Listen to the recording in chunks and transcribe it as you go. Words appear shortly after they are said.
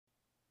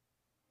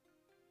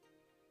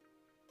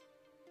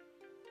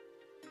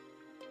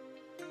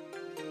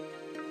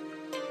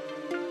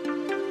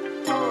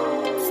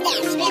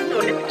better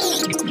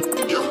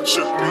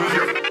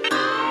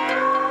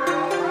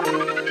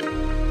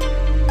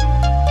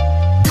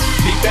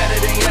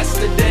than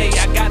yesterday,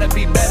 I gotta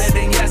be better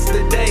than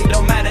yesterday.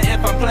 No matter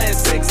if I'm playing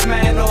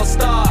six-man or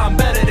star, I'm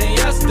better than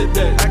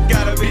yesterday. I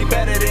gotta be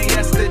better than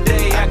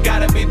yesterday, I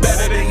gotta be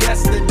better than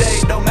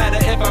yesterday. No matter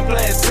if I'm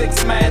playing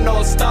six-man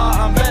or star,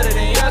 I'm better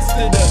than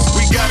yesterday.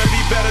 We gotta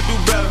be better, do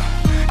better.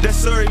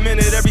 That's every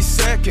minute, every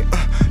second.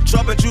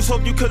 Dropping juice,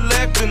 hope you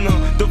collecting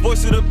them. The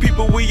voice of the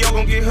people, we all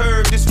gon' get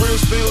heard. This real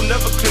spill,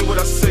 never clean what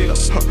I say.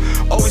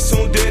 Always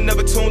tuned in,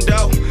 never tuned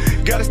out.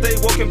 Gotta stay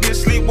woke and be a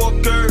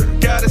sleepwalker.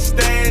 Gotta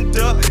stand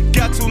up,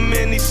 got too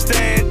many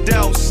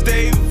standouts.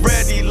 Stay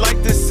ready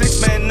like the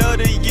six-man of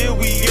the year.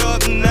 We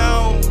up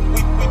now.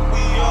 We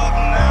up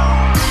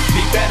now.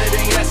 Be better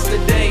than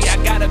yesterday,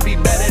 I gotta be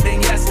better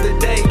than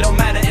yesterday. No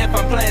matter if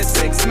I'm playing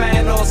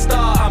six-man or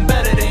star, I'm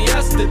better than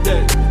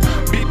yesterday.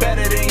 Be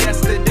better than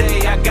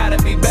yesterday, I gotta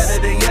be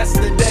better than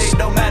yesterday.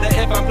 No matter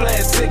if I'm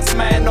playing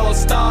six-man or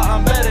star,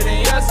 I'm better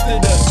than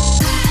yesterday.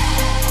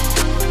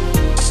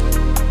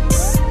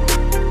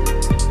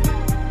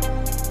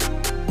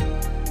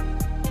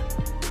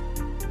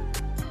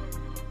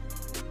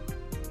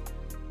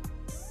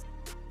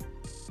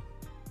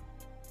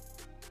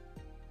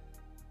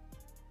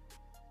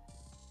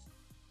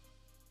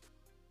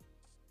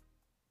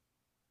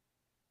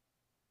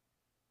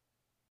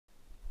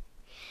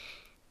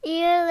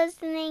 You're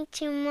listening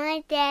to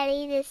My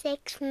Daddy, the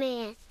Sixth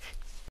Man.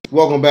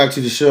 Welcome back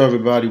to the show,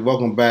 everybody.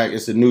 Welcome back.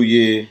 It's a new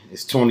year.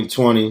 It's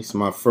 2020. It's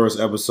my first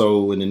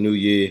episode in the new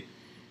year.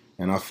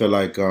 And I feel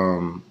like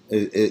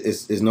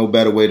it's no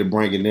better way to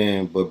bring it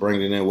in, but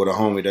bring it in with a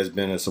homie that's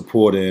been a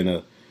supporter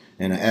and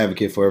an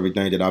advocate for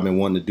everything that I've been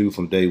wanting to do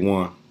from day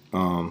one.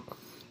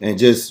 And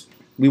just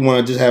we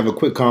want to just have a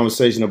quick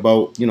conversation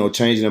about,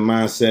 changing the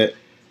mindset,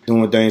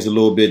 doing things a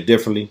little bit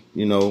differently,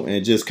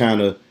 and just kind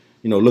of,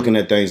 looking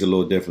at things a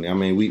little differently. I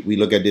mean, we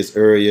look at this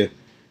area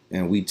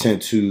and we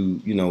tend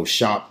to,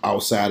 shop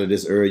outside of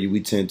this area. We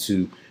tend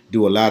to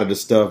do a lot of the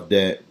stuff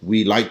that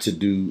we like to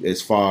do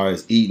as far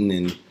as eating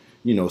and,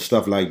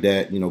 stuff like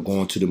that,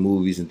 going to the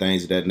movies and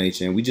things of that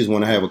nature. And we just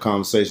want to have a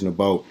conversation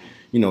about,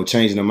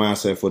 changing the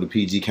mindset for the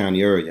PG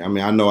County area. I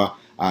mean, I know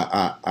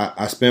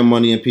I spend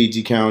money in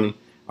PG County.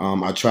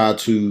 I try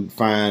to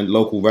find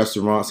local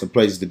restaurants and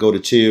places to go to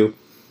chill.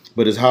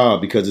 But it's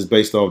hard because it's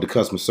based off the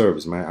customer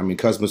service, man. I mean,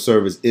 customer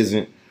service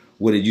isn't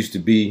what it used to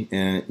be.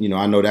 And,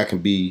 I know that can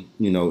be,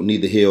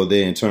 neither here or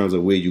there in terms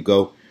of where you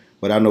go.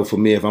 But I know for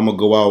me, if I'm going to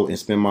go out and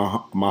spend my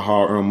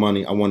hard-earned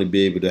money, I want to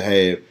be able to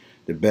have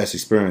the best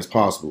experience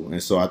possible.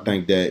 And so I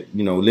think that,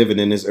 living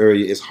in this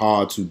area, it's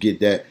hard to get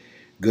that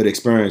good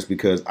experience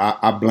because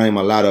I blame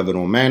a lot of it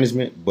on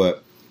management.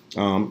 But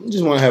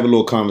just want to have a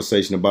little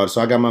conversation about it.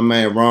 So I got my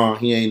man Ron.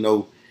 He ain't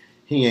no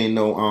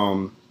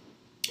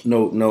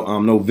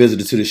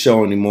visitor to the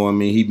show anymore. I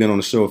mean, he been on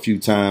the show a few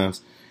times,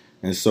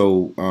 and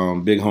so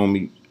big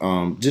homie,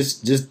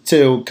 just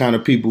tell kind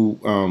of people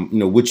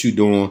what you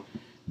doing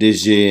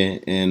this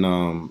year, and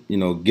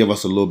give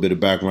us a little bit of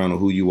background on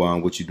who you are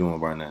and what you're doing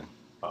right now.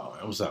 Oh,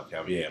 what's up,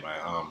 Kev? Yeah,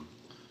 man.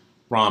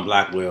 Ron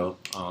Blackwell.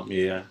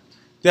 Yeah,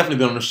 definitely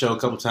been on the show a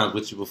couple times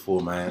with you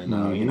before, man.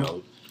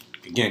 And,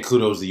 again,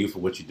 kudos to you for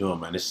what you're doing,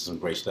 man. This is some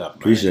great stuff,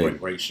 man. Appreciate it.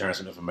 Great sharing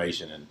some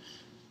information and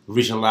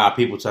reaching a lot of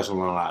people, touching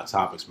on a lot of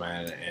topics,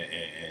 man,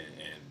 and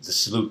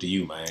just salute to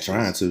you, man.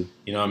 Trying to.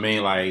 You know what I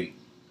mean? Like,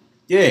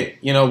 yeah,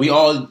 we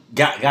all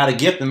got a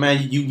gift, and,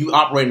 man, you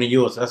operating in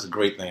yours, so that's a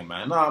great thing,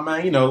 man. No,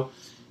 man,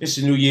 it's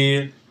a new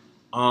year.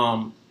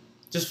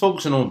 Just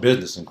focusing on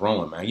business and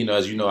growing, man.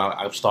 As you know,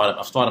 I've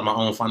started my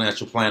own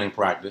financial planning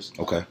practice.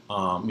 Okay.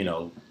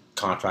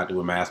 Contracted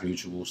with Mass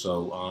Mutual,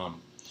 so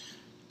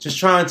just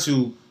trying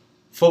to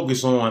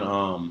focus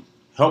on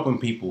helping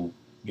people,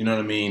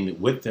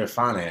 with their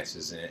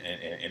finances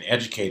and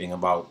educating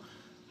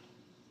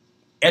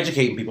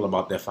people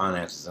about their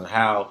finances and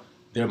how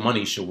their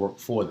money should work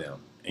for them.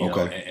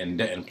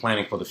 And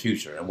planning for the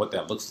future and what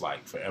that looks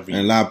like for every.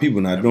 And a lot of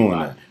people not doing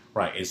that.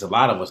 Right, it's a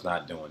lot of us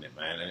not doing it,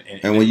 man.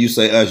 And when you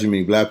say us, you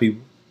mean black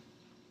people?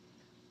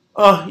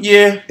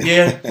 Yeah.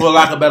 For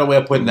lack of a better way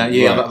of putting that,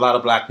 yeah, Right. a lot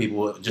of black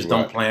people just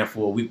don't plan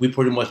for. We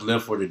pretty much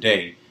live for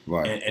today,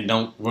 Right. and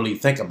don't really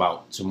think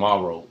about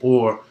tomorrow,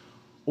 or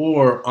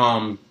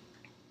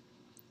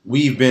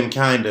we've been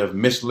kind of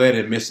misled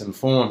and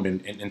misinformed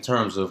in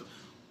terms of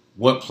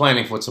what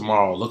planning for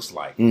tomorrow looks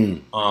like. A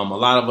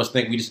lot of us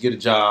think we just get a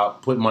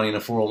job, put money in a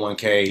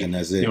 401k, And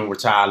that's it.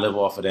 Retire, live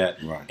off of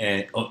that, Right.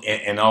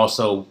 and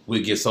also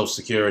we get Social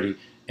Security,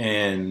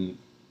 and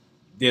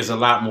there's a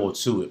lot more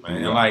to it, man.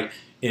 Right. And like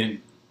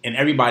and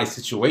everybody's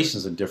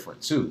situations are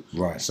different too.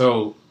 Right.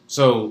 So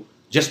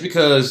just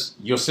because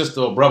your sister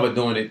or brother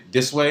doing it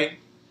this way,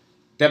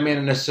 that may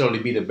not necessarily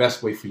be the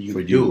best way for you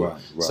to do it.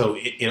 Right. So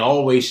it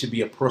always should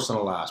be a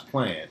personalized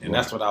plan, and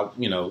that's what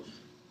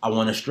I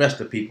want to stress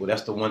to people.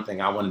 That's the one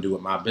thing I want to do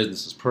with my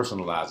business is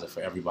personalize it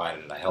for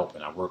everybody that I help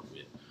and I work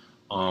with.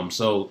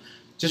 So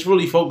just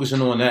really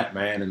focusing on that,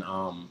 man, and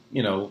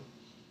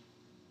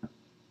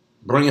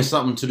bringing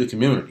something to the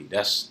community.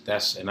 That's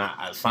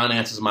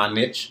finance is my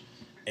niche,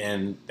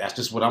 And that's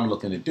just what I'm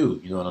looking to do.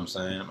 You know what I'm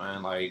saying,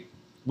 man? Like,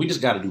 we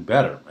just got to do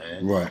better,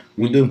 man. Right.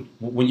 We do.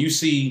 When you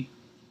see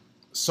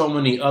so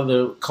many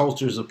other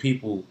cultures of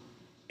people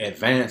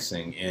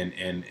advancing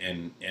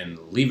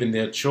and leaving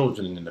their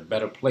children in a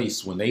better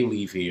place when they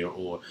leave here,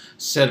 or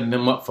setting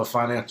them up for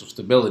financial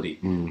stability,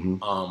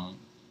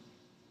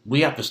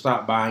 we have to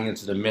stop buying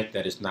into the myth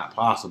that it's not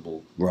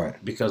possible,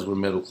 right? Because we're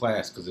middle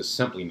class, because it's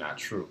simply not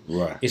true.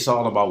 Right. It's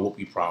all about what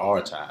we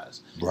prioritize,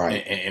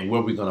 right, and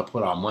where we're going to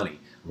put our money.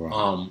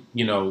 Right.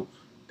 You know,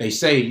 they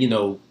say, you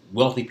know,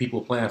 wealthy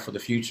people plan for the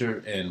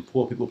future and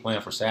poor people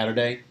plan for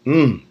Saturday.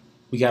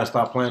 We got to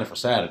stop planning for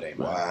Saturday,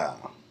 man.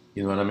 Wow.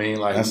 You know what I mean?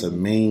 Like, that's a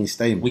mean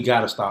statement. We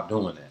got to stop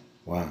doing that.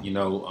 Wow. You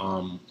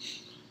know,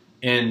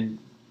 and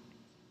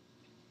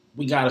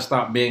we got to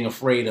stop being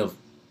afraid of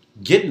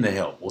getting the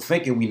help or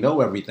thinking we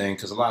know everything,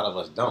 because a lot of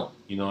us don't.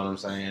 You know what I'm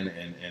saying?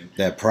 And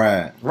that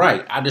pride.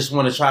 Right. I just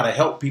want to try to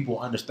help people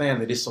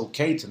understand that it's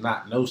okay to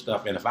not know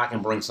stuff, and if I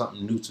can bring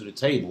something new to the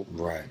table,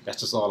 right,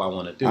 that's just all I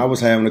want to do. I was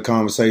having a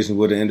conversation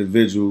with an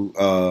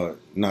individual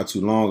not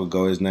too long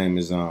ago. His name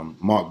is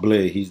Mark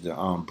Blair. He's the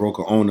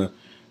broker owner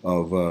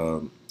of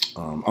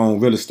Own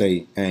Real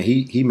Estate, and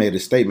he made a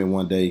statement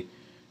one day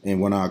in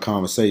one of our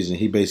conversations.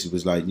 He basically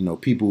was like, you know,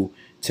 people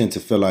tend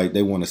to feel like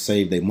they want to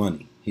save their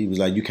money. He was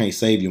like, you can't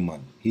save your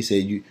money. He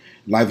said,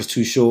 life is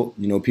too short.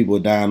 You know, people are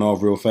dying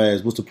off real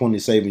fast. What's the point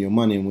of saving your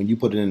money? And when you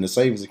put it in the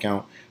savings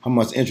account, how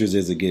much interest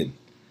is it getting?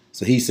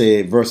 So he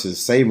said, versus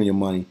saving your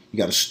money, you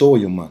got to store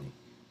your money.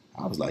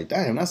 I was like,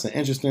 damn, that's an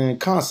interesting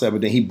concept.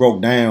 But then he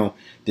broke down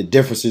the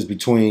differences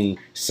between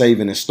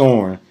saving and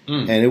storing.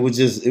 And it was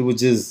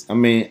just, I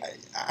mean,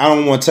 I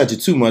don't want to touch it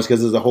too much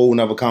because it's a whole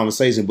nother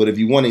conversation. But if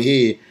you want to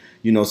hear,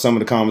 you know, some of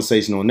the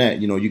conversation on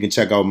that, you know, you can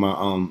check out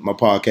my my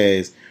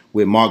podcast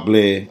with Mark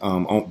Blair,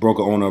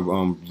 broker owner of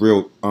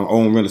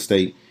Own Real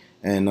Estate,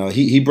 and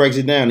he breaks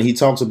it down and he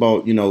talks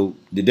about, you know,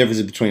 the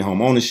differences between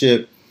home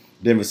ownership,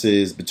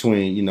 differences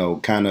between, you know,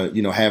 kind of,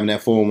 you know, having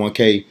that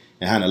 401k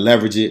and how to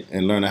leverage it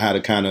and learning how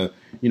to kind of,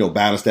 you know,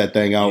 balance that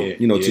thing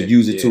out, you know, to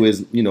use it to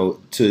his, you know,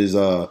 to his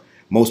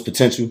most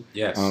potential.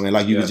 Yes. And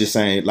like you were just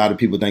saying, a lot of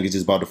people think it's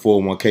just about the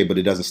 401k, but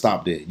it doesn't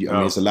stop there. I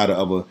mean, it's a lot of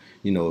other,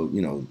 you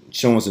know,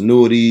 insurance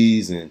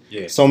annuities and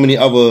so many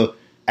other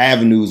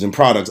avenues and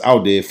products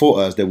out there for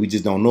us that we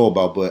just don't know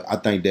about. But I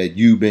think that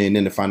you being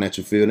in the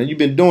financial field and you've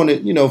been doing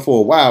it, you know, for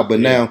a while, but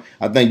now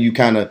I think you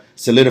kind of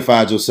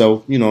solidified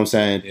yourself, you know what I'm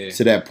saying,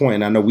 to that point.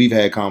 And I know we've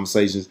had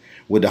conversations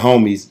with the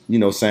homies, you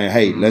know, saying,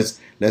 hey, let's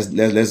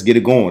get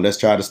it going. Let's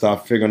try to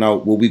start figuring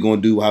out what we're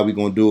going to do, how we're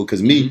going to do it.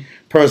 Because me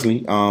personally,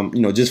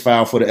 you know, just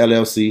filed for the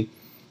LLC.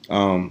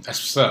 That's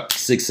what's up.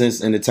 6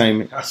 Sense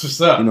Entertainment. That's what's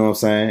up. You know what I'm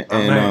saying?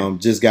 And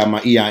just got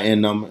my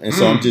EIN number. And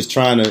so I'm just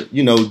trying to,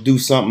 you know, do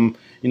something.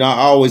 You know, I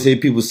always hear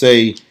people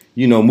say,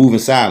 you know, move in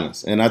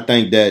silence. And I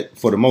think that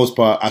for the most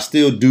part, I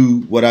still do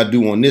what I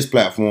do on this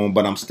platform,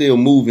 but I'm still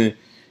moving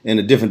in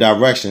a different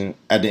direction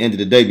at the end of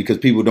the day because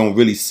people don't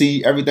really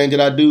see everything that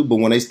I do. But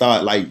when they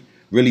start, like,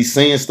 really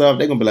seeing stuff,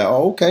 they're going to be like,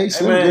 oh, okay,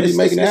 so really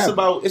making it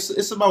happen.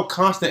 It's about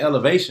constant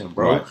elevation,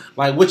 bro. Right.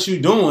 Like, what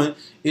you're doing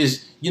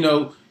is, you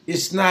know,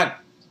 it's not...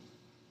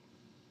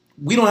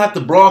 We don't have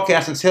to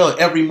broadcast and tell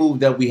every move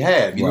that we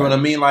have. You know what I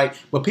mean? Like,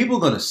 but people are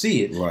going to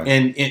see it. Right.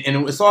 And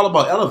it's all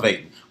about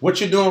elevating. What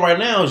you're doing right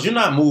now is you're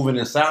not moving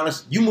in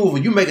silence.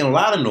 You're making a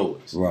lot of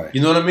noise. Right.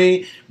 You know what I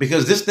mean?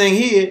 Because this thing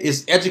here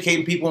is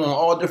educating people on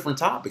all different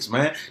topics,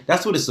 man.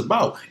 That's what it's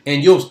about.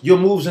 And your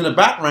moves in the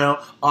background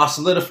are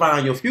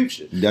solidifying your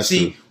future. That's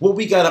See, true. what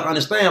we got to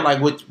understand,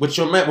 like what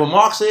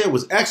Mark said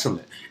was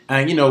excellent.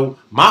 And, you know,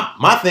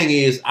 my thing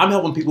is I'm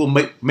helping people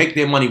make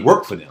their money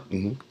work for them.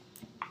 Mm-hmm.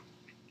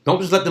 Don't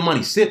just let the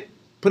money sit.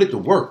 Put it to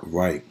work.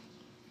 Right.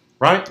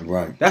 Right?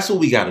 Right. That's what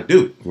we got to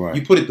do. Right.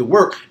 You put it to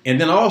work. And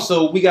then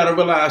also we got to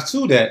realize,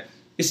 too, that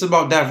it's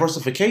about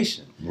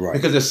diversification. Right.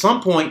 Because at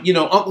some point, you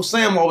know, Uncle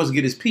Sam always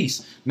get his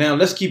piece. Now,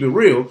 let's keep it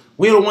real.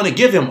 We don't want to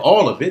give him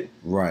all of it.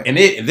 Right. And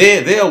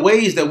there are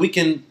ways that we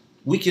can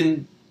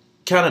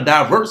kind of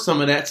divert some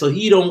of that so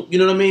he don't, you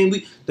know what I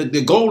mean?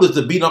 The goal is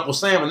to beat Uncle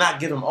Sam and not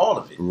give him all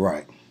of it.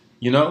 Right.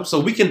 You know? So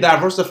we can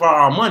diversify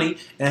our money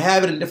and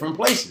have it in different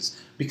places.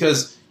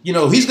 Because... You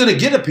know, he's going to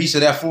get a piece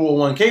of that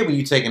 401k when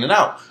you're taking it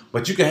out.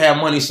 But you can have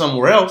money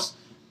somewhere else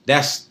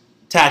that's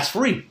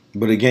tax-free.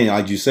 But again,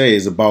 like you say,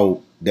 it's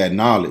about that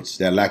knowledge,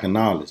 that lack of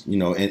knowledge, you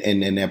know,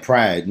 and that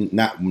pride,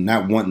 not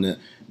wanting to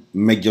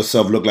make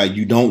yourself look like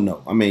you don't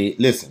know. I mean,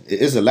 listen,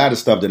 it's a lot of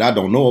stuff that I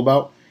don't know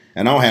about,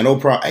 and I don't have no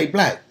problem. Hey,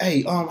 Black,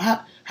 hey,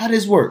 how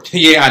this work?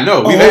 Yeah, I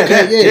know. We've had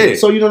that. Yeah.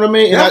 So you know what I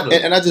mean?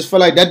 And I just feel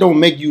like that don't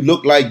make you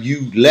look like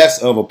you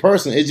less of a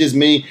person. It just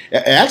means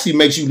it actually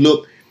makes you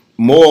look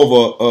more of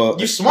a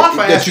you're smart for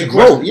that you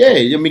grow. Yeah,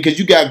 I mean, because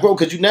you got growth.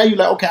 Because now you're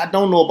like, okay, I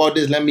don't know about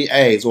this. Let me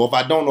ask. Or if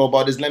I don't know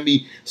about this, let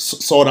me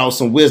sort out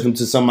some wisdom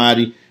to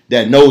somebody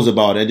that knows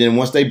about it. And then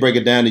once they break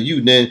it down to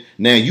you, then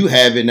now you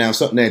have it. Now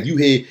something that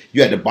if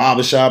you at the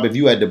barber shop, if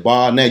you at the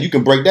bar, now you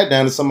can break that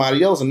down to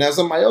somebody else, and now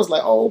somebody else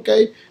like, oh,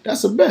 okay,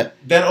 that's a bet.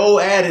 That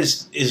old ad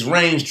is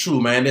range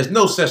true, man. There's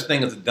no such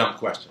thing as a dumb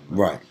question. Man.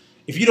 Right.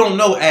 if you don't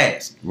know,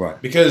 ask. Right.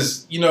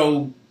 Because, you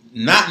know,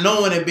 not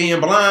knowing and being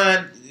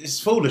blind is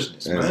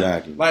foolishness, man.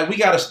 Exactly. Like, we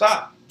got to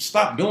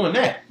stop doing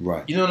that.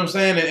 Right. You know what I'm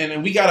saying?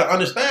 And we got to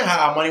understand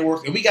how our money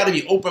works, and we got to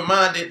be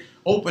open-minded,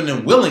 open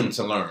and willing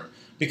to learn.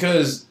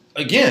 Because,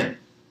 again,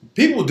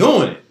 people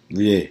doing it.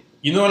 Yeah.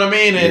 You know what I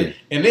mean?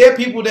 And there are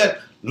people that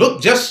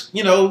look just,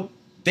 you know,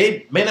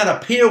 they may not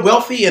appear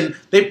wealthy, and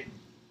they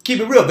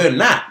keep it real, they're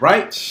not,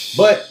 right?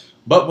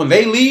 But when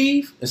they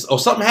leave or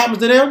something happens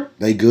to them,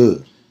 they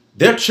good.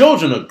 Their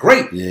children are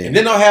great. Yeah. And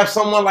then they'll have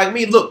someone like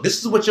me, look, this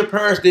is what your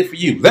parents did for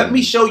you. Let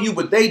me show you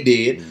what they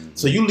did,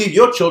 so you leave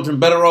your children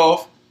better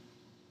off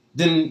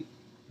than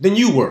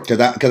you were.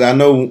 Because I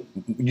know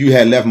you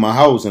had left my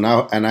house, and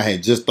I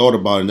had just thought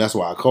about it, and that's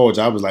why I called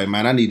you. I was like,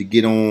 man, I need to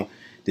get on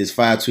this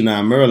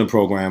 529 Maryland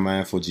program,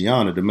 man, for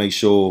Gianna to make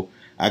sure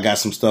I got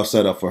some stuff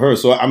set up for her.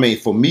 So, I mean,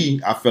 for me,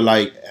 I feel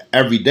like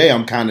every day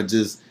I'm kind of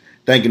just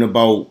thinking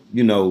about,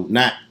 you know,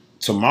 not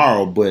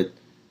tomorrow, but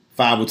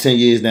 5 or 10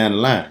 years down the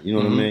line. You know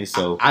what I mean?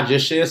 So I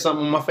just shared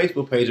something on my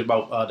Facebook page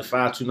about the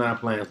 529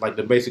 plans, like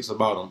the basics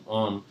about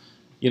them.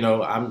 You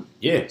know,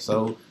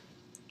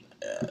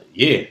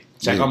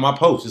 check out my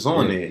post. It's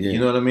on there. Yeah. You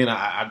know what I mean?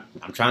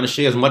 I'm trying to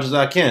share as much as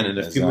I can, and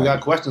if people got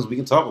questions, we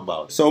can talk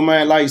about it. So,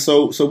 man, like,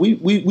 so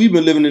we've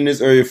been living in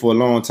this area for a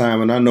long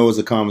time, and I know it's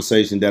a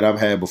conversation that I've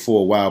had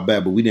before a while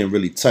back, but we didn't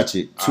really touch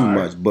it too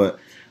much. But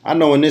I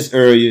know in this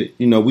area,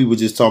 you know, we were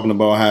just talking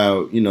about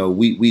how, you know,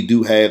 we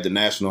do have the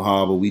National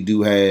Harbor, we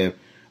do have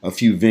a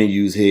few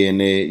venues here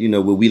and there, you know,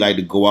 where we like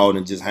to go out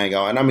and just hang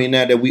out. And I mean,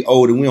 now that we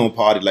older, we don't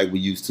party like we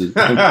used to.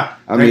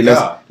 I mean,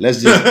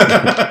 let's just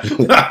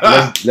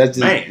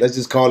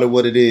call it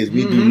what it is.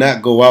 We do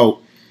not go out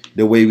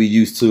the way we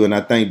used to. And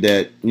I think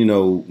that, you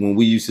know, when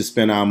we used to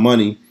spend our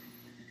money,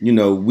 you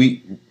know,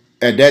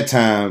 at that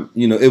time,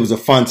 you know, it was a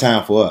fun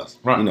time for us.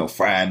 Right. You know,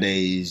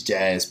 Fridays,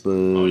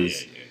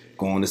 Jaspers,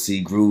 going to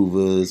see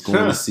Groovers,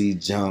 going to see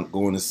Junk,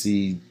 going to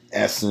see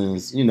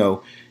Essence, you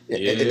know.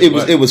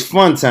 It was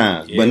fun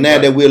times. But now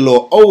that we're a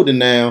little older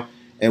now,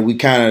 and we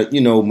kind of, you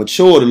know,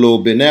 matured a little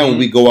bit, now when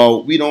we go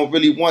out, we don't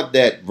really want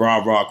that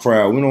rah-rah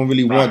crowd. We don't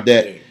really want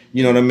that,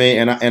 you know what I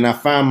mean? And I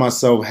find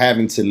myself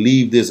having to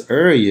leave this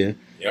area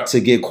to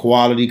get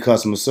quality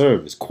customer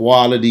service,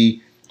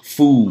 quality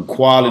food,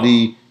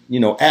 quality, you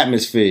know,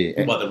 atmosphere.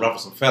 I'm about to ruffle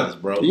some feathers,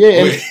 bro.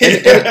 Yeah,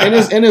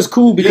 and it's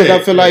cool because I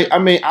feel like, I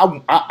mean,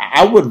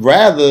 I would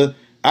rather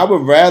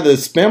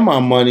spend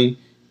my money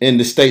in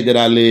the state that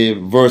I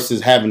live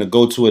versus having to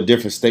go to a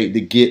different state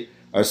to get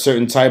a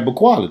certain type of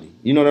quality.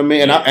 You know what I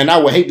mean? And I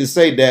would hate to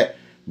say that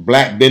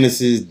black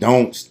businesses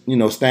don't, you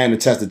know, stand the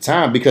test of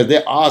time, because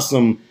there are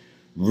some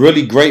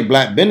really great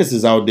black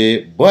businesses out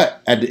there.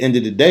 But at the end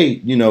of the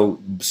day, you know,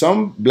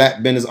 some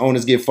black business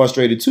owners get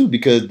frustrated too,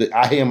 because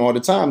I hear them all the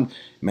time,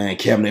 man,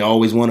 Kevin, they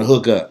always want to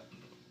hook up.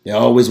 They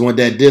always want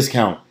that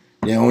discount.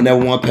 They don't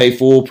ever want to pay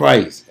full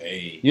price.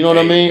 You know what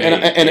I mean?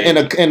 And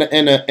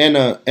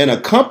a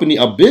company,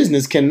 a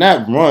business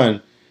cannot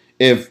run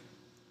if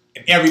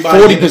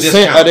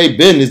 40% of their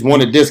business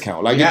want a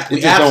discount. Like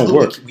it just don't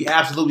work. We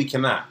absolutely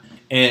cannot.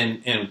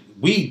 And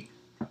we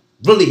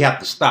really have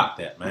to stop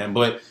that, man.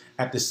 But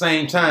at the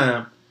same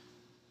time,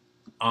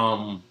 we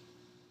about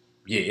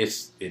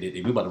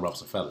to ruffle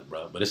some feathers,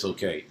 bro. But it's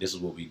okay. This is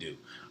what we do.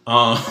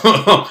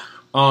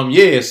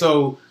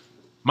 So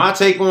my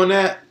take on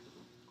that.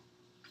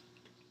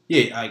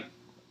 Yeah,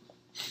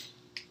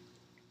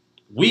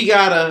 we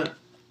gotta,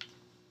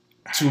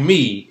 to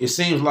me, it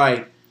seems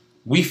like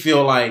we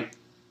feel like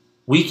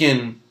we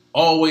can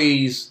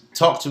always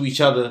talk to each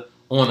other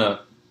on a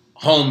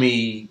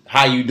homie,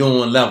 how you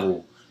doing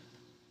level,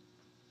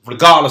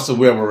 regardless of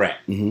where we're at.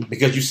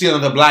 Because you see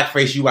another black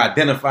face, you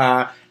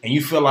identify, and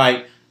you feel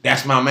like,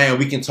 that's my man,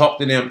 we can talk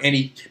to them.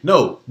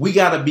 No, we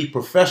gotta be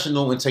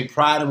professional and take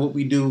pride in what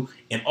we do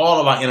in all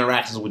of our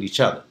interactions with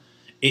each other.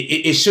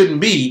 It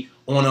shouldn't be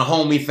on a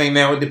homie thing.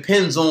 Now, it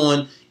depends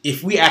on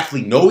if we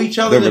actually know each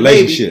other. The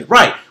relationship. Maybe,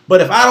 right. But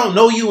if I don't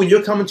know you and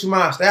you're coming to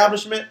my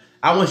establishment,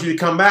 I want you to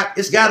come back.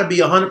 It's got to be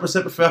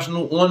 100%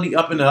 professional, on the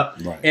up and up.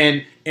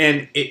 Right.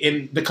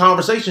 And the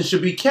conversation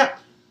should be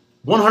kept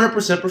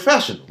 100%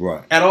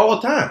 professional. At all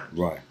times.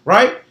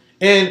 Right.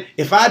 And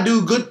if I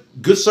do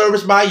good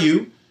service by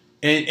you,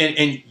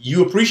 and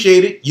you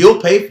appreciate it, you'll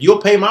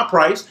pay my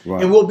price,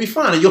 and we'll be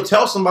fine. And you'll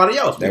tell somebody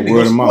else. That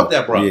word of mouth.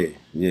 That brother.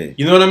 Yeah.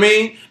 You know what I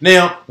mean?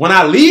 Now, when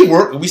I leave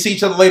work and we see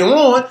each other later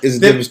on, it's a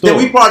different story.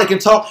 Then we probably can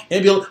talk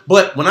and be.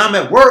 But when I'm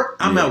at work,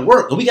 I'm at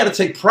work, and we got to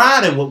take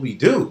pride in what we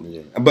do.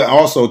 Yeah. But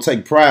also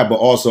take pride, but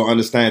also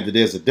understand that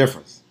there's a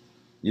difference.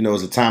 You know,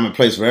 there's a time and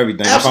place for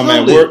everything. Absolutely. If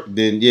I'm at work,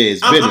 then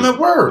it's business. I'm at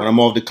work. When I'm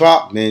off the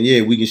clock, then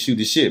we can shoot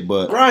the shit.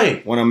 But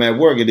when I'm at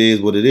work, it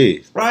is what it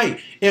is. Right.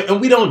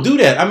 And we don't do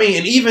that. I mean,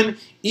 and even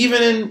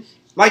in,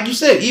 like you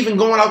said, even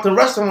going out to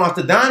restaurants,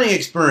 the dining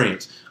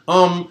experience,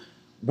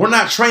 we're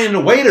not training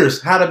the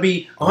waiters how to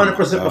be 100%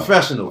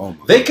 professional.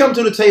 They come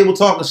to the table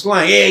talking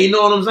slang. Yeah, you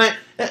know what I'm saying?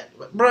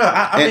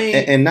 Bruh, I mean...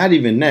 And not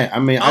even that. I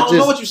mean, I don't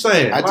know what you're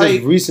saying. I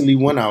just recently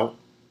went out,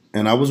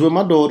 and I was with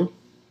my daughter,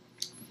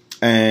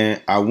 and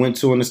I went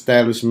to an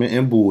establishment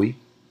in Bowie,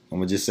 I'm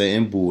gonna just say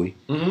in Bowie,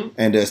 Mm-hmm.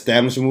 and the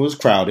establishment was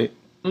crowded.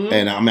 Mm-hmm.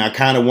 And I mean, I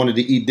kind of wanted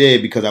to eat there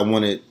because I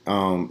wanted,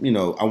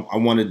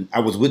 I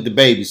was with the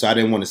baby, so I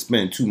didn't want to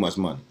spend too much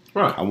money.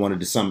 Right. I wanted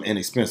to something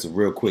inexpensive,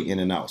 real quick, in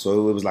and out.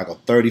 So it was like a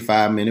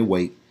 35-minute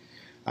wait.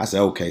 I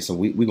said, okay, so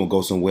we gonna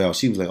go somewhere else.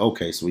 She was like,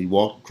 okay. So we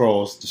walked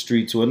across the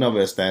street to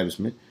another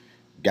establishment,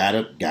 got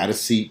a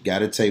seat,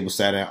 got a table,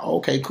 sat down.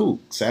 Okay, cool.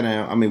 Sat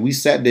down. I mean, we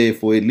sat there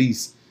for at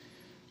least,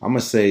 I'm gonna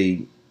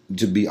say,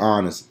 to be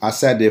honest, I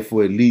sat there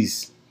for at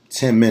least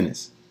 10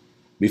 minutes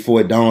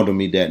before it dawned on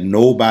me that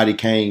nobody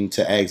came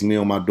to ask me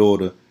or my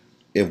daughter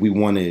if we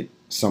wanted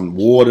some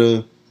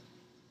water.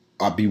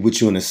 I'll be with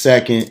you in a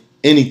second.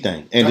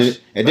 Anything. And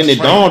then it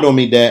dawned on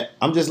me that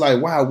I'm just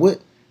like, wow,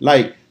 what?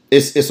 Like,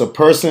 it's a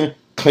person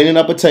cleaning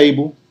up a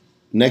table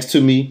next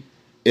to me.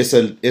 It's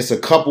a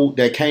couple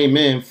that came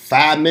in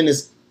 5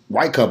 minutes,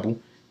 white couple,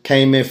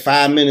 came in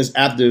 5 minutes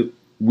after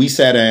we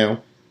sat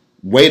down.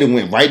 Waiter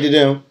went right to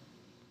them,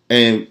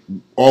 and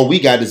all we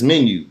got is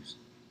menus.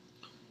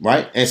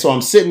 Right? And so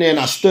I'm sitting there and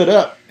I stood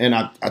up and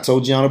I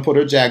told Gianna to put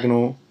her jacket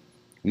on.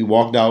 We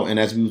walked out, and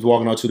as we was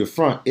walking out to the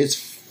front,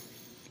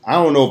 I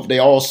don't know if they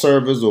all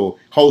servers or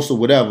hosts or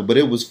whatever, but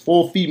it was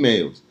 4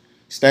 females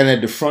standing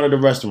at the front of the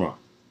restaurant.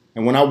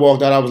 And when I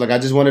walked out, I was like, I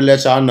just want to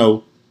let y'all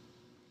know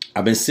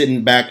I've been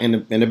sitting back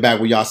in the back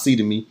where y'all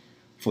seated me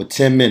for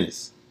 10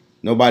 minutes.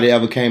 Nobody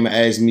ever came and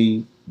asked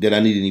me that I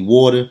need any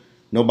water.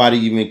 Nobody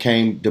even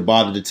came to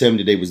bother to tell me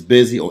that they was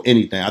busy or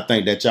anything. I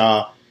think that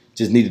y'all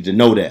just needed to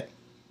know that.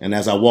 And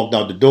as I walked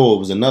out the door, it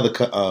was another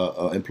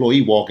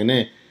employee walking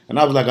in. And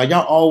I was like, are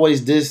y'all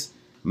always this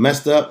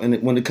messed up? And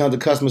when it comes to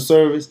customer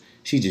service,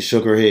 she just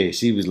shook her head.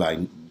 She was like,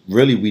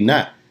 really, we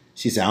not.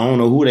 She said, I don't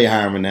know who they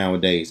hiring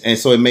nowadays. And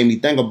so it made me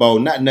think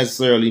about not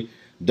necessarily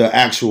the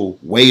actual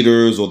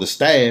waiters or the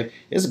staff.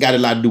 It's got a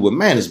lot to do with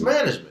management.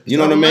 It's management. You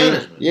know what I mean?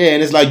 Management. Yeah,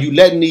 and it's like you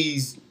letting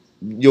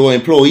your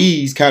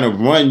employees kind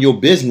of run your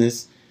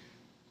business,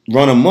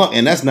 run amok,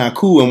 and that's not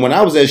cool. And when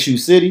I was at Shoe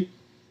City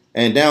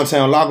and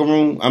downtown locker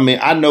room, I mean,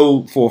 I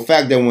know for a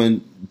fact that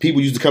when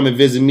people used to come and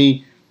visit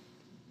me,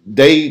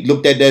 they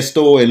looked at that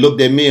store and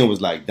looked at me and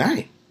was like,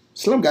 dang,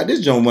 Slim got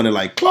this joint running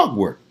like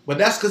clockwork. But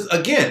that's because,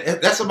 again,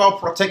 that's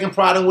about taking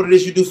pride in what it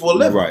is you do for a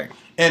living. Right.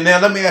 And now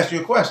let me ask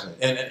you a question.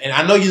 And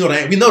I know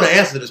we know the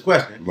answer to this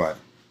question. Right.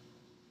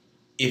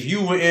 If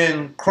you were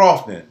in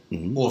Crofton,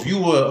 or if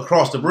you were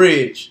across the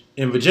bridge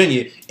in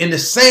Virginia, in the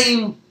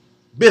same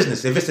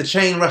business, if it's a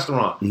chain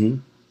restaurant,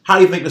 how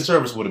do you think the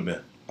service would have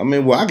been? I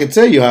mean, well, I can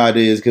tell you how it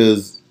is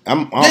because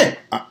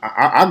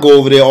I go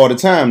over there all the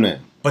time now.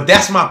 But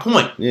that's my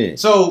point. Yeah.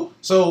 So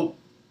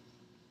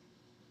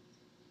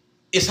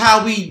it's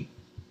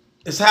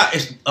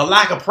a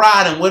lack of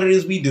pride in what it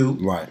is we do,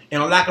 right?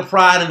 And a lack of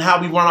pride in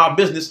how we run our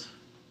business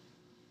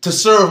to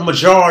serve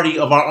majority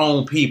of our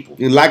own people.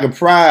 The lack of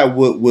pride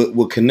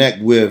would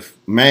connect with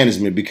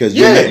management because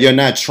you're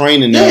not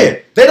training them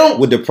they don't,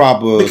 with the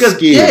proper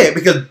skills. Yeah,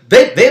 because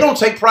they don't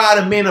take pride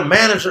in being a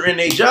manager in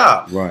their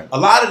job. Right. A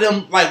lot of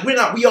them, like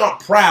we aren't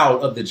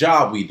proud of the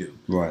job we do.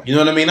 Right. You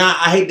know what I mean?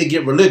 I hate to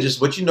get religious,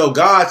 but you know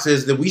God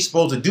says that we're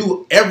supposed to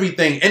do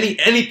everything,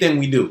 anything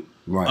we do.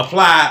 Right.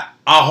 Apply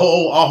our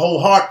whole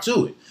heart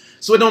to it.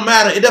 So it don't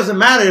matter. It doesn't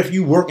matter if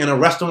you work in a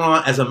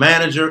restaurant as a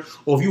manager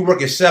or if you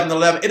work at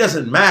 7-Eleven. It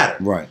doesn't matter.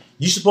 Right.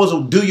 You're supposed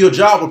to do your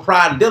job with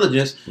pride and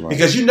diligence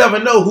because you never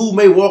know who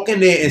may walk in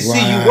there and see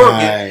you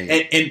working,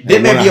 and there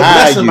may be a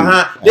blessing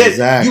behind.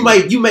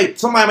 Exactly.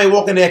 Somebody may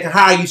walk in there and can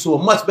hire you to a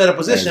much better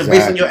position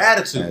based on your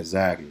attitude.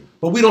 Exactly.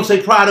 But we don't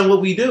take pride in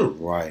what we do.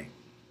 Right.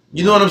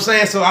 You know what I'm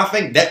saying? So I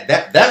think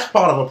that's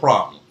part of a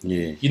problem.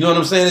 Yeah. You know what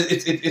I'm saying?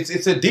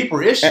 It's a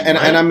deeper issue. And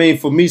I mean,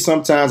 for me,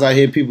 sometimes I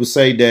hear people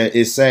say that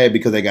it's sad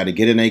because they got to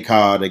get in their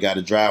car, they got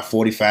to drive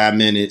 45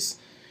 minutes,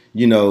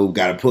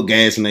 got to put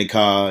gas in their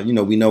car.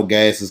 We know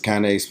gas is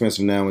kind of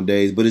expensive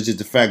nowadays, but it's just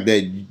the fact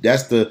that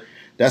that's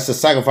the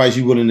sacrifice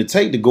you're willing to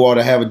take to go out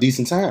and have a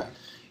decent time.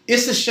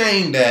 It's a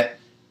shame that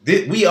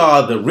we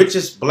are the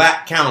richest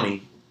black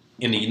county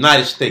in the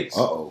United States.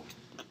 Uh-oh.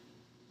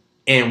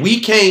 And we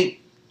can't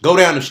go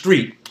down the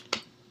street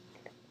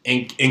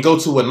and go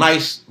to a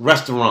nice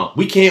restaurant.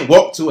 We can't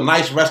walk to a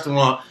nice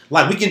restaurant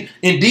like we can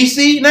in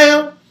DC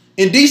now.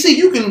 In DC,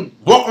 you can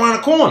walk around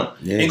the corner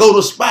and go to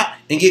a spot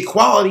and get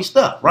quality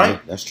stuff, right? Yeah,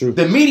 that's true.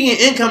 The median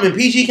income in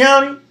PG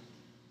County,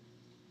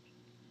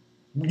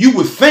 you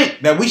would think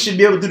that we should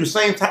be able to do the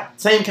same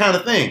kind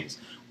of things.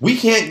 We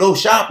can't go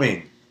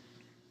shopping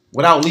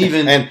without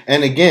leaving.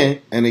 And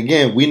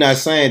again, we're not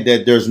saying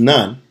that there's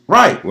none.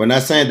 Right. We're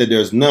not saying that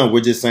there's none.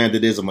 We're just saying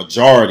that there's a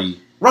majority.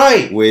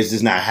 Right. Where it's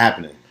just not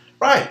happening.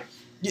 Right.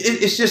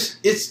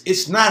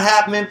 It's not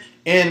happening.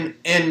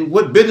 And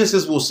what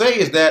businesses will say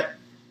is that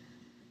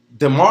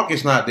the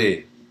market's not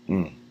there.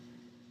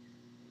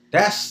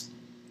 That's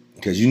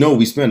because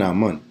we spend our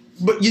money.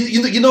 But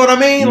you know what I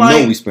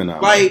mean? We spend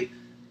our money.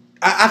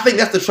 I think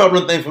that's the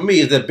troubling thing for me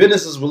is that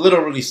businesses will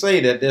literally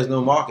say that there's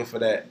no market for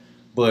that.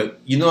 But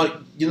you know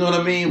what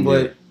I mean? Yeah.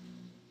 But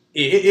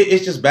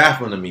it's just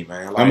baffling to me,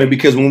 man. I mean,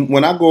 because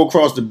when I go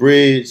across the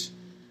bridge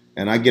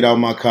and I get out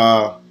my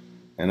car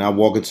and I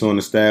walk into an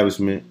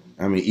establishment,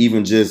 I mean,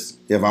 even just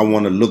if I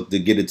want to look to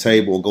get a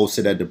table or go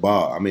sit at the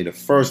bar, I mean, the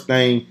first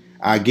thing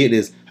I get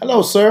is,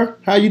 "Hello, sir.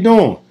 How you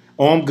doing?"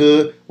 "Oh, I'm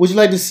good. Would you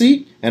like to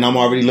seat?" And I'm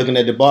already looking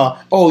at the bar.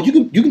 "Oh, you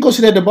can go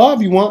sit at the bar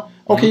if you want."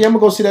 "Okay, yeah, I'm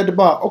gonna go sit at the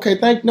bar." "Okay,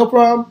 no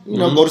problem." You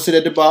know, go to sit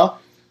at the bar.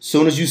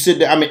 Soon as you sit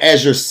there, I mean,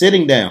 as you're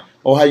sitting down,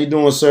 "Oh, how you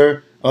doing,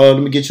 sir? Let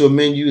me get you a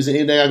menu. Is there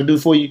anything I can do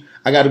for you?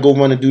 I got to go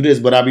run and do this,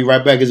 but I'll be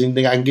right back. Is there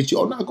anything I can get you?"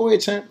 "Oh, no, go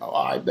ahead, champ." "Oh,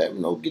 all right, bet.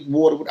 Get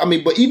water." I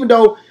mean, but even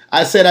though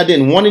I said I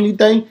didn't want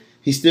anything,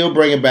 he's still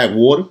bringing back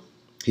water.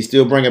 He's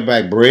still bringing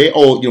back bread.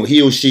 Or,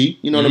 he or she,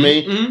 you know what I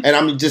mean? And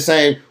I'm just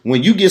saying,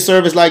 when you get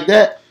service like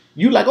that,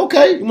 you like,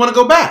 okay. You want to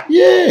go back.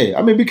 Yeah.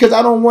 I mean, because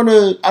I don't want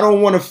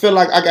to feel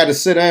like I got to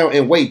sit down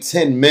and wait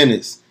 10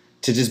 minutes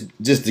to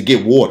just to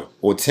get water,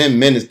 or 10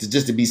 minutes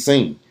just to be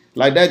seen.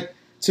 Like that,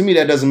 to me,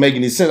 that doesn't make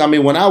any sense. I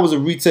mean, when I was a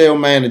retail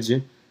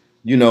manager,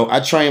 I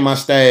trained my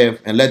staff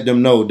and let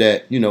them know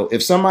that,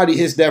 if somebody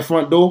hits that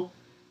front door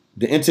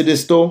to enter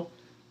this store,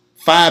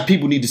 5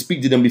 people need to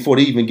speak to them before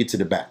they even get to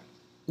the back.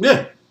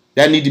 Yeah.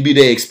 That need to be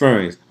their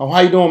experience. "Oh, how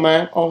you doing,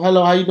 man? Oh,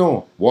 hello, how you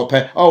doing?" Walk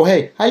past. "Oh,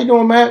 hey, how you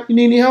doing, man? You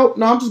need any help?"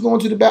 "No, I'm just going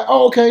to the back."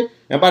 "Oh, okay."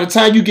 And by the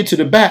time you get to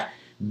the back,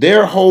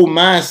 their whole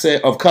mindset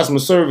of customer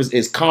service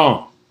is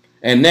calm.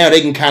 And now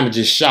they can kind of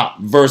just shop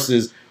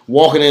versus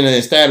walking in an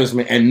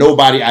establishment and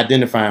nobody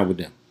identifying with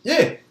them.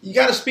 Yeah, you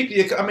got to speak to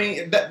your. I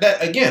mean,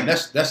 that again,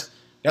 that's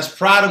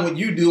pride in what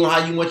you do and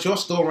how you want your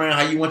store ran,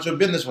 how you want your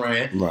business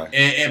ran, right?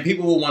 And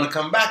people will want to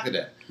come back to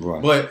that,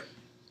 right? But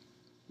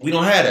we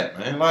don't have that,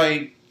 man.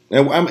 Like,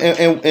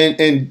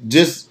 and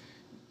just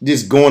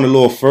going a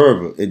little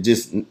further, it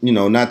just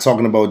not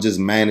talking about just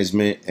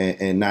management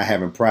and not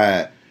having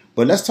pride.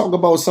 But let's talk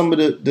about some of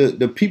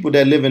the people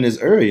that live in this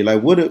area.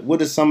 Like,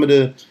 what are some of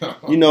the,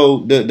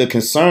 the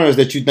concerns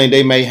that you think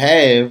they may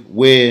have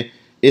where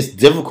it's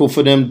difficult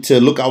for them to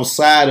look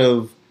outside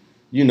of,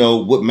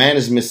 what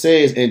management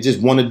says and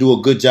just want to do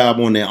a good job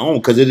on their own?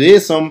 Because it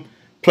is some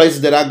places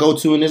that I go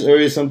to in this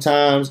area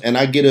sometimes, and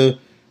I get a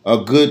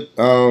good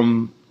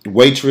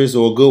waitress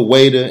or a good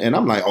waiter, and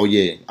I'm like, "Oh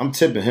yeah, I'm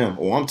tipping him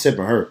or I'm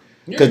tipping her,"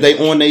 because they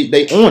own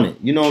it.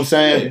 You know what I'm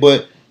saying? Yeah.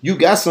 But you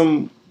got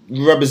some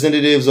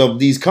representatives of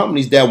these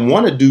companies that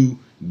want to do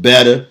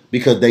better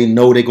because they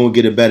know they're going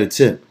to get a better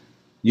tip.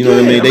 You know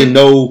what I mean? They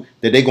know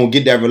that they're going to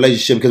get that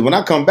relationship. Because when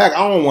I come back,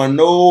 I don't want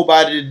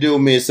nobody to do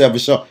me except for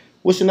sure.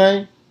 "What's your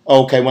name?"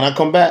 "Okay, when I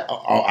come back,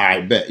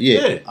 I bet.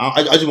 Yeah.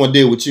 I just want to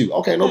deal with you."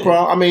 "Okay, no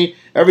problem." I mean,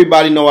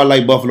 everybody know I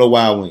like Buffalo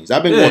Wild Wings.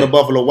 I've been going to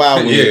Buffalo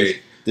Wild Wings,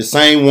 the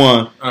same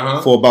one,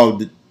 for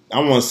about,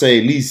 I want to say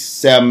at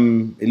least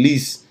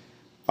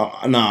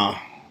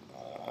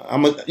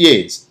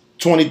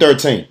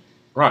 2013.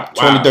 Right.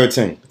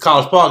 2013. Wow. The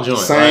College Park joint.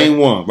 Same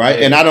one, right?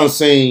 Yeah. And I done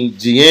seen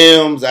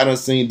GMs, I done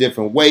seen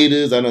different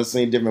waiters, I done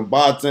seen different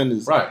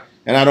bartenders. Right.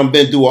 And I done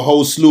been through a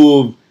whole slew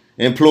of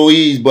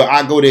employees, but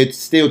I go there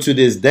still to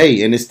this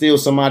day, and it's still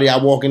somebody I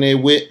walk in there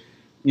with,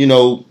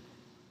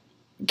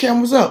 "Cam,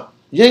 what's up?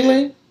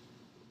 Yingling?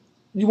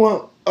 You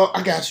want,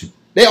 I got you."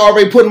 They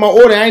already put in my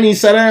order, I ain't even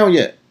sat down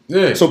yet.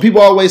 Yeah. So people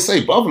always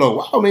say, "Buffalo,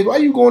 wow, man, why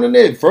you going in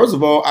there?" First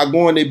of all, I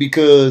go in there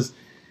because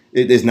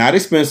it's not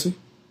expensive.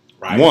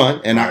 Right.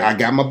 One, and I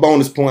got my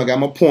bonus point, I got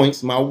my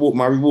points, my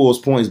rewards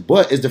points,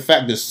 but it's the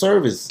fact that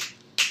service,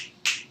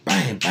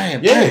 bam,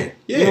 bam, bam. Yeah.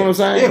 You know what I'm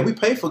saying? Yeah, we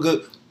pay for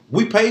good.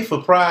 We pay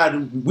for pride.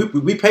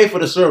 We pay for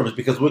the service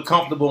because we're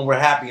comfortable and we're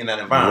happy in that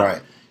environment.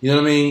 Right. You know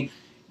what I mean?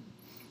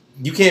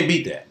 You can't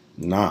beat that.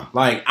 Nah.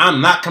 Like,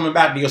 I'm not coming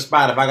back to your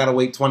spot if I got to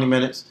wait 20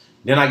 minutes.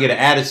 Then I get an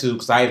attitude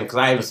because I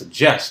even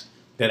suggest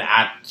that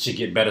I should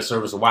get better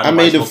service. Or why? I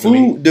mean,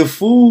 the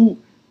food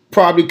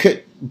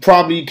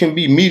probably can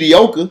be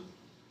mediocre.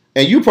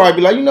 And you probably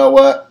be like, "You know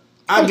what?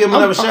 I'll give him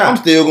another shot. I'm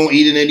still going to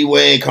eat it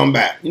anyway and come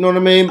back." You know what I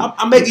mean?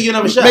 I'm making you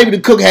another shot. Maybe the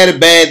cook had a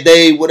bad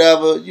day,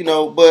 whatever,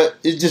 but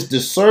it's just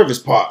the service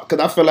part.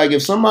 Because I feel like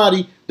if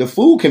the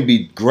food can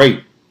be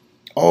great.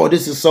 "Oh,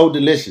 this is so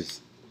delicious."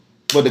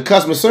 But the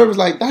customer service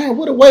like, "Damn,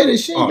 what a waiter.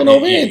 She ain't been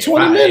over here in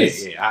 20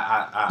 minutes.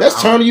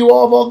 That's turning you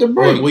off the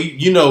break. Well,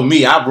 you know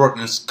me. I've worked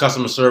in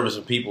customer service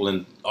and people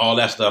and all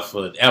that stuff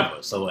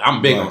forever. So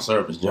I'm big on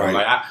service, Joe. Right.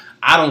 Like,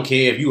 I don't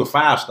care if you a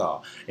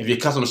 5-star. If your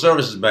customer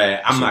service is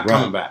bad, I'm not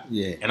coming back.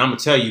 Yeah. And I'm going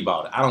to tell you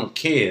about it. I don't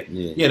care.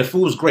 Yeah, the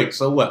food's great.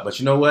 So what? But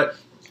you know what?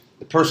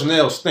 The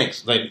personnel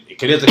stinks. Like,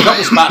 because there's a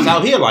couple spots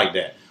out here like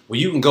that where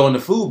you can go and the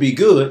food be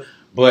good,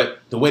 but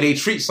the way they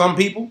treat some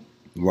people.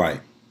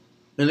 Right.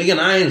 And again,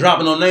 I ain't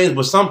dropping no names,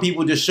 but some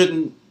people just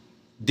shouldn't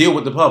deal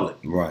with the public.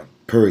 Right.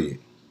 Period.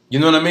 You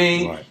know what I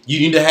mean? Right. You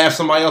need to have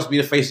somebody else be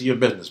the face of your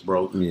business,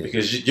 bro,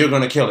 because you're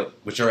going to kill it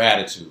with your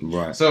attitude.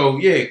 Right. So,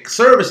 yeah,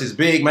 service is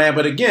big, man.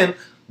 But again,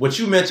 what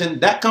you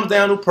mentioned, that comes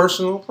down to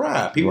personal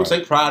pride. People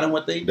take pride in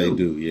what they do. They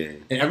do, yeah.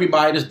 And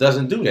everybody just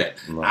doesn't do that.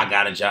 Right. I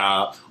got a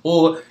job.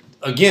 Or,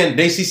 again,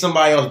 they see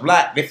somebody else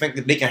black, they think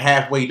that they can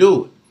halfway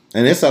do it.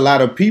 And it's a lot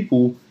of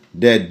people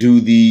that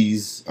do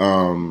these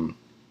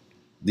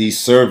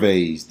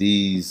surveys,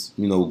 these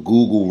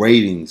Google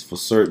ratings for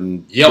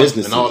certain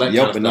businesses, and all that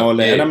and all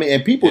that. Yeah. And I mean,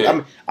 and people. I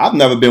mean, I've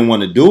never been one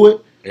to do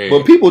it, Yeah.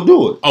 but people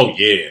do it. Oh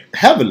yeah,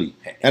 Heavily.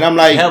 And I'm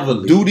like,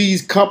 Heavily. do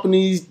these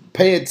companies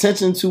pay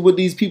attention to what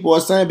these people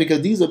are saying?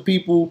 Because these are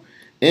people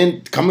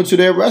coming to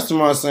their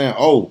restaurant saying,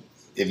 oh,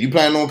 if you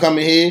plan on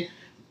coming here,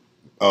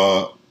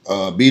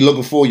 be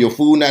looking for your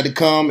food not to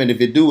come, and if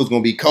it do, it's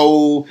gonna be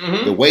cold.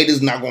 Mm-hmm. The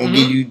waiter's not gonna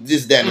give you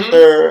this, that, and the Mm-hmm.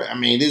 third. I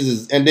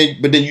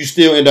mean, but then you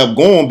still end up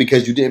going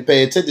because you didn't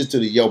pay attention to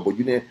the Yelp,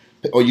 you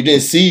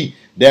didn't see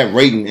that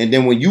rating. And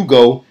then when you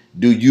go,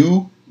 do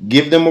you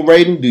give them a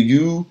rating? Do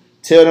you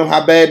tell them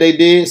how bad they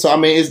did? So I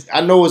mean,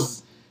 I know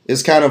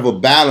it's kind of a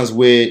balance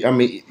where, I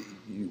mean,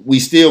 we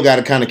still got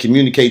to kind of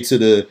communicate to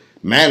the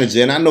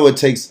manager, and I know it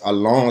takes a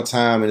long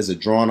time and it's a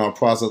drawn-out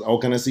process. Oh,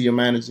 can I see your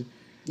manager?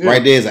 Yeah.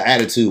 Right there's an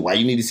attitude. Why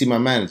you need to see my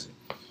manager?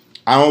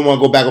 I don't want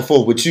to go back and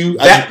forth with you.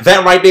 That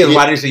right there is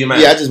why I didn't see your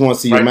manager. Yeah, I just want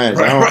to see your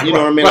manager. You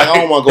know what I mean? Right. Like, I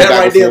don't want to go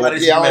back and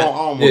forth. Yeah, I don't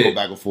want to go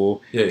back and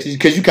forth.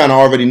 Because you kind of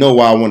already know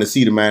why I want to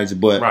see the manager.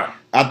 But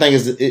I think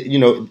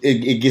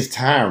it gets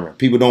tiring.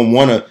 People don't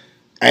want to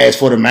ask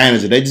for the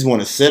manager. They just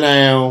want to sit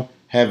down,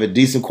 have a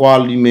decent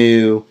quality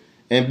meal,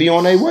 and be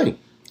on their way.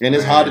 And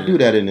it's hard to do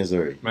that in this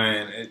area.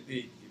 Man,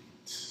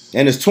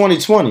 and it's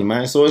 2020,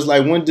 man. So it's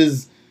like, when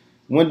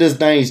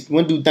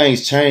do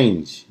things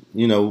change?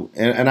 You know,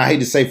 and I hate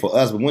to say for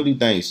us, but when do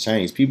things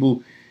change?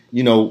 People,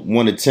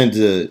 want to tend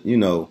to,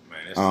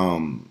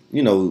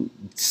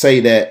 say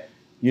that,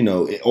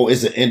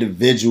 it's an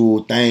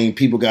individual thing.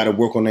 People got to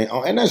work on their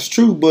own, and that's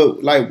true.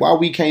 But like, why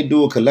we can't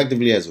do it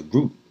collectively as a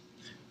group?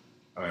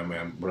 All right,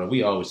 man, bro.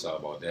 We always talk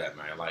about that,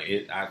 man.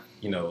 Like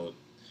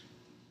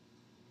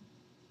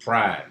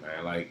pride,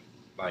 man. Like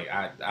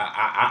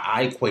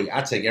I equate.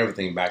 I take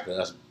everything back to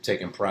us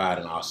taking pride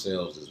in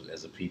ourselves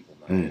as a people,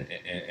 man.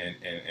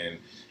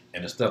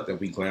 And the stuff that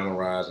we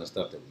glamorize and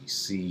stuff that we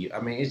see. I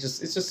mean, it's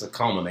just a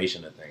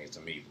culmination of things to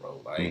me,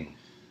 bro. Like,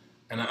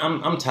 and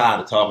I'm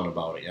tired of talking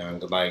about it, young.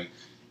 Like,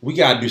 we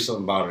gotta do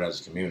something about it as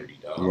a community,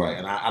 dog. Right. Like,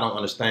 and I don't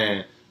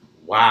understand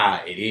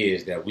why it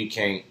is that we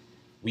can't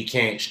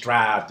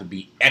strive to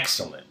be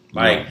excellent.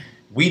 Like,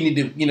 we need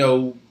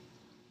to,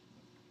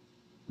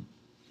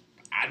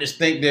 I just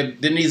think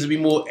that there needs to be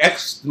more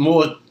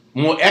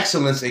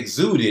excellence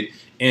exuded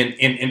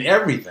in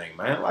everything,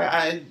 man.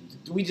 Like,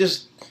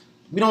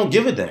 we don't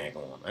give a damn,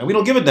 man. We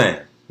don't give a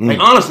damn. Like,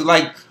 honestly,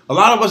 like, a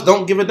lot of us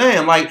don't give a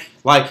damn.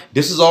 Like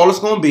this is all it's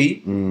gonna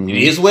be. Mm-hmm. It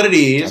is what it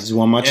is. I just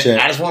want my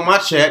check. I just want my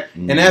check,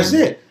 and that's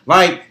it.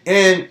 Like,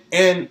 and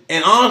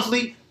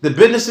honestly, the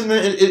businesses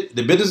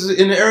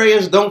in the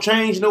areas don't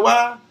change. You know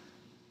why?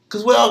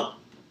 Because where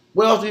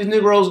else these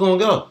Negroes gonna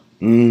go?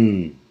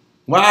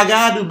 Why I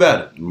gotta do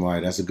better?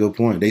 Right, that's a good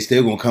point. They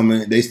still gonna come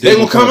in. They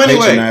gonna come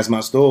anyway. Patronize my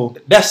store.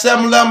 That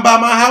 7-Eleven by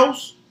my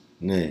house.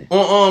 Yeah.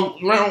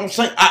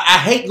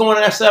 I hate going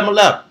to that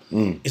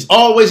 7-Eleven. It's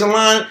always a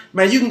line.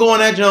 Man, you can go in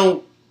that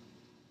joint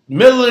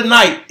middle of the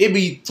night. It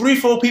be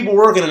 3-4 people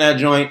working in that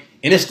joint,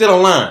 and it's still a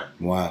line.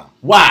 Wow.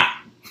 Why?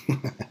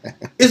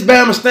 It's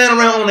Bama standing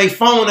around on their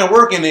phone that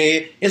working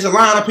there. It's a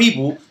line of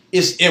people.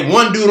 And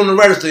one dude on the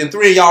register and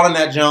 3 of y'all in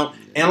that junk.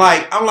 And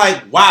I'm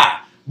like,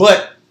 why?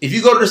 But if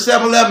you go to the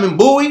 7-Eleven in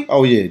Bowie,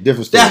 oh yeah,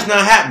 different story. That's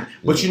not happening.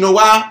 But you know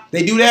why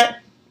they do that?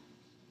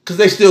 Because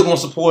they still gonna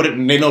support it,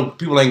 and they know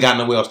people ain't got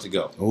nowhere else to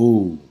go.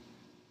 Oh,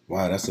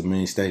 wow, that's a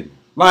mean statement.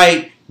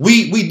 Like,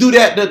 we do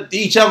that to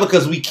each other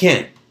because we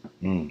can.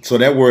 So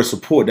that word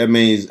support, that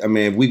means, I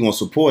mean, if we gonna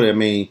support it, I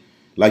mean,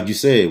 like you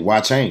said,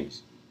 why change?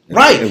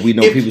 Right. If we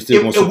know people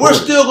still gonna support it. If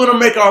we're still gonna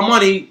make our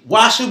money,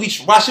 why should we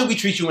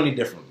treat you any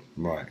differently?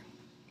 Right.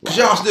 Because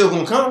y'all still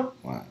gonna come.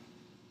 Wow.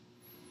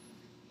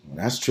 Well,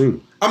 that's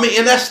true. I mean,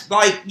 and that's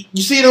like,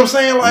 you see what I'm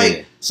saying?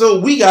 Like,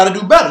 so we gotta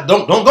do better.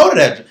 Don't go to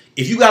that.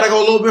 If you gotta go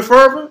a little bit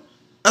further,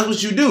 that's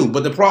what you do.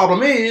 But the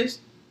problem is,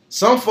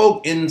 some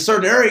folk in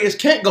certain areas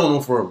can't go no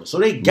further, so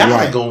they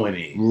gotta go in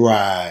there.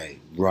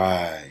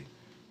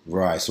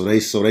 Right. So they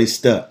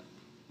stuck.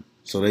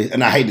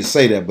 And I hate to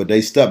say that, but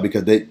they stuck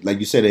because they, like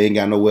you said, they ain't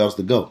got nowhere else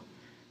to go.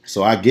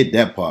 So I get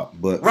that part,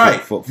 but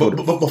but for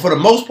the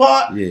most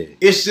part,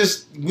 it's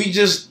just we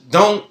just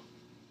don't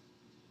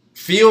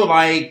feel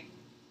like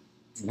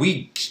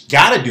we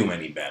gotta do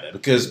any better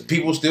because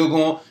people still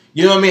going.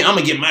 You know what I mean? I'm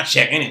gonna get my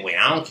check anyway.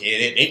 I don't care.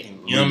 They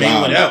can, you know what I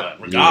mean? Whatever,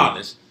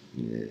 regardless.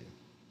 Yeah.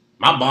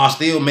 My boss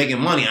still making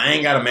money. I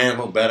ain't got to manage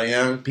no better,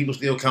 young. People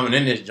still coming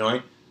in this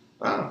joint.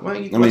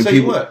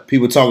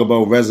 People talk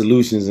about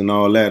resolutions and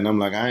all that, and I'm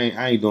like, I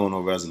ain't doing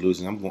no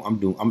resolutions.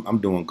 I'm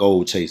doing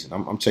goal chasing.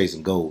 I'm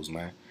chasing goals,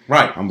 man.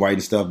 Right. I'm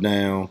writing stuff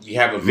down. You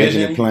have a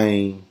vision. Making it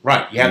plain.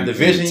 Right. You have the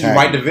vision. You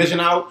write the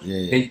vision out.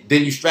 Yeah.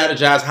 Then you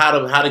strategize how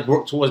to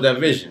work towards that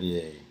vision.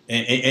 Yeah.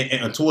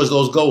 And towards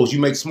those goals, you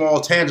make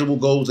small, tangible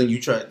goals, and you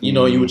try.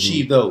 You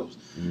achieve those.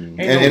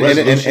 And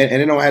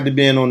it don't have to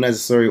be in no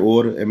necessary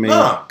order. I mean,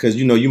 because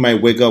you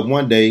might wake up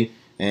one day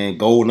and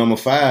goal number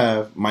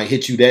 5 might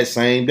hit you that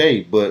same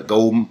day, but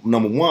goal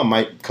number 1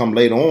 might come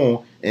later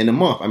on in the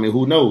month. I mean,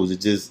 who knows?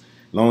 It's just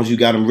as long as you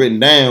got them written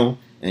down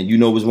and you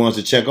know which ones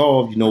to check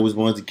off, you know which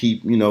ones to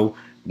keep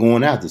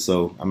going after.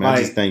 So I mean, I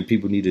just think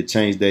people need to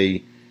change their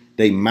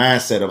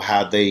mindset of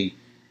how they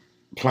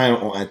plan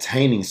on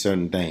attaining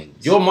certain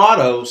things. Your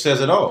motto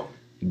says it all.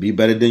 Be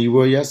better than you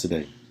were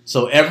yesterday.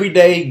 So every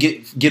day,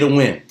 get a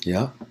win.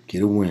 Yeah,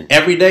 get a win.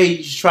 Every day, you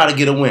just try to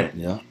get a win.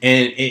 Yeah.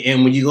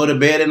 And when you go to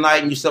bed at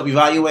night and you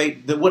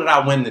self-evaluate, what did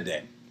I win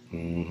today?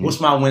 Mm-hmm. What's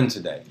my win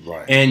today?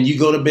 Right. And you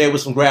go to bed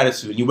with some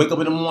gratitude. You wake up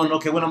in the morning,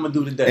 okay, what I'm going to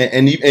do today?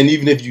 And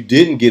even if you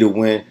didn't get a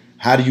win,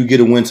 how do you get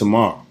a win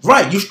tomorrow?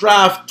 Right. You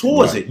strive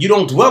towards Right. it. You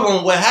don't dwell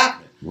on what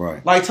happened.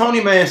 Right. Like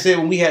Tony Man said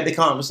when we had the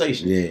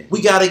conversation. Yeah.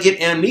 We got to get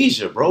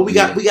amnesia, bro. We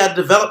got to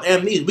develop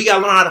amnesia. We got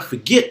to learn how to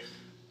forget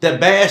the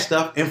bad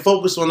stuff and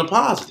focus on the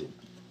positive.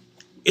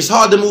 It's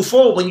hard to move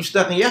forward when you're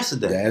stuck in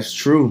yesterday. That's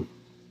true.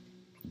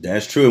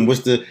 That's true.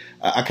 And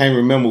I can't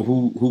remember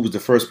who was the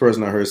first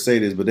person I heard say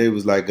this, but they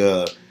was like,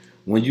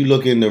 when you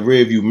look in the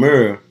rearview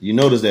mirror, you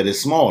notice that it's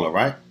smaller,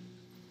 right?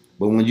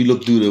 But when you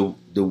look through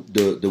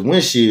the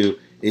windshield,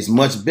 it's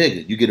much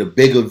bigger. You get a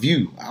bigger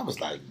view. I was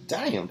like,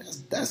 damn,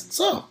 that's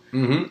tough.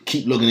 Mm-hmm.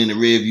 Keep looking in the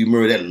rearview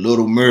mirror, that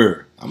little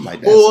mirror. I'm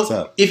like, that's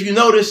tough. If you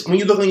notice, when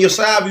you look in your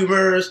side view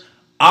mirrors,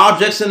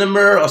 objects in the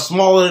mirror are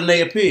smaller than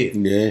they appear.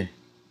 Yeah.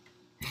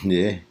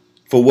 Yeah.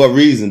 For what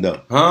reason,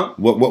 though? Huh?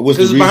 What's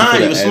the Because reason it's behind for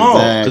you. that? It's small.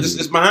 Exactly. Because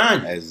it's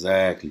behind you.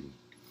 Exactly.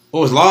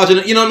 Or it's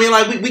larger. You know what I mean?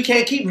 Like we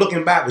can't keep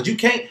looking backwards. You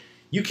can't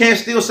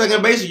steal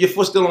second base if your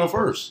foot's still on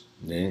first.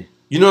 Yeah.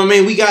 You know what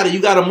I mean?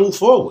 You gotta move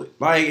forward.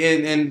 Like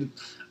and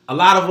a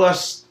lot of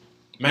us,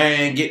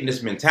 man, getting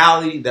this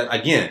mentality that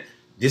again,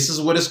 this is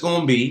what it's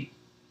gonna be,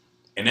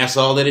 and that's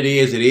all that it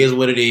is. It is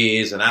what it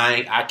is, and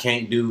I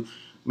can't do.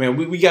 Man,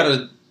 we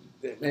gotta,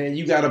 man,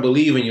 you gotta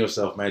believe in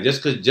yourself, man.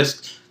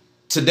 Just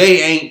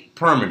today ain't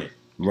permanent.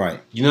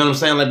 Right. You know what I'm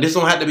saying? Like this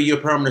don't have to be your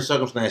permanent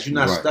circumstance. You're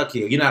not Right. stuck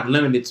here. You're not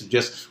limited to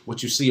just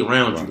what you see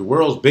around Right. you. The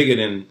world's bigger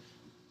than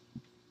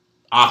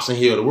Oxon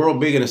Hill. The world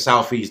bigger than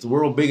Southeast. The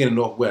world bigger than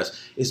Northwest.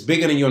 It's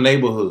bigger than your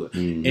neighborhood.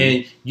 Mm-hmm.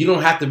 And you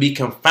don't have to be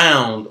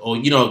confined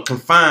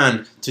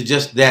to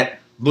just that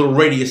little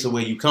radius of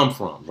where you come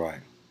from. Right.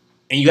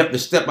 And you have to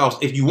step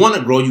out. If you want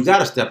to grow, you got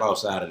to step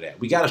outside of that.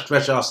 We got to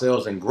stretch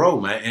ourselves and grow,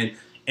 man.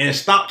 And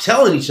stop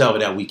telling each other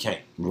that we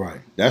can't.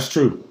 Right. That's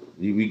true.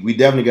 We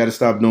definitely got to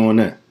stop doing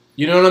that.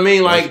 You know what I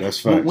mean? Like that's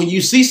facts. when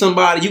you see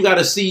somebody, you got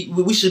to see.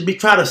 We should be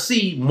try to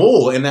see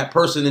more in that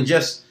person than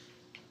just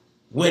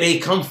where they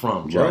come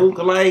from, Joe.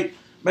 Right. Like,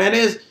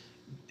 man,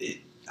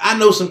 I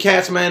know some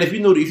cats, man. If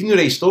you knew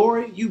their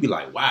story, you'd be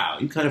like, wow,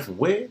 you coming from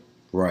where?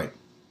 Right.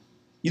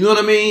 You know what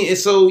I mean? And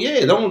so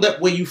yeah, don't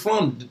let where you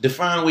from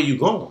define where you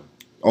going.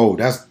 Oh,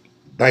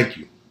 thank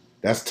you.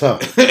 That's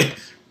tough.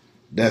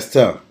 That's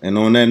tough. And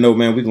on that note,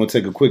 man, we're going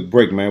to take a quick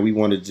break, man. We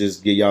want to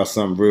just get y'all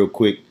something real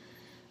quick.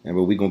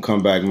 But we're going to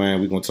come back,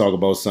 man. We're going to talk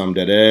about something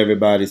that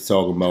everybody's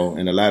talking about.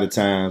 And a lot of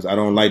times, I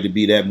don't like to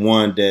be that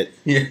one that,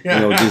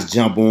 just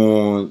jump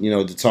on,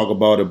 to talk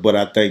about it. But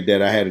I think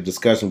that I had a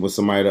discussion with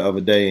somebody the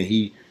other day, and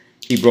he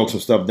broke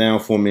some stuff down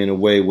for me in a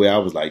way where I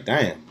was like,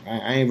 damn,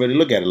 I ain't really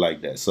look at it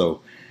like that.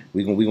 So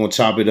we're gonna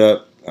chop it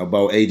up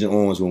about Agent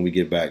Orange when we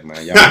get back,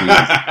 man.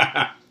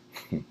 Y'all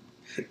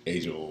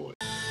Agent Orange.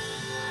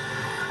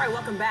 All right,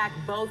 welcome back.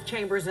 Both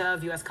chambers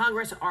of U.S.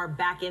 Congress are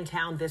back in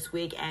town this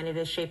week, and it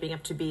is shaping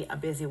up to be a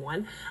busy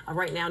one.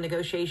 Right now,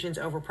 negotiations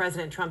over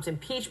President Trump's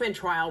impeachment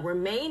trial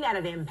remain at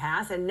an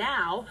impasse, and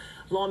now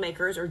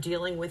lawmakers are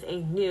dealing with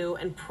a new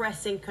and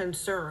pressing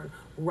concern: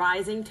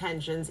 rising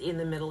tensions in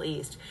the Middle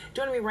East.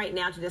 Joining me right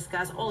now to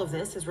discuss all of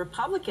this is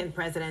Republican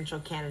presidential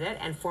candidate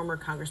and former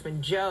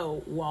Congressman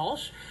Joe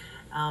Walsh.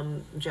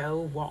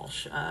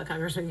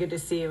 Congressman, good to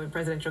see you, and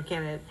presidential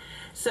candidate.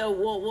 So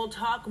we'll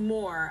talk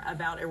more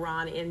about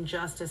Iran in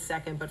just a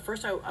second, but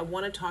first I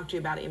want to talk to you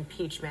about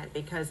impeachment,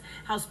 because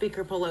House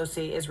Speaker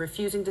Pelosi is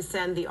refusing to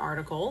send the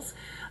articles,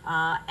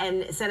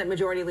 and Senate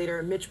Majority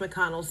Leader Mitch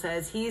McConnell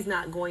says he's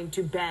not going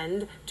to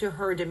bend to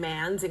her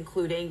demands,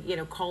 including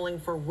calling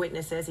for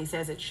witnesses. He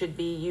says it should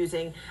be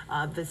using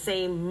the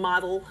same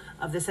model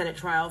of the Senate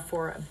trial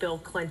for Bill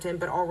Clinton,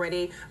 but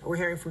already we're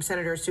hearing from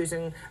Senators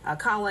Susan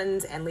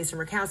Collins and Lisa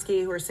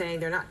Murkowski, who are saying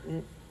they're not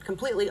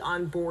completely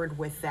on board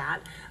with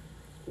that.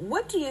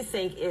 What do you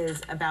think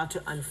is about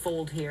to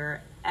unfold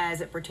here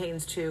as it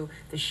pertains to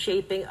the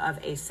shaping of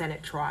a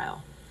Senate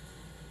trial?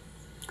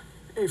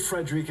 Hey,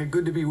 Frederica,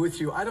 good to be with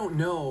you. I don't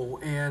know,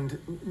 and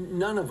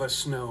none of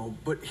us know,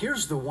 but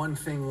here's the one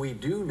thing we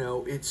do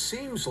know. It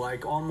seems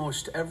like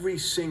almost every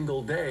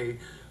single day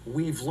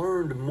we've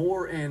learned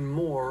more and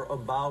more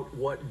about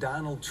what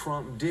Donald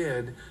Trump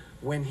did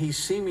when he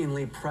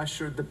seemingly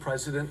pressured the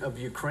president of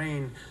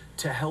Ukraine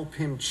to help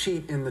him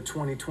cheat in the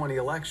 2020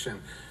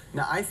 election.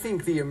 Now, I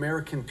think the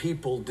American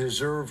people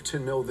deserve to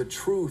know the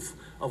truth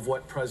of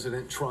what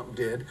President Trump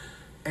did,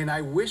 and I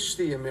wish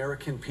the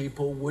American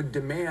people would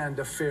demand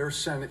a fair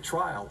Senate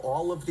trial.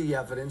 All of the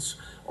evidence,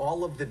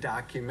 all of the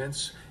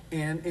documents,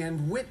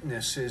 and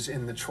witnesses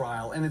in the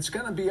trial. And it's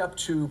going to be up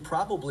to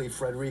probably,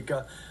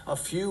 Frederica, a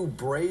few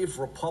brave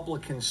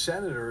Republican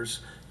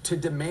senators to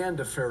demand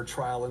a fair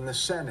trial in the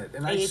Senate.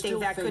 And you think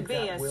that could be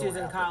a Susan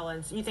happen.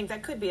 Collins? You think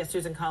that could be a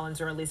Susan Collins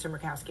or a Lisa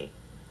Murkowski?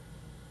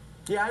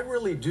 Yeah, I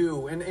really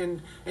do,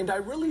 and I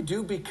really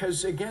do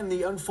because, again,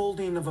 the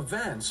unfolding of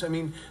events. I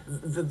mean,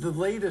 the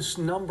latest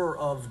number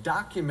of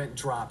document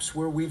drops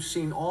where we've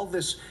seen all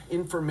this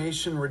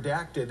information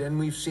redacted, and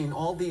we've seen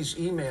all these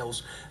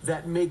emails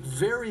that make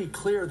very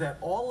clear that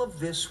all of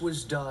this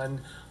was done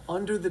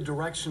under the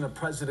direction of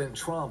President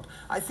Trump.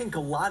 I think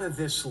a lot of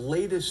this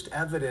latest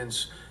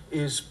evidence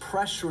is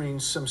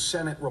pressuring some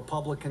Senate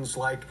Republicans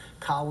like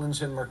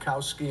Collins and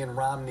Murkowski and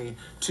Romney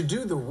to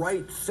do the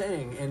right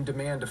thing and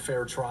demand a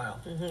fair trial.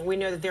 We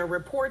know that there are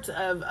reports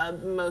of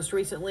most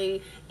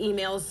recently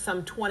emails,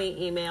 some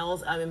 20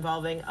 emails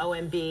involving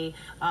OMB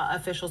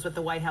officials with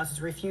the White House is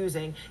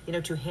refusing,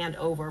 to hand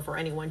over for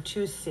anyone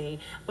to see.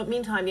 But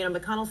meantime,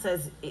 McConnell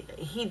says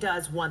he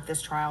does want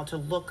this trial to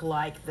look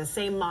like the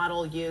same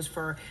model used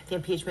for the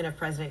impeachment of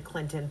President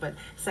Clinton. But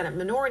Senate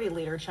Minority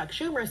Leader Chuck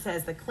Schumer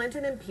says the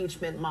Clinton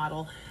impeachment model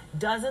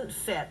doesn't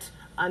fit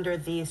under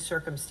these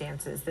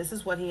circumstances. This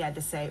is what he had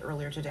to say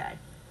earlier today.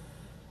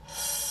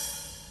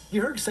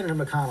 You heard Senator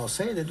McConnell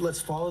say that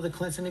let's follow the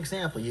Clinton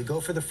example. You go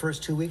for the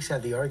first 2 weeks,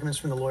 have the arguments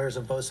from the lawyers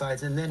on both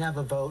sides, and then have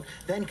a vote,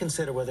 then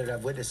consider whether to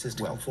have witnesses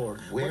to come forward.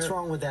 What's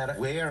wrong with that?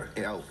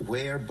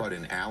 Where but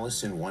in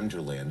Alice in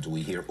Wonderland do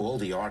we hear all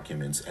the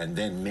arguments and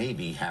then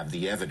maybe have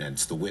the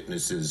evidence, the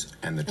witnesses,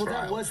 and the trial?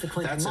 Well, that was the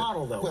Clinton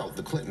model, though. Well,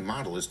 the Clinton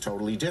model is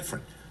totally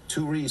different.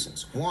 2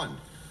 reasons. One,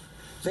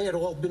 they had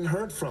all been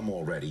heard from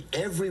already.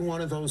 Every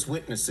one of those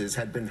witnesses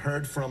had been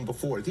heard from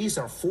before. These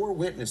are 4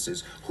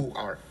 witnesses who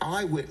are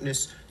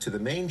eyewitness to the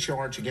main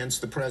charge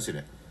against the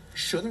president.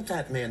 Shouldn't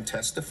that man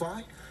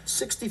testify?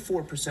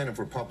 64% of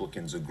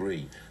Republicans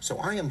agree. So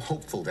I am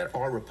hopeful that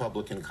our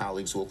Republican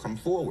colleagues will come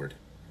forward.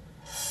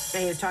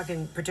 And he was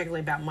talking particularly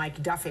about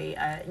Mike Duffy,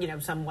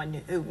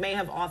 someone who may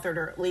have authored,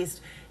 or at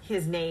least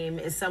his name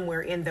is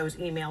somewhere in those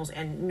emails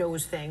and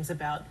knows things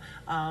about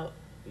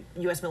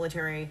U.S.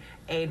 military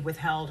aid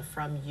withheld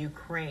from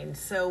Ukraine.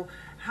 So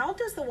how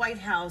does the White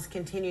House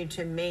continue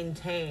to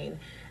maintain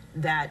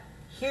that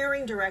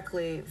hearing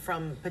directly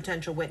from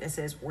potential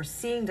witnesses or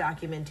seeing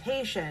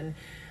documentation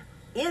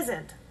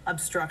isn't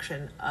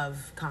obstruction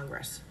of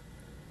Congress?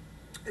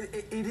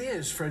 It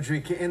is,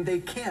 Frederica, and they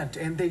can't,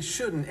 and they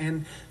shouldn't.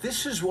 And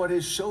this is what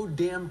is so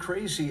damn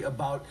crazy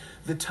about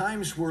the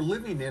times we're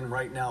living in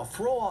right now.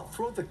 Throw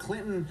the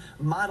Clinton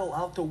model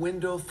out the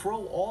window.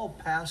 Throw all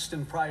past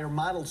and prior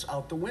models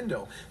out the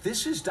window.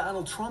 This is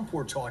Donald Trump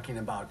we're talking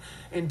about.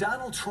 And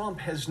Donald Trump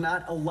has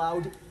not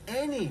allowed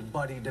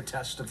anybody to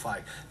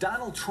testify.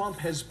 Donald Trump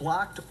has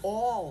blocked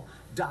all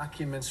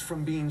documents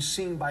from being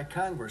seen by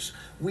Congress.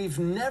 We've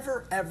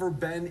never, ever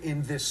been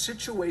in this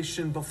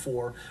situation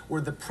before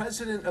where the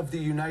President of the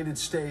United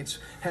States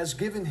has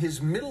given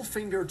his middle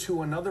finger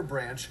to another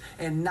branch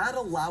and not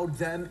allowed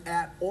them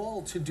at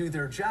all to do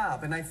their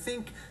job. And I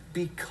think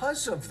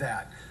because of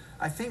that,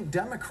 I think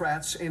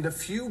Democrats and a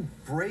few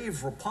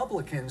brave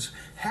Republicans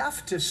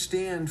have to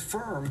stand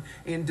firm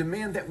and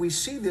demand that we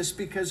see this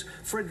because,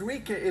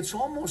 Frederica, it's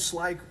almost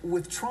like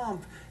with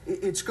Trump,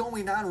 it's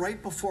going on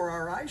right before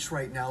our eyes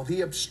right now.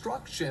 The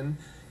obstruction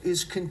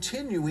is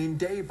continuing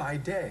day by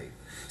day.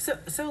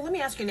 So let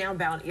me ask you now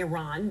about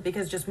Iran,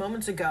 because just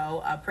moments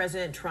ago,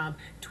 President Trump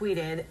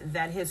tweeted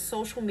that his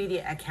social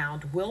media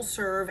account will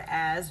serve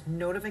as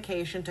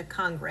notification to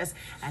Congress.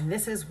 And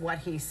this is what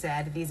he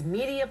said. These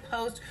media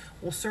posts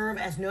will serve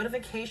as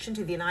notification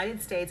to the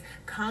United States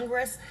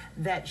Congress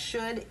that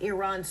should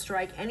Iran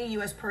strike any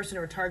U.S. person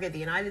or target the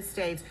United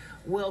States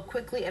will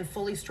quickly and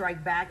fully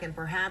strike back, and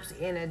perhaps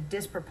in a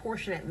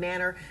disproportionate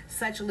manner.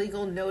 Such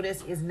legal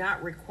notice is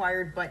not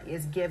required but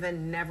is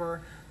given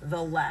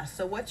nevertheless.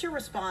 So what's your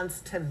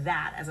response to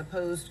that as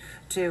opposed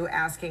to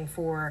asking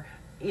for,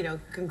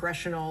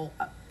 congressional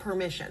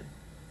permission?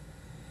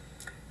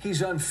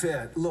 He's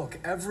unfit. Look,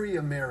 every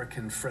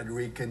American,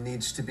 Frederica,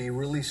 needs to be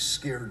really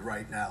scared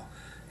right now.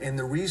 And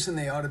the reason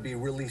they ought to be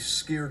really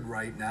scared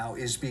right now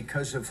is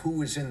because of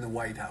who is in the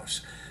White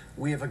House.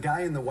 We have a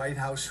guy in the White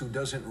House who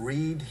doesn't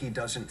read, he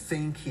doesn't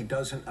think, he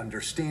doesn't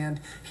understand,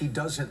 he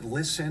doesn't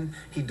listen,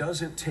 he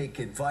doesn't take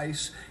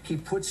advice, he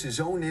puts his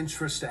own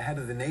interest ahead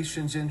of the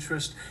nation's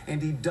interest,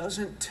 and he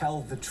doesn't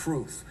tell the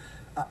truth.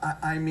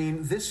 I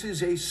mean, this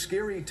is a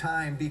scary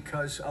time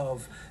because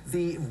of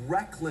the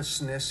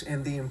recklessness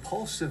and the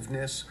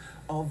impulsiveness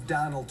of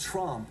Donald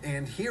Trump.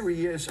 And here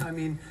he is. I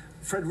mean,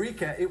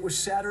 Frederica, it was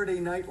Saturday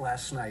night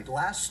last night.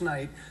 Last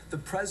night, the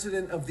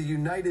President of the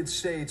United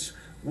States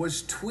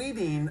was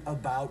tweeting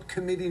about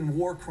committing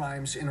war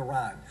crimes in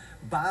Iran,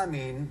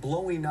 bombing,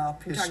 blowing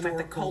up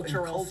historical and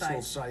cultural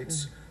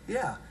sites.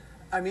 Yeah.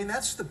 I mean,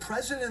 that's the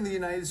President of the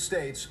United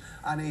States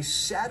on a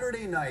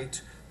Saturday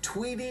night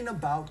tweeting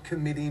about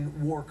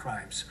committing war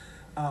crimes.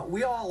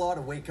 We all ought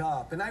to wake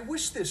up, and I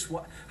wish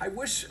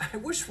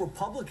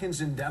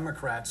Republicans and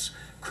Democrats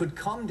could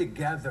come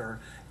together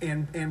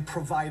and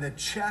provide a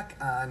check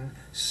on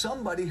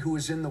somebody who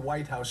is in the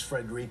White House,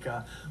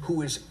 Frederica,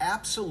 who is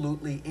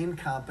absolutely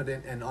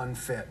incompetent and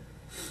unfit.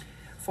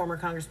 Former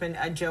Congressman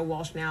Joe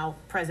Walsh, now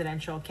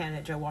presidential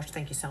candidate Joe Walsh,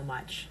 thank you so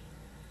much.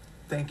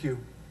 Thank you.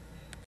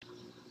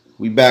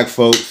 We back,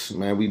 folks.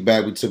 Man, we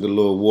back. We took a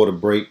little water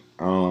break.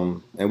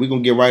 And we're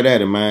gonna get right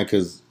at it, man,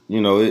 because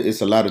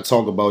it's a lot of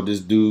talk about this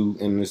dude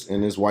in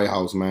this White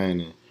House,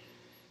 man. And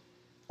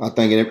I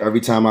think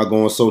every time I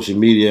go on social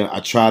media,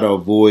 I try to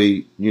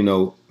avoid,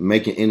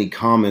 making any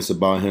comments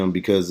about him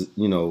because,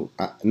 I'm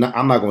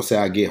not gonna say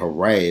I get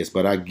harassed,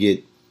 but I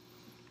get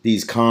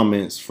these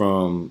comments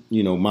from,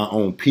 my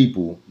own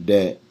people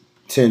that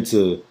tend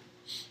to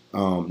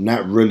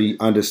not really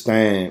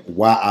understand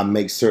why I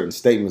make certain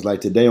statements.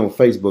 Like today on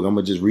Facebook, I'm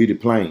gonna just read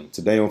it plain.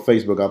 Today on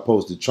Facebook, I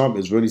posted Trump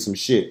is really some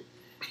shit.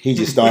 He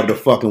just started a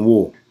fucking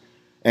war.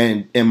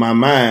 And in my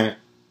mind,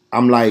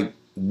 I'm like,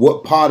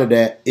 what part of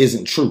that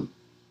isn't true?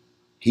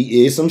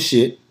 He is some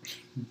shit,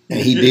 and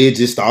he did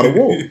just start a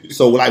war.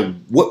 So like,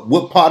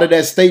 what part of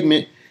that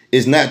statement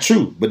is not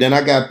true? But then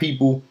I got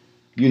people,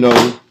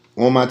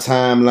 on my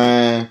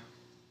timeline,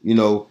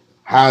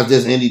 how is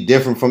this any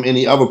different from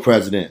any other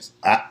presidents?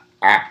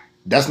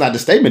 That's not the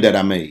statement that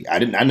I made.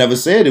 I never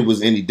said it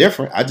was any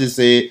different. I just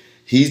said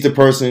he's the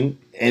person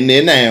in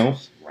there now.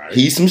 Right.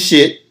 He's some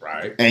shit.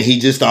 Right. And he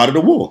just started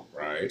a war.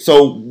 Right.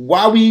 So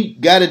why we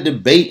gotta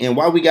debate and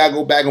why we gotta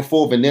go back and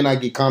forth, and then I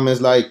get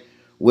comments like,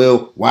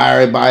 well,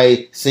 why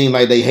everybody seem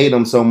like they hate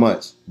him so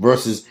much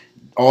versus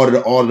all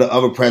the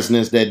other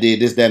presidents that did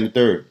this, that, and the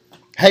third.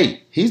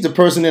 Hey, he's the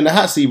person in the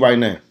hot seat right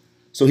now.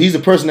 So he's the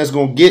person that's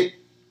gonna get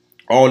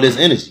all this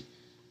energy.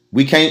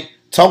 We can't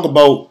talk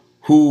about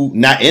who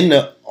not in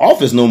the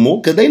office no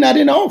more because they not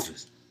in the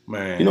office.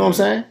 Man, you know what I'm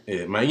saying?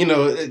 Yeah,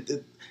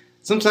 man.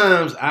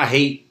 Sometimes I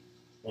hate.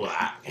 Well,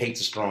 I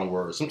hate's a strong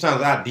word.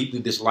 Sometimes I deeply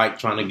dislike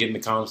trying to get into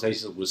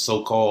conversations with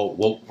so-called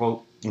woke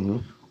folk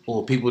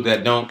or people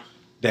that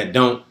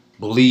don't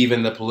believe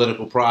in the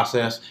political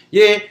process.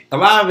 Yeah, a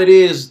lot of it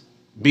is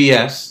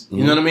BS.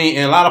 You know what I mean?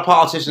 And a lot of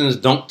politicians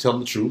don't tell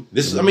the truth.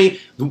 This is, I mean,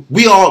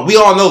 we all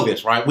know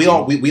this, right? We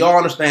all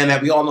understand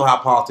that. We all know how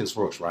politics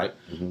works, right?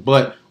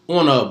 But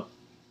on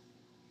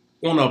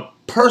a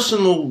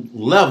personal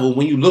level,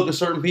 when you look at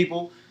certain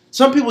people,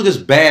 some people are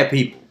just bad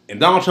people, and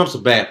Donald Trump's a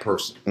bad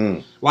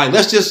person. Like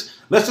let's just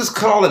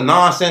cut all the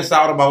nonsense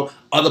out about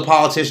other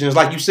politicians.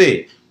 Like you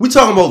said, we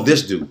talking about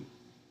this dude.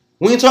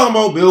 We ain't talking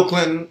about Bill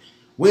Clinton.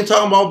 We ain't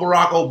talking about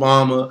Barack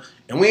Obama,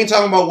 and we ain't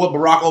talking about what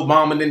Barack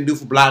Obama didn't do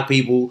for black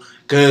people.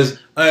 Because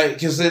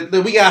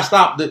we gotta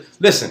stop.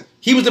 Listen,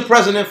 he was the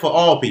president for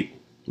all people.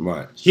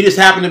 Right. He just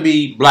happened to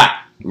be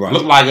black. Right.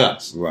 Look like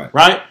us. Right.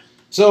 Right.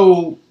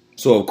 So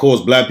of course,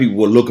 black people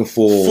were looking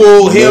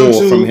for him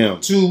from him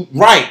to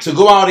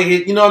go out of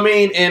here. You know what I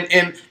mean?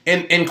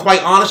 And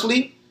quite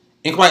honestly,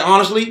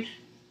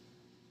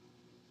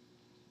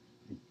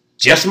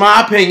 just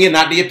my opinion,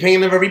 not the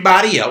opinion of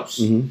everybody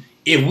else.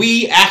 If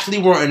we actually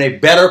were in a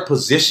better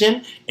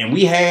position and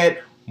we had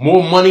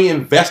more money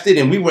invested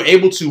and we were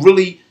able to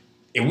really,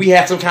 if we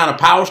had some kind of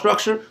power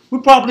structure, we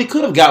probably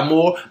could have got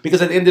more,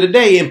 because at the end of the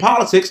day, in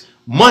politics,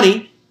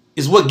 money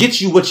is what gets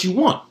you what you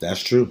want.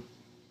 That's true.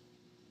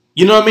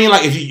 You know what I mean?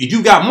 Like if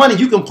you got money,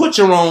 you can put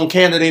your own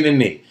candidate in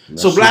there.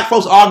 That's so black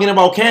folks arguing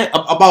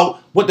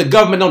about what the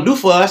government don't do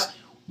for us.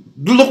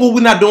 Look what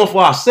we're not doing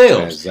for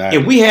ourselves. Exactly.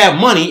 If we have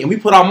money and we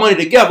put our money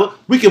together,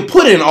 we can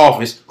put in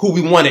office who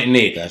we wanted in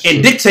there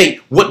and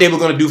dictate what they were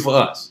going to do for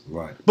us.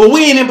 Right. But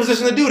we ain't in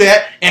position to do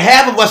that, and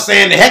half of us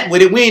saying the heck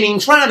with it. We ain't even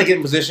trying to get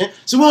in position,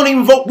 so we don't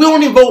even vote. We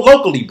don't even vote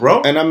locally,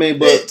 bro. And I mean,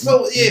 but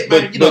Trump,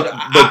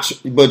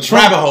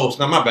 rabbit holes.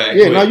 Now my bad.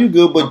 Yeah, no, you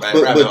good.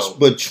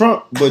 But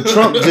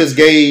Trump just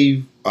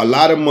gave a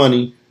lot of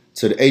money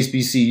to the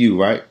HBCU,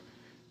 right?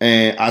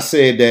 And I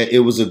said that it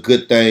was a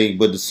good thing,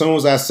 but as soon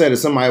as I said it,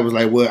 somebody was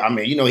like, well, I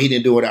mean, he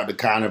didn't do it out the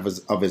kindness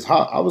of his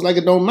heart. I was like,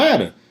 it don't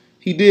matter.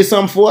 He did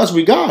something for us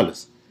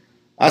regardless.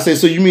 I said,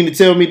 so you mean to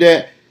tell me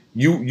that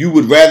you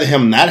would rather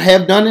him not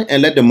have done it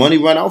and let the money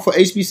run out for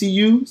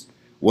HBCUs?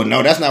 Well,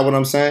 no, that's not what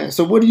I'm saying.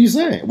 So what are you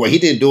saying? Well, he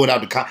didn't do it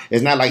out the kindness.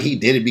 It's not like he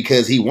did it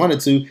because he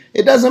wanted to.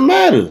 It doesn't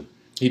matter.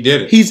 He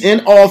did it. He's in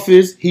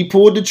office. He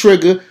pulled the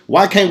trigger.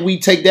 Why can't we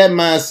take that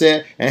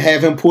mindset and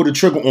have him pull the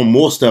trigger on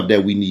more stuff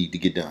that we need to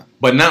get done?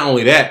 But not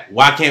only that,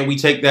 why can't we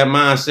take that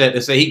mindset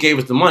and say he gave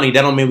us the money?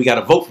 That don't mean we got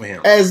to vote for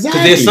him.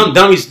 Exactly. Because there's some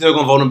dummies still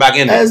going to vote him back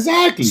in there.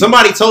 Exactly.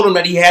 Somebody told him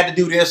that he had to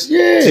do this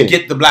to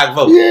get the black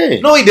vote. Yeah.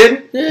 No, he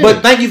didn't. Yeah.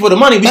 But thank you for the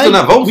money. We still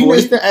not voting for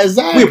it.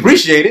 Exactly. We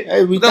appreciate it.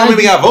 Hey, that don't mean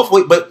we got to vote for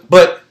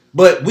it.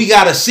 But we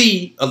got to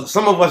see,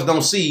 some of us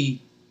don't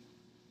see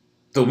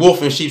the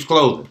wolf in sheep's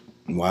clothing.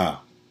 Wow.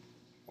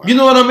 You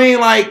know what I mean?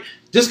 Like,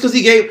 just because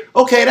he gave,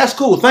 okay, that's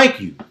cool.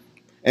 Thank you.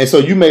 And so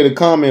you made a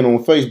comment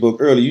on Facebook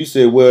earlier. You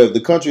said, well, if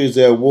the country is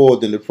at war,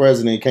 then the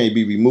president can't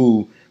be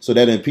removed. So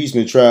that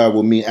impeachment trial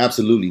will mean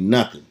absolutely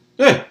nothing.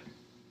 Yeah.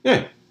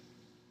 Yeah.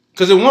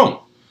 Because it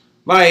won't.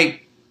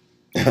 Like.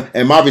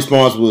 And my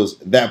response was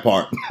that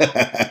part.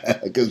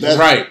 Because that's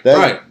right.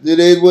 It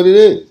is what it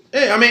is.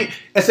 Yeah, I mean,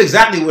 that's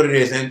exactly what it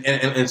is.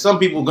 And some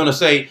people are going to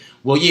say,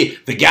 well, yeah,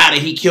 the guy that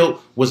he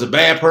killed was a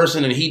bad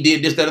person and he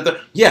did this, that, and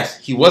that. Yes,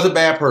 he was a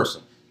bad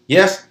person.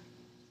 Yes,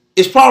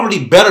 it's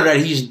probably better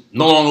that he's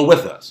no longer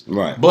with us.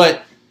 Right.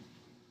 But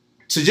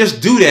to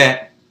just do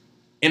that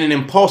in an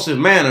impulsive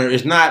manner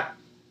is not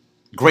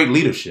great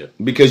leadership.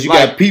 Because you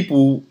got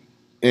people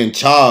in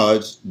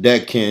charge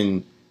that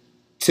can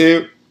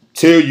tell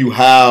you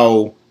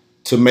how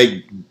to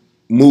make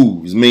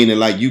moves. Meaning,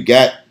 like, you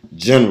got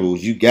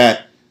generals, you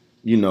got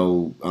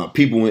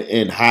people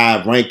in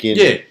high ranking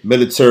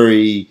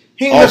military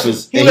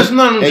office. He listen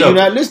to none of them. And you're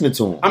not listening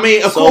to him. I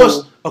mean, of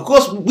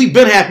course, we've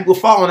been had people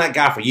following that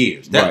guy for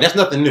years. That's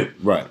nothing new.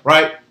 Right.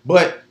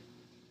 But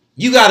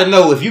you got to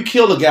know, if you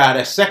kill a guy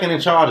that's second in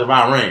charge of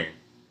Iran,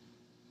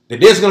 that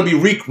there's going to be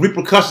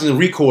repercussions and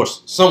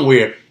recourse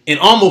somewhere, and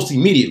almost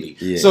immediately.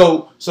 Yeah.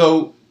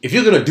 So if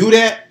you're going to do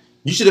that,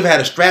 you should have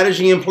had a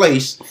strategy in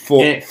place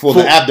for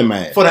the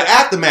aftermath. For the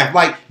aftermath,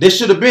 like we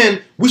should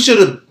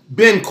have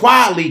been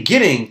quietly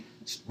getting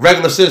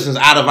regular citizens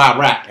out of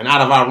Iraq and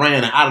out of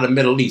Iran and out of the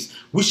Middle East.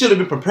 We should have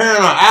been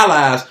preparing our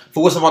allies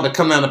for what's about to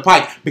come down the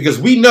pike, because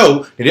we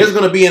know that there's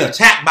going to be an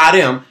attack by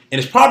them,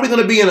 and it's probably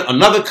going to be in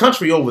another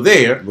country over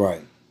there,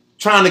 right?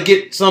 Trying to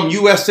get some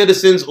U.S.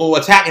 citizens or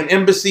attack an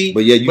embassy.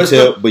 But you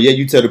tell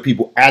the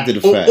people after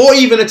the fact, or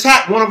even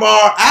attack one of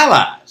our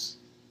allies.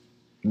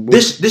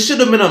 This should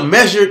have been a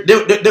measured.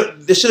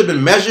 This should have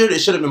been measured. It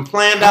should have been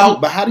planned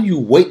out. But how do you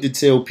wait to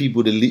tell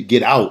people to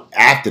get out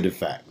after the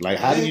fact? Like,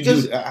 how do you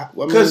do that?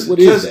 What is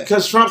that?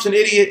 Because Trump's an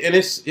idiot, and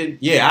I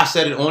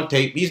said it on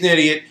tape. He's an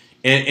idiot,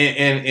 and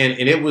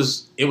it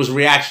was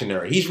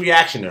reactionary. He's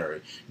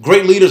reactionary.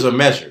 Great leaders are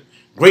measured.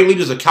 Great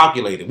leaders are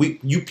calculated.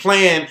 You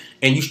plan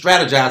and you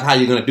strategize how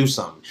you're going to do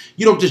something.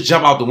 You don't just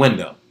jump out the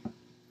window.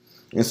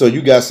 And so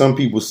you got some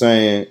people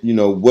saying,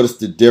 what is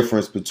the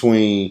difference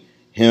between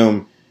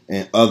him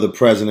and other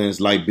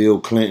presidents like Bill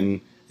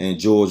Clinton and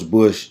George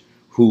Bush,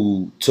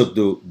 who took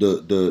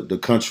the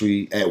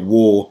country at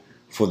war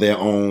for their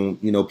own,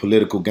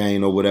 political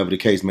gain or whatever the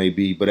case may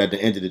be. But at the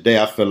end of the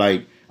day, I feel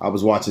like I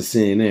was watching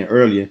CNN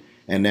earlier,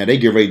 and now they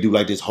get ready to do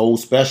like this whole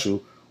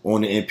special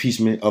on the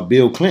impeachment of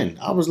Bill Clinton.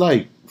 I was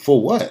like, for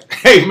what?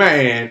 Hey,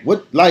 man.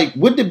 What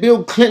did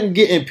Bill Clinton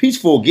get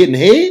impeached for? Getting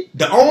head?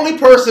 The only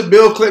person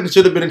Bill Clinton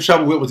should have been in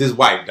trouble with was his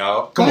wife,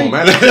 dog. Come on,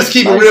 man. Let's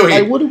keep it real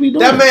here. What are we doing?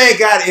 That man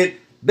got it.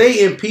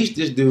 They impeached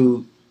this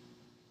dude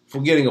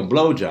for getting a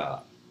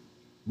blowjob,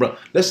 bro.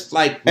 That's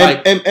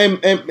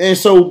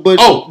so. But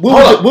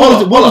what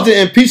was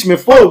the impeachment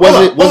for?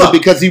 Was it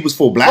because he was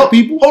for black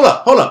people? Hold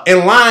up.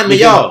 In line to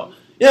y'all,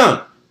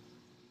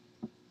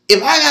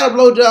 if I got a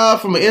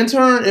blowjob from an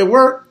intern at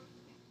work,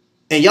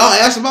 and y'all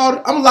ask about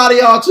it, I'm a lot of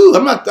y'all too.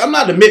 I'm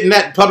not admitting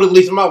that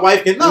publicly so my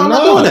wife can. No, I'm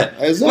not doing that.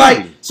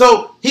 Exactly.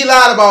 So he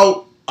lied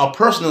about a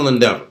personal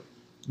endeavor.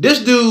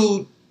 This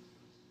dude,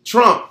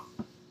 Trump,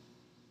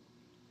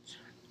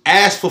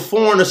 asked for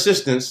foreign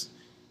assistance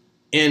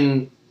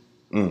in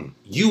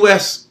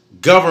U.S.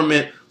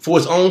 government for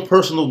his own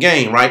personal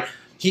gain, right?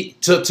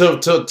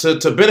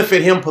 To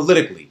benefit him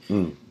politically.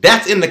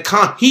 That's in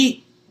the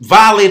he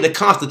violated the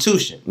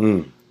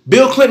Constitution.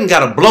 Bill Clinton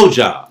got a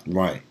blowjob.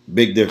 Right.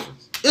 Big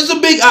difference. It's a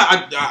big.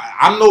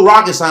 I'm no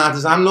rocket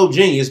scientist. I'm no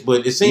genius,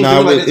 but it seems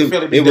like it's a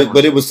fairly big difference.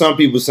 But it was some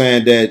people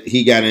saying that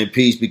he got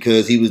impeached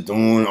because he was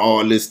doing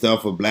all this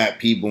stuff for black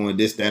people and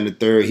this, that, and the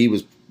third. He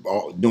was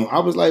doing. I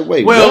was like,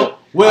 wait. Well,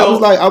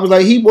 I was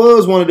like, he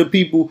was one of the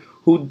people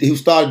who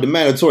started the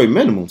mandatory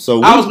minimum.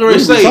 So I was going to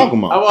say, I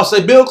was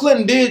say Bill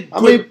Clinton did.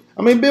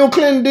 I mean, Bill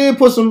Clinton did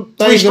put some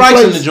things 3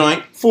 strikes in the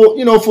joint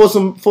for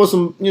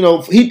some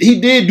he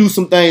did do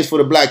some things for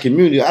the black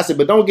community. I said,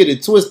 but don't get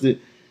it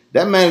twisted.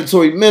 That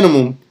mandatory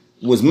minimum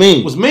was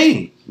mean.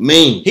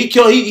 Mean.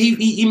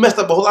 He messed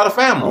up a whole lot of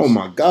families. Oh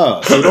my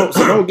God! So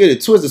don't get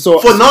it twisted. So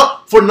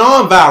for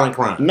non-violent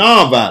crime.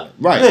 Non-violent,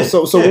 right? Yeah,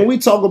 so when we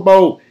talk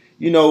about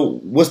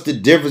what's the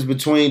difference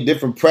between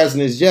different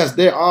presidents? Yes,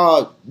 there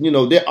are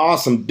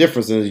some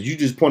differences. You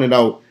just pointed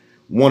out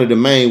one of the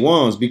main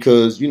ones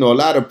because a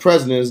lot of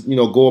presidents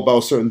go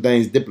about certain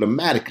things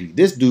diplomatically.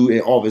 This dude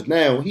in office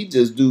now, he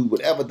just do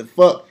whatever the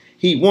fuck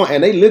he want,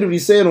 and they literally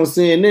said on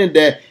CNN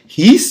that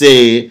he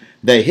said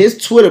that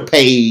his Twitter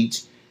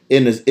page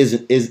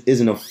is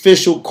an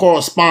official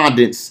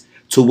correspondence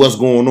to what's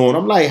going on.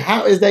 I'm like,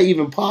 how is that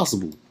even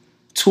possible?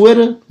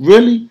 Twitter,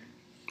 really?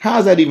 How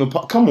is that even?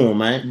 Come on,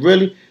 man,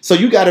 really? So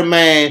you got a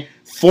man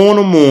 4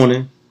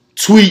 a.m.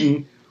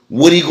 tweeting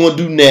what he gonna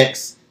do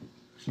next,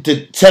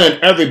 to telling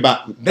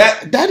everybody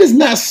that is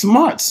not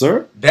smart,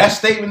 sir. That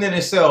statement in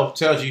itself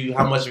tells you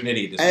how much of an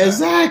idiot this is.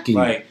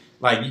 Exactly.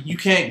 Like you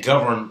can't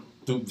govern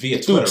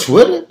via Twitter.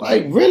 Through Twitter?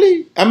 Like,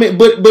 really? I mean,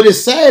 but it's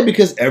sad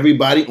because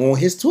everybody on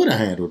his Twitter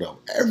handle, though.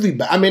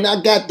 Everybody. I mean,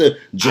 I got the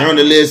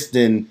journalists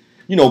and,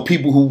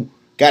 people who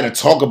got to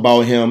talk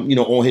about him,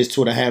 on his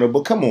Twitter handle.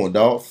 But come on,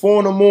 dog.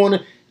 4 a.m,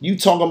 you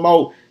talking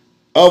about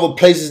other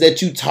places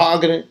that you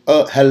targeting.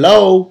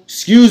 Hello?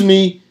 Excuse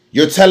me.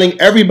 You're telling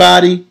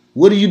everybody.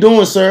 What are you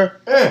doing, sir?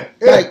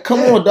 Like, come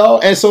on,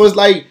 dog. And so it's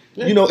like,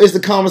 it's the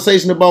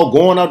conversation about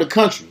going out the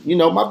country.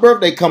 My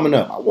birthday coming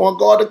up. I want to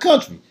go out the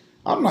country.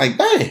 I'm like,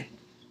 damn.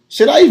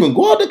 Should I even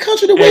go out the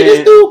country the way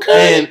this dude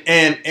can?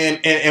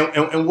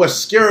 And what's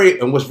scary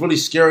and what's really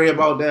scary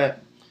about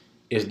that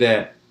is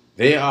that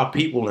there are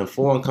people in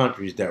foreign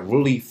countries that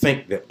really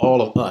think that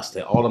all of us,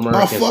 that all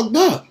Americans are fucked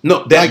up.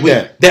 No,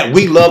 that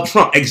we love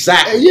Trump.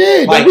 Exactly.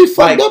 Yeah, that we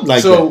fucked up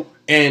like that.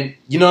 And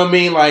you know what I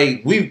mean?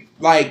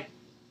 Like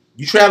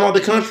you travel out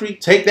the country,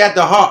 take that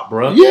to heart,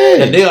 bro.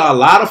 Yeah. And there are a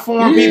lot of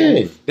foreign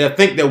people that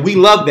think that we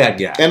love that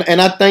guy.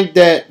 And I think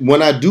that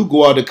when I do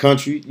go out the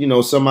country, you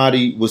know,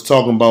 somebody was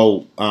talking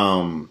about,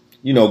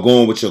 you know,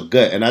 going with your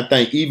gut. And I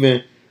think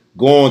even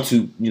going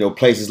to, you know,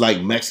 places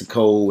like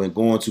Mexico and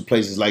going to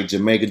places like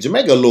Jamaica.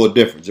 Jamaica a little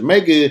different.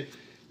 Jamaica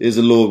is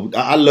a little,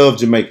 I love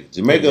Jamaica.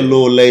 Jamaica a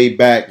little laid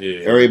back. Yeah.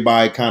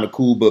 Everybody kind of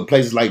cool. But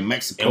places like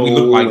Mexico and we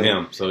look like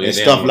them. So and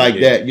stuff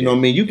like that. You know what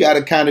I mean? You got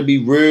to kind of be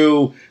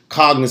real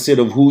cognizant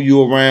of who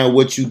you around,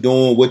 what you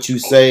doing, what you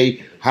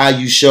say, how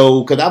you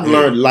show. Because I've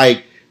learned,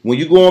 like, when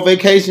you go on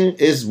vacation,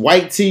 it's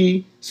white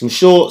tee, some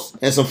shorts,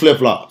 and some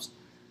flip-flops.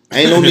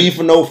 Ain't no need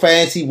for no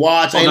fancy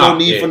watch. Ain't no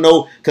need for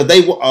no, because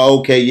they were,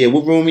 okay, yeah,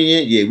 what room we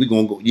in? Yeah, we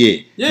going to go,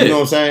 yeah. You know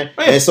what I'm saying?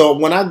 Yeah. And so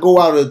when I go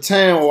out of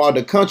town or out of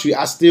the country,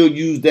 I still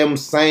use them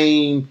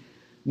same,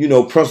 you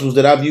know, principles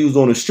that I've used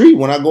on the street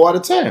when I go out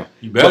of town.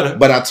 You better.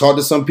 But I talk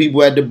to some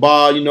people at the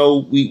bar, you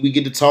know, we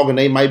get to talking.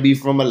 They might be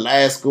from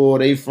Alaska or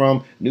they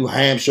from New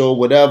Hampshire or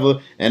whatever.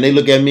 And they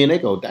look at me and they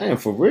go, damn,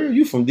 for real?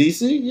 You from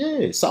D.C.?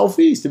 Yeah,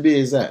 Southeast to be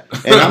exact.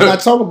 And I'm not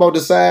talking about the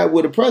side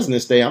where the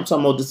president stay. I'm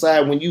talking about the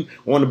side when you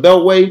on the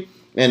Beltway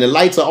and the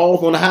lights are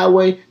off on the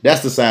highway.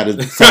 That's the side of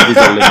the Southeast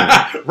I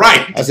live in.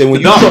 Right. I said,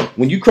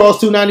 when you cross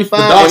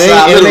 295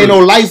 and ain't no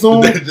lights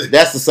on,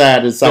 that's the side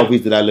of the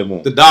Southeast that I live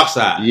on. The dark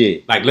side. Yeah.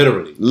 Like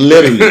literally.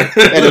 Literally.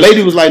 And the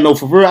lady was like, no,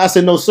 for real? I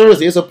said, no,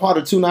 seriously. It's a part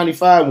of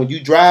 295. When you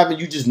drive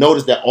and you just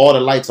notice that all the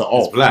lights are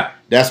off. It's black.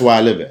 That's where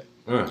I live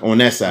at. On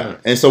that side.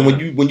 And so when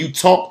you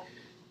talk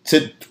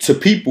to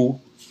people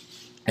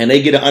and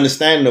they get an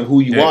understanding of who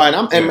you are, and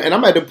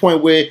I'm at the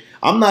point where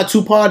I'm not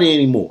two-party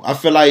anymore. I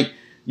feel like,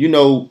 you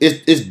know,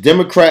 it's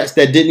Democrats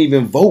that didn't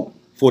even vote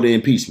for the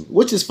impeachment,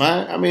 which is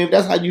fine. I mean, if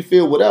that's how you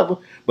feel, whatever.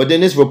 But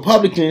then it's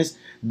Republicans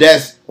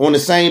that's on the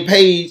same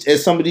page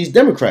as some of these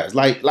Democrats.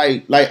 Like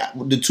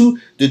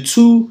the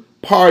two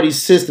party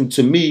system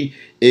to me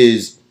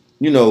is,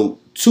 you know,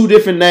 two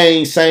different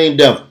names, same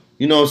devil.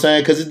 You know what I'm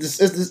saying? Because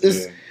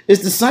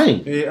it's the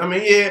same. Yeah, I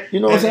mean, yeah. You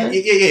know what I'm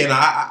saying? Yeah. And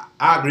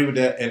I agree with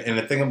that. And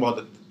the thing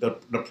about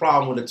the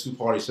problem with the two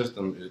party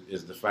system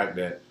is the fact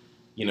that,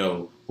 you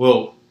know,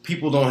 well,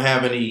 people don't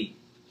have any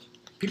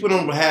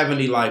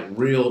like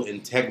real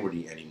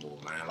integrity anymore,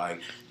 man.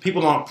 Like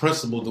people aren't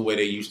principled the way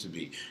they used to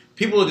be.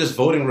 People are just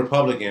voting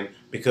Republican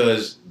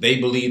because they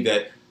believe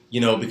that,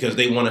 you know, because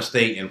they want to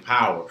stay in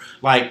power.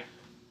 Like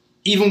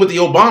even with the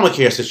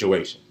Obamacare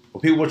situation,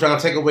 where people were trying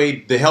to take away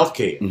the health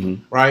care,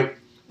 right?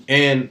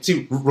 And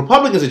see,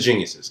 Republicans are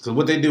geniuses because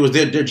what they do is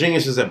they're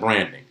geniuses at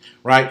branding,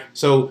 right?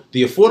 So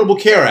the Affordable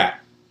Care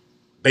Act,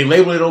 they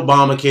labeled it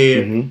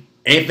Obamacare.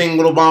 Anything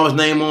with Obama's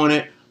name on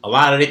it, a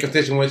lot of their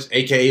constituents,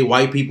 a.k.a.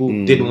 white people,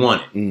 didn't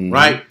want it,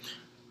 right?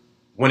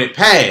 When it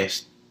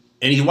passed,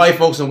 and these white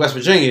folks in West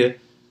Virginia,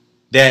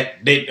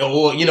 that they,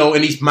 or, you know,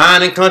 in these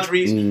mining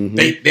countries,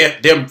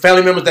 their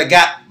family members that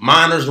got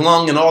miner's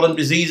lung and all them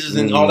diseases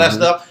and all that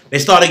stuff, they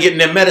started getting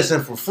their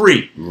medicine for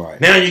free.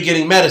 Right. Now you're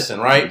getting medicine,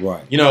 right?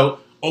 Right. You know,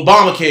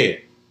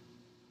 Obamacare,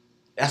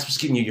 that's what's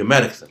getting you your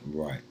medicine.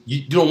 Right.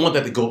 You don't want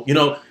that to go, you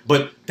know,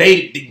 but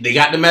they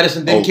got the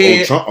medicine, didn't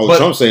care.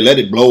 Trump say let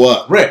it blow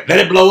up. Right, let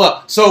it blow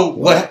up. So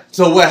what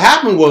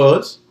happened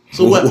was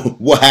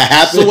what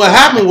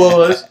happened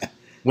was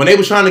when they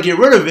were trying to get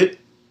rid of it,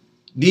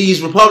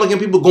 these Republican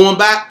people going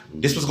back,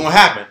 this was gonna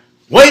happen.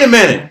 Wait a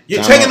minute,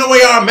 you're taking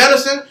away our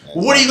medicine?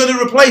 Well, what are you gonna do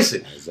to replace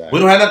it? Exactly. We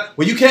don't have that.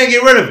 Well, you can't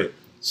get rid of it.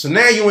 So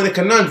now you're in a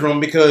conundrum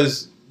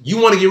because you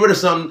want to get rid of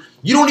something,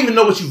 you don't even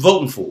know what you're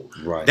voting for.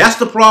 Right. That's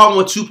the problem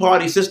with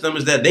two-party system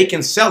is that they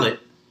can sell it,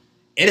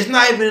 and it's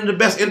not even in the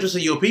best interest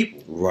of your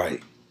people.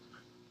 Right.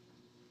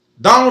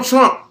 Donald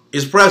Trump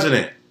is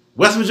president.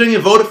 West Virginia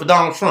voted for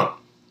Donald Trump.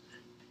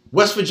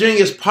 West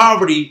Virginia's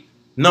poverty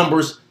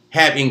numbers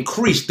have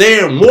increased.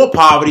 There are more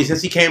poverty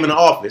since he came into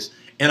office,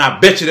 and I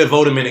bet you they'll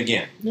vote him in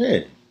again.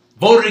 Yeah.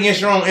 Voted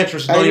against your own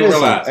interests, don't even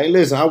realize. Hey,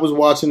 listen, I was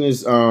watching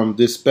this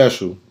this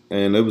special,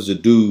 and there was a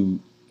dude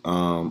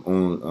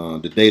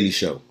on the Daily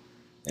Show,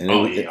 and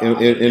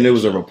there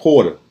was a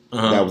reporter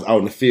that was out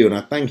in the field,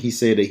 and I think he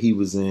said that he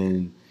was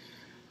in,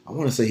 I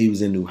want to say he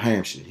was in New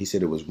Hampshire. He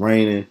said it was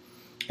raining,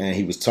 and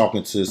he was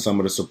talking to some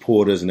of the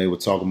supporters, and they were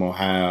talking about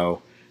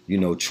how, you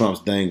know,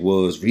 Trump's thing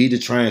was read the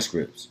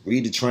transcripts.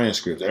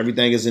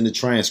 Everything is in the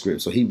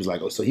transcript. So he was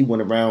like, so he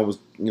went around was,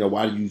 you know,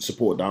 why do you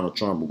support Donald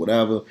Trump or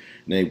whatever?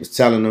 And they was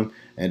telling them,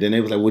 and then they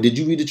was like, well, did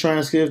you read the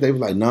transcripts? They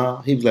was like,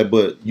 nah. He was like,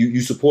 but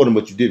you support him,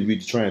 but you didn't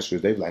read the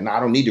transcripts. They was like, nah, I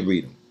don't need to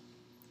read them.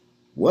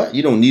 What?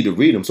 You don't need to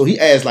read them? So he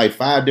asked like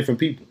 5 different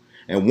people,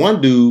 and one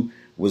dude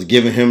was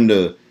giving him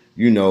the,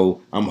 you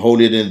know, I'm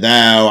holier than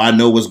thou. I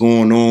know what's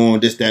going on.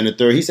 This, that, and the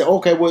third. He said,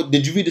 okay, well,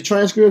 did you read the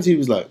transcripts? He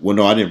was like, well,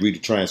 no, I didn't read the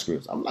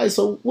transcripts. I'm like,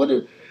 so what?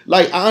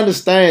 Like, I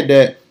understand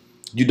that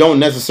you don't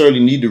necessarily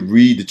need to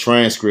read the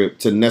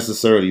transcript to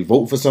necessarily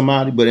vote for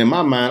somebody, but in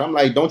my mind, I'm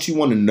like, don't you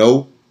want to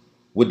know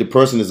what the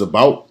person is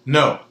about?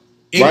 No.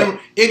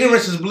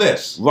 Ignorance is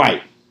bliss.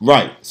 Right.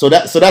 So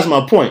that's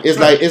my point.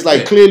 It's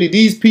like clearly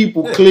these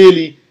people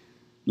clearly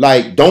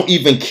like don't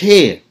even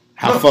care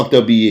how fucked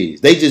up he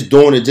is. They just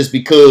doing it just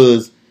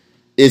because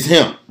it's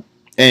him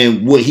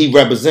and what he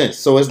represents.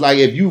 So it's like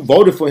if you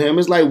voted for him,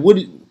 it's like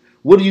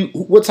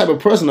what type of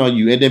person are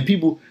you? And then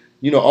people,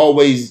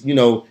 always,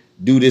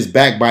 do this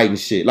backbiting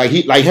shit. Like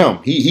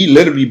him. He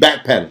literally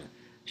backpedaling.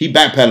 He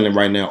backpedaling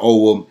right now.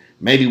 Oh, well,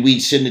 maybe we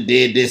shouldn't have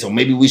did this, or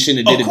maybe we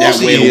shouldn't have did it that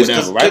way, or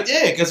whatever, right?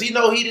 Yeah, because he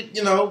know he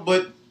did,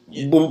 but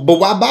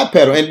why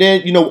backpedal? And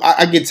then,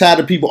 I get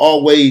tired of people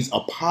always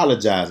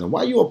apologizing.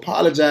 Why you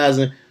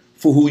apologizing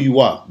for who you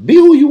are? Be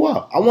who you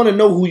are. I want to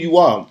know who you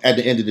are at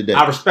the end of the day.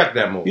 I respect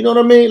that move. You know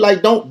what I mean?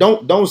 Like,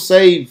 don't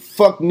say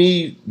fuck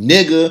me,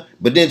 nigga,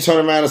 but then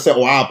turn around and say,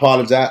 oh, I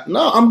apologize.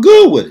 No, I'm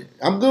good with it.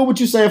 I'm good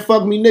with you saying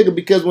fuck me, nigga,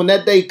 because when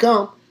that day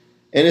come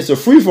and it's a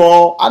free for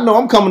all, I know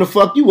I'm coming to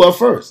fuck you up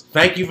first.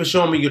 Thank you for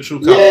showing me your true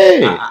colors.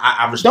 Yeah,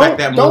 I respect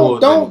that more.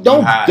 Don't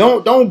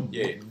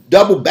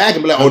double back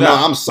and be like, oh no,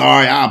 I'm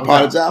sorry, I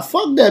apologize.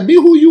 Fuck that. Be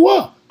who you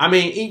are. I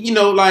mean,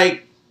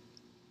 like,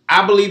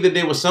 I believe that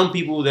there were some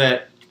people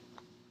that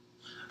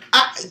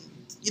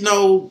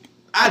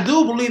I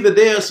do believe that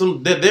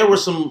there were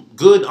some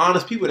good,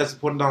 honest people that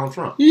supported Donald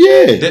Trump.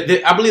 Yeah,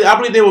 I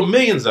believe there were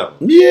millions of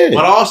them. Yeah,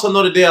 but I also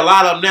know that there are a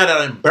lot of them now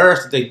that are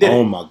embarrassed that they did it.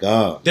 Oh my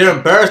God, they're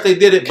embarrassed they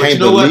did it. But Can't you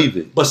know believe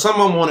what? it. But some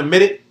of them won't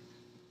admit it.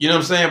 You know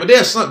what I'm saying? But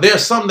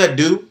there's some that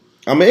do.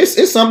 I mean,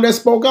 it's some that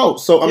spoke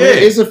out. So I mean,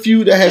 it's a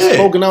few that has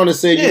spoken out and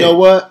said, you know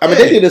what? I mean,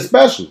 they did a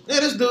special.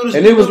 Yeah, this dude.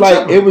 And it was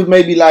like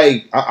maybe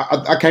like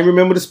I can't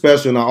remember the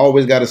special, and I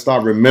always got to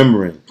start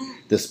remembering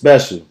the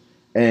special.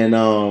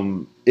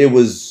 And it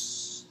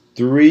was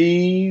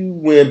 3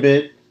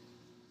 women.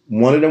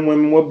 One of the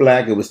women were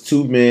black. It was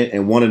 2 men,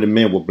 and one of the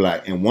men were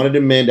black. And one of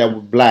the men that were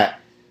black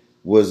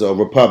was a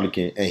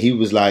Republican, and he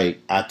was like,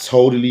 "I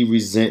totally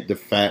resent the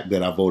fact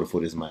that I voted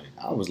for this man."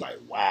 I was like,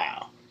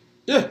 "Wow."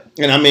 Yeah.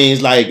 And I mean,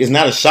 it's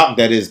not a shock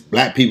that it's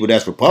black people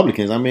that's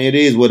Republicans. I mean, it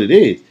is what it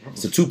is.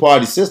 It's a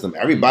 2-party system.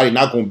 Everybody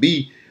not going to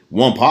be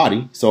one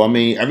party. So, I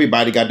mean,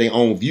 everybody got their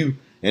own view.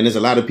 And there's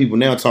a lot of people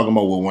now talking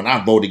about, well, when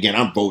I vote again,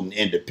 I'm voting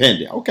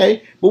independent.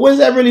 Okay, but what does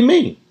that really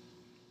mean?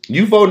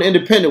 You voting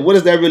independent, what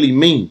does that really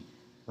mean?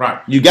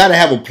 Right. You got to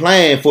have a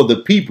plan for the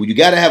people. You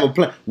got to have a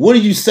plan. What are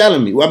you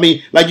selling me? I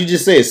mean, like you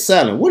just said,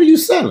 selling. What are you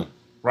selling?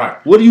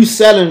 Right. What are you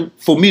selling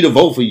for me to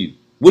vote for you?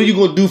 What are you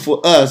going to do for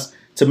us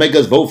to make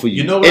us vote for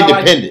you? You know what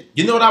independent.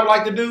 You know what I would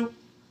like to do?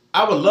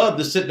 I would love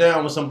to sit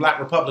down with some black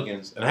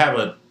Republicans and have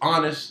an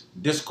honest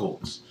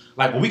discourse.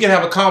 Like, we can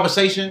have a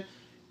conversation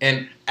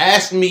and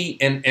ask me,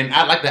 and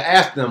I'd like to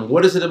ask them,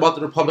 what is it about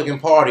the Republican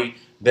Party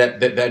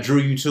that drew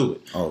you to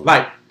it? Oh.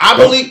 Like, I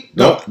believe...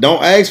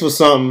 Don't ask for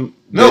something.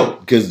 No.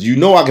 Because you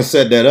know I can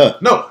set that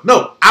up.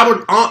 No. I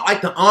would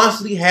like to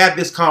honestly have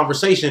this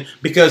conversation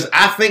because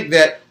I think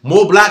that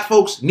more black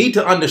folks need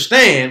to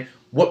understand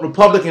what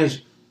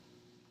Republicans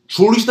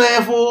truly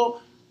stand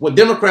for, what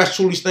Democrats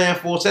truly stand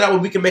for, so that way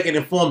we can make an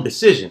informed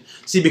decision.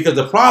 See, because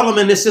the problem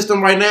in this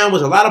system right now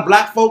is a lot of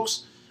black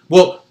folks,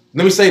 well,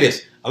 let me say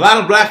this. A lot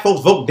of black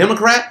folks vote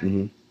Democrat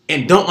and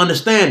don't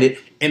understand it,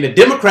 and the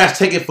Democrats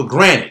take it for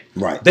granted.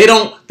 Right. They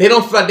don't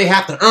feel like they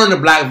have to earn the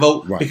black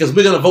vote because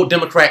we're going to vote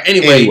Democrat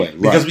anyway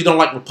because we don't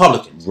like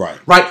Republicans.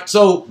 Right.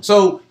 So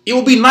it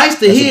would be nice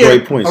to hear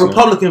a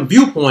Republican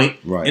viewpoint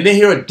and then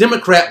hear a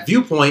Democrat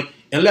viewpoint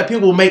and let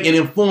people make an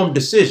informed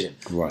decision.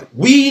 Right.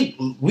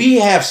 We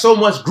have so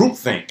much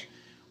groupthink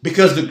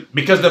because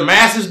the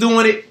masses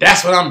doing it.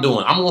 That's what I'm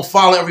doing. I'm gonna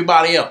follow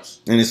everybody else.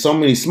 And there's so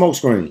many smoke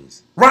screens.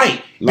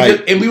 Right.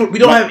 Like, and we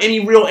don't have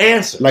any real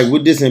answers. Like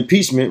with this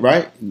impeachment,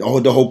 right?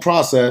 The whole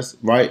process,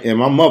 right? And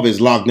my mother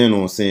is locked in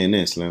on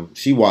CNN, Slim.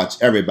 She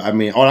watched everybody. I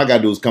mean, all I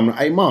gotta do is come.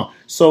 Hey, Mom.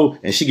 So,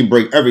 and she can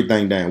break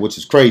everything down, which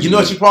is crazy. You know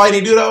what she probably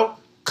need to do though?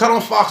 Cut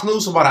on Fox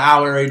News for about an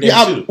hour every day.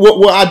 Yeah,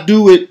 I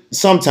do it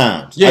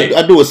sometimes. Yeah,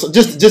 I do it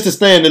just to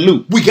stay in the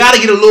loop. We got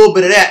to get a little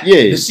bit of that.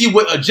 Yeah, to see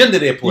what agenda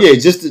they're putting. Yeah,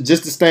 just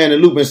to stay in the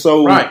loop. And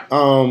so,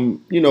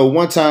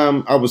 one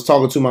time I was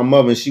talking to my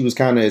mother, and she was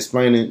kind of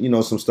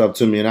explaining, some stuff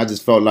to me, and I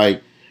just felt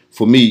like,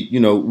 for me,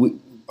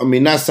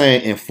 not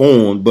saying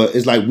informed, but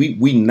it's like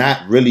we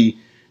not really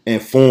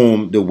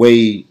informed the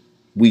way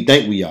we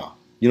think we are.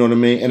 You know what I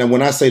mean? And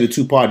when I say the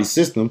 2-party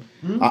system,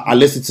 I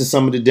listen to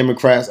some of the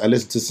Democrats, I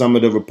listen to some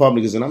of the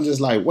Republicans, and I'm just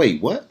like,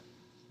 wait, what?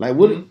 Like,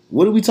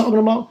 what are we talking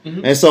about?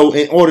 And so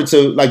in order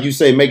to, like you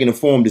say, make an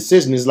informed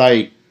decision, it's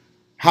like,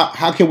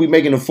 how can we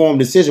make an informed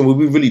decision when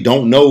we really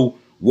don't know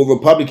what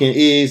Republican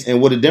is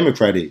and what a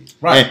Democrat is?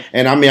 Right.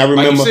 And I mean, I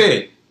remember... Like you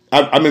said.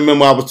 I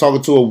remember I was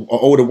talking to an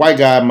older white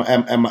guy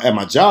at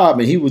my job,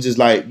 and he was just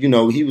like,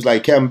 he was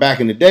like, Kevin, back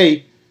in the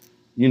day,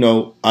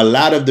 a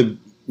lot of the...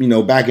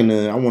 back in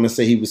the, I want to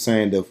say he was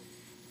saying the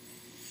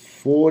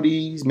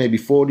 40s, maybe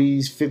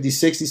 40s, 50s,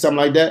 60s, something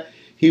like that.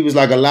 He was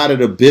like, a lot of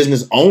the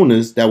business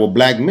owners that were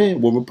black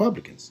men were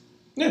Republicans.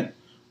 Yeah.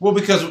 Well,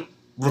 because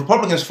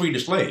Republicans freed the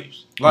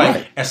slaves.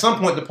 Like, at some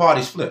point, the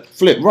parties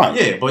flipped. Right.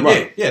 Yeah, but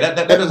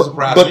that doesn't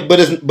surprise me.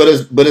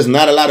 But it's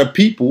not a lot of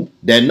people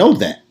that know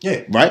that.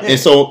 Yeah. Right? Yeah. And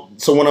so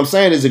what I'm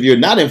saying is if you're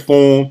not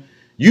informed,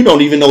 you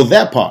don't even know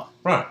that part.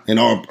 Right. And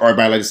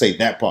everybody like to say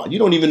that part. You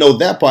don't even know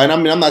that part. And I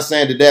mean, I'm not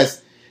saying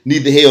that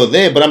neither here or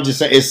there. But I'm just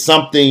saying it's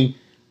something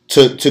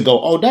to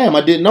go. Oh damn,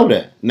 I didn't know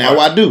that. Now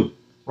I do.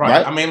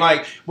 Right. I mean,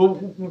 like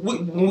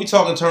when we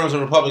talk in terms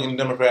of Republican and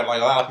Democrat,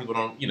 like a lot of people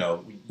don't, you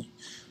know,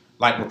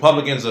 like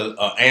Republicans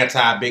are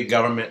anti-big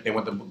government. They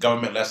want the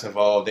government less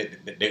involved.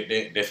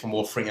 They're for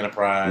more free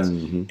enterprise,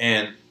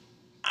 and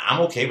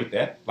I'm okay with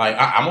that. Like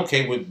I'm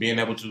okay with being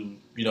able to,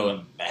 you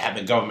know, have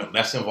the government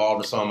less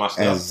involved in some of my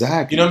stuff.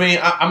 Exactly. You know what I mean?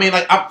 I mean,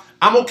 like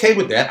I'm okay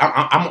with that.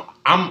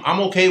 I'm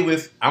okay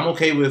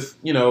with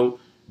you know,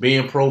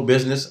 being pro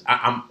business.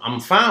 I'm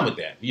fine with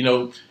that. You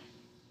know,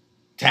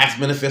 tax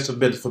benefits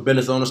for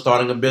business owners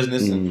starting a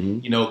business,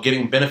 and you know,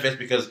 getting benefits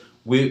because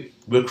we'll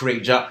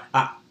create jobs.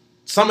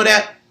 Some of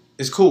that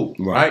is cool,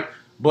 right?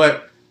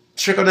 But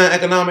trickle down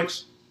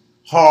economics,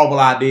 horrible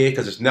idea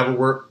because it's never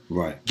worked.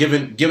 Right.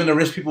 Giving the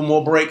rich people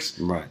more breaks.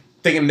 Right.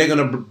 Thinking they're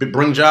gonna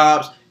bring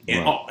jobs,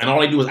 and all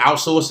they do is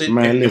outsource it.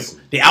 Man,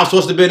 listen. They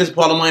outsource the business,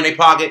 put all the money in their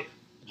pocket.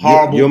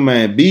 Horrible. Your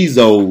man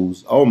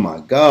Bezos. Oh my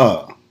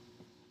God.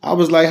 I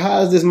was like,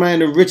 how is this man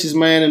the richest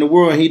man in the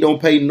world and he don't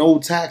pay no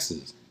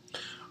taxes?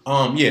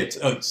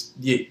 This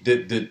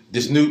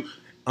new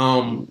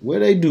where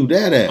they do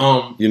that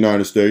at?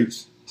 United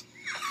States.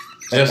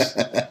 Just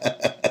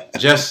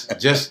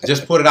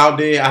put it out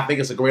there. I think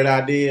it's a great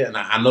idea, and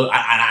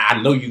I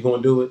know you're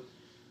gonna do it.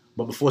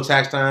 But before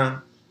tax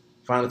time,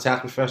 find a tax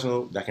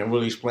professional that can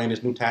really explain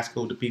this new tax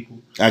code to people.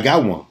 I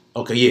got one.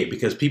 Okay, yeah,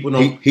 because people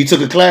don't. He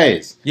took a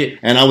class. Yeah,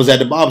 and I was at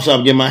the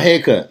barbershop getting my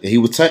hair cut. And he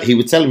was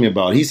telling me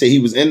about it. He said he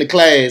was in the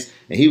class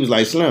and he was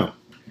like, Slim.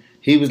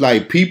 He was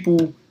like,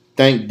 people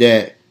think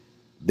that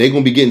they're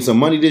gonna be getting some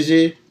money this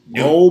year.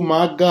 Nope. Oh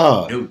my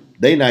God. Nope.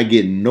 They not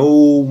getting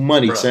no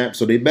money, champ.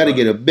 So they better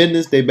get a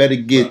business. They better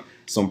get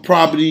some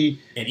property.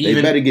 And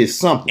they better get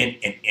something.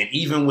 And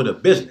even with a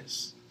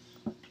business,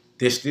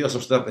 there's still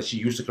some stuff that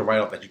you used to write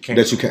off that you can't.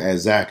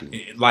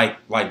 Exactly. Like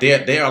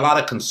there are a lot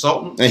of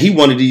consultants. And he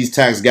one of these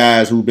tax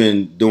guys who've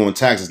been doing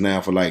taxes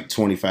now for like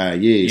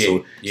 25 years.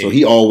 So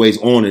he always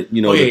on it,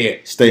 you know,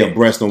 stay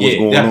abreast on what's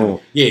going on.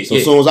 So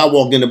as soon as I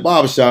walked in the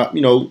barbershop,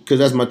 you know, because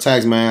that's my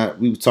tax man,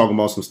 we were talking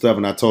about some stuff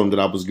and I told him that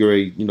I was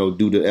great, you know,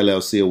 do the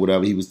LLC or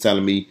whatever. He was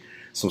telling me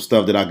some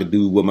stuff that I could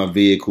do with my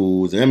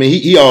vehicles. And I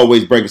mean, he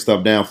always breaking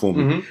stuff down for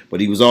me.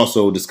 But he was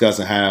also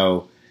discussing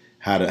how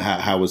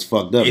it's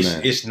fucked up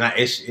now. It is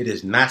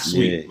not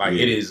sweet.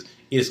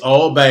 It's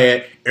all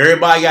bad.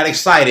 Everybody got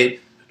excited.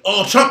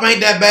 Oh, Trump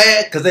ain't that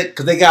bad because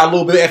they got a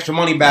little bit of extra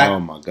money back. Oh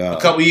my God,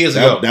 a couple years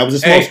ago. That was a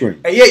smoke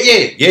screen.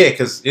 Yeah,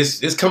 because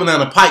it's coming down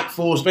the pike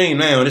full steam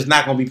now, and it's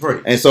not going to be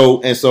pretty. And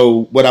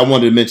so what I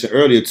wanted to mention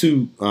earlier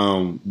too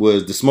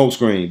was the smoke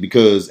screen,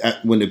 because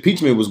when the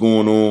impeachment was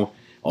going on,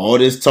 all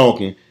this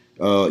talking,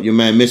 your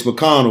man Mitch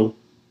McConnell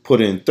put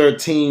in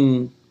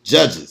 13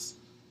 judges.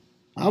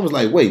 I was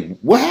like, wait,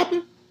 what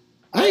happened?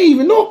 I ain't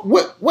even know.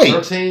 What? Wait.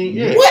 13?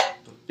 Yeah. What?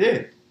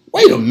 Yeah.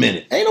 Wait a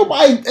minute. Ain't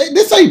nobody.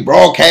 This ain't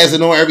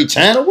broadcasting on every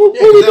channel.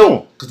 What are we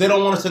doing? Because they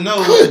don't want us to know.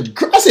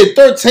 I said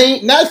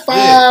 13, not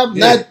 5,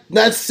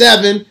 not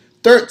 7,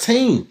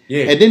 13.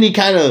 Yeah. And then he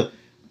kind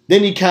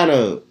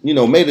of, you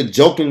know, made a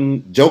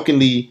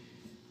jokingly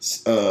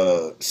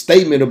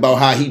statement about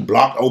how he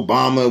blocked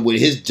Obama with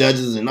his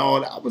judges and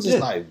all that. I was just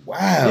like,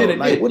 wow.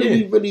 What are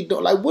we really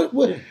doing? Like,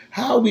 what?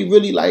 How are we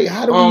really, like,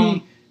 how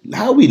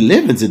are we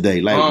living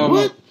today? Like,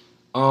 what?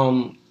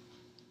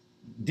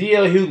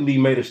 D.L. Hughley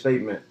made a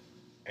statement,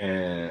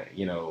 and,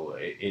 you know,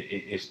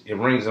 it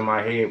rings in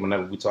my head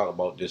whenever we talk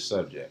about this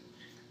subject.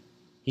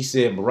 He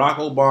said Barack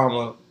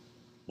Obama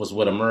was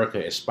what America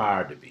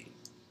aspired to be.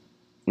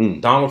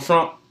 Donald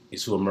Trump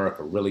is who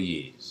America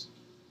really is.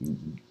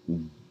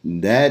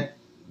 That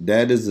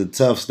is a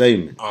tough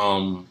statement.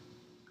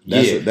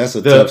 That's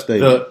a tough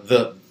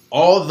statement.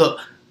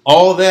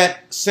 All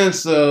that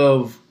sense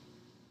of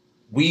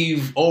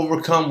we've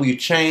overcome, we've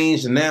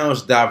changed, and now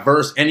it's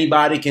diverse.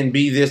 Anybody can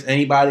be this,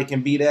 anybody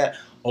can be that.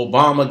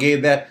 Obama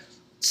gave that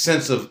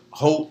sense of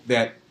hope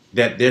that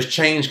there's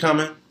change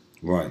coming.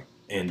 Right.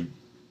 And,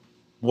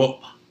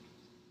 well,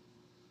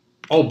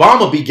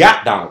 Obama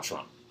begot Donald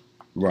Trump.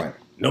 Right.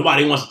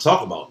 Nobody wants to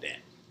talk about that.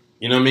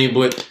 You know what I mean?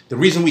 But the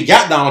reason we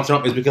got Donald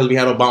Trump is because we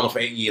had Obama for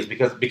 8 years.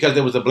 Because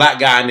there was a black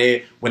guy in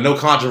there with no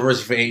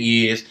controversy for 8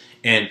 years.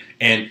 And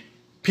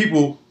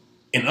people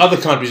in other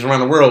countries around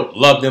the world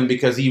loved him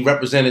because he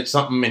represented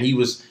something and he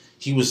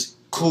was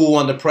cool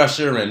under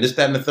pressure and this,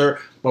 that, and the third.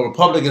 But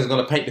Republicans are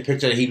going to paint the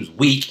picture that he was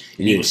weak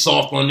and he was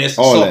soft on this.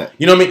 All that.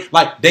 You know what I mean?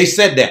 Like, they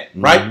said that,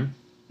 right?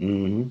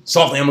 Mm-hmm.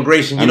 Soft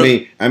immigration.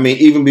 I mean,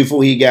 even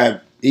before he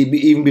got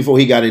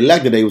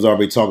elected, they was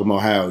already talking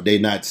about how they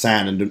not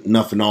signing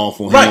nothing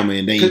off on him,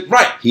 and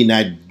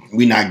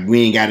we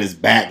ain't got his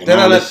back and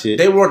all that shit.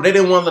 They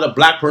didn't want to let a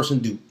black person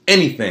do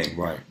anything,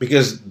 right?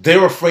 Because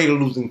they're afraid of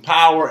losing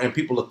power, and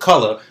people of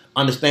color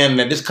understanding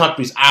that this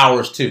country's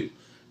ours too.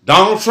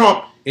 Donald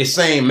Trump is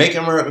saying, "Make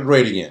America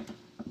great again.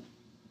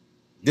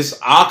 This is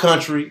our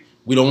country.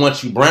 We don't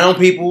want you brown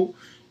people.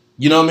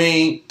 You know what I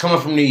mean?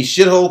 Coming from these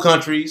shithole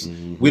countries.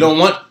 Mm-hmm. We don't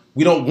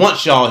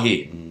want y'all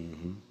here."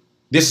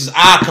 This is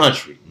our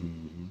country.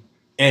 Mm-hmm.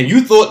 And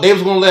you thought they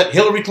was going to let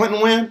Hillary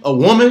Clinton win? A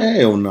woman?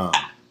 Hell no.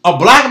 a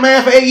black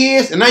man for 8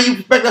 years, and now you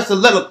expect us to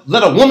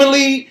let a woman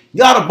lead?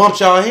 Y'all to bump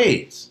y'all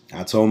heads.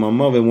 I told my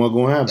mother it wasn't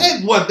gonna happen.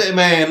 It wasn't,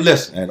 man.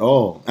 Listen, at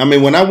all. I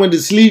mean, when I went to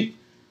sleep,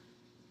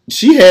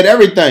 she had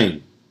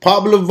everything.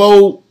 Popular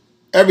vote,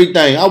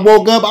 everything. I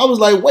woke up, I was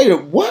like, wait,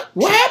 what?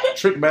 What happened?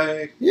 Trick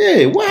bag.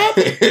 Yeah, what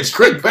happened?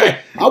 Trick bag.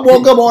 I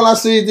woke up, all I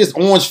see is this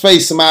orange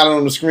face smiling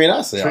on the screen.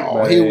 I said, Trick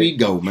oh, bag. here we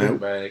go, man.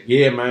 Trick bag.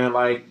 Yeah, man.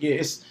 Like,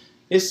 yeah,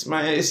 it's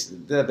man, it's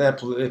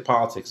that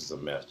politics is a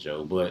mess,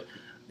 Joe. But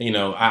you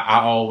know,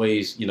 I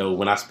always, you know,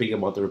 when I speak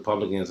about the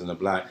Republicans and the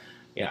black,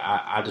 yeah,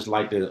 I just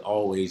like to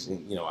always,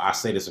 you know, I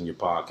say this on your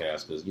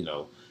podcast because, you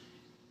know,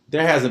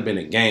 there hasn't been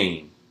a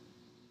game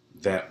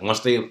that once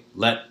they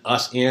let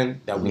us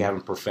in that we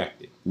haven't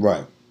perfected.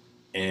 Right.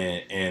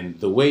 And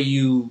the way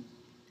you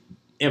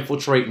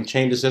infiltrate and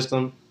change the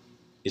system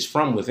is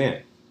from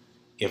within.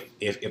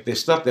 If there's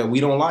stuff that we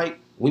don't like,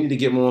 we need to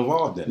get more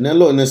involved in it. Now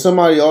look, and then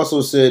somebody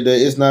also said that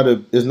it's not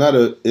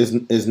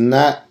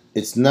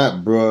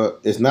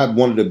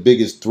one of the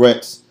biggest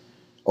threats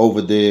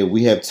over there.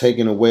 We have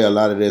taken away a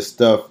lot of that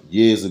stuff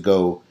years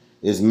ago.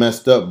 It's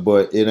messed up,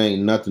 but it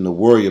ain't nothing to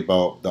worry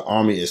about. The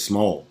army is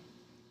small.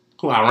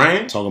 Who,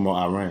 Iran? Talking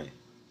about Iran.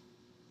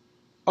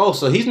 Oh,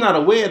 so he's not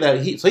aware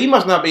that he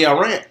must not be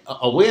aware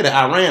that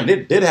Iran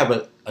did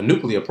have a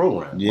nuclear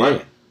program. Yeah.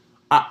 Right?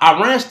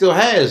 Iran still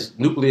has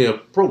nuclear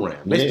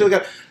program. They still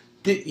got.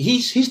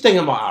 He's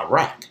thinking about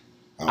Iraq.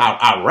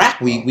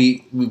 Iraq,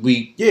 Iraq.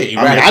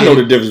 I know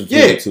the difference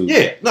between the two.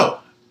 Yeah, no.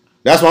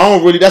 That's why I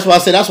don't really. That's why I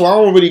say. That's why I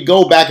don't really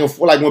go back and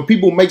forth. Like when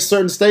people make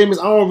certain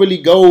statements, I don't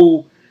really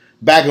go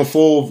back and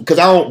forth because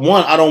I don't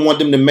want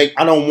them to make.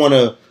 I don't want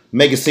to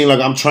make it seem like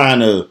I'm trying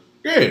to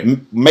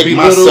make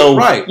myself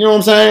right. You know what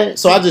I'm saying?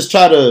 So I just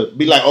try to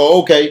be like,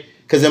 oh, okay.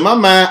 Because in my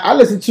mind, I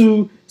listen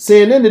to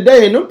CNN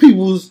today, and them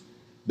people's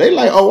they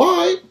like, oh, all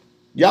right,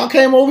 y'all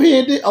came over here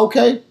and did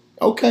okay.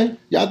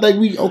 Y'all think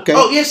we okay?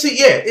 Oh yeah, see,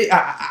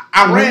 yeah,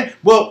 Iran.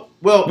 Well,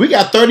 we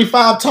got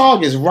 35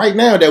 targets right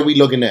now that we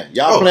looking at.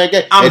 Y'all playing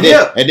game,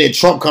 and then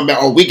Trump come back.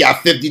 Oh, we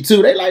got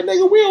 52. They like,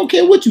 nigga, we don't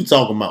care what you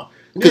talking about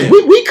because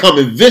we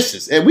coming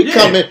vicious and we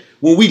coming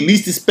when we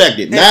least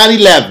expected.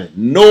 9/11,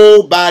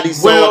 nobody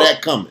saw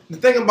that coming. The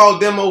thing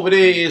about them over there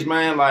is,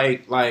 man,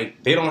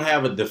 like they don't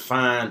have a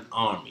defined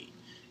army.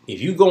 If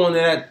you go into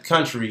that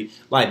country,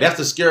 like that's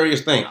the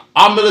scariest thing.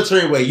 Our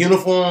military wear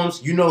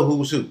uniforms. You know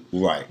who's who.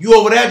 Right. You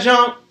over that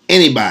jump?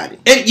 Anybody.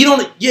 And you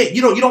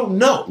don't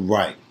know.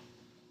 Right.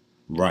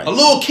 A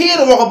little kid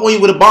will walk up on you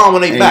with a bomb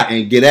on their back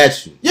and get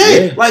at you.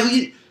 Yeah.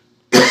 Like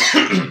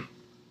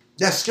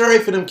that's scary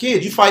for them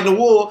kids. You fighting a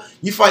war.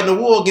 You fighting a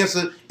war against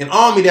an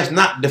army that's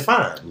not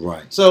defined.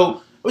 Right.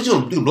 So what you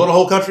gonna do? Blow the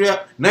whole country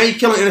up? Now you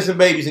killing innocent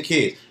babies and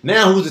kids.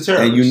 Now who's the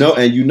terrorist?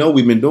 And you know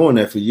we've been doing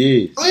that for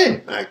years. Oh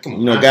yeah, right, come on.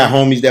 You know, got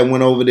homies that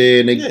went over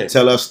there and they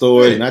tell us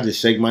stories, and I just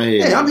shake my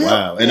head. Hey, I'm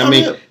wow. Here. And I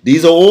mean,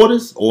 these are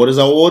orders. Orders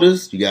are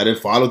orders. You got to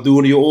follow through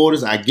on your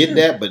orders. I get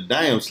that, but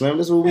damn, Slim,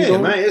 this is what we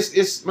doing. Man,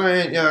 it's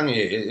man, young,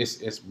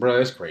 it's bro,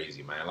 it's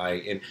crazy, man.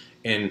 Like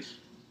and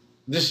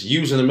just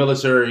using the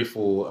military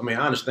for. I mean,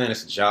 I understand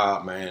it's a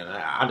job, man.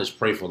 I just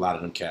pray for a lot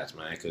of them cats,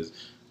 man, because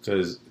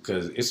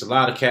it's a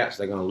lot of cats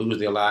that are gonna lose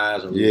their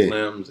lives and lose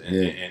limbs,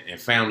 and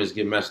families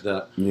get messed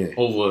up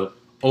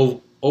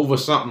over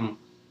something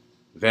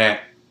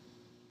that,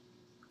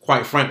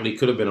 quite frankly,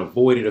 could have been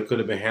avoided or could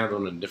have been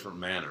handled in a different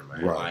manner,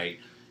 man. Right. Like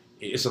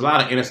it's a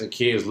lot of innocent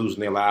kids losing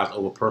their lives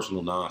over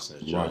personal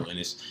nonsense, Joe. Right. And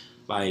it's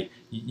like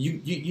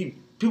you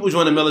people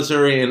join the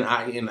military, and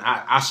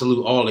I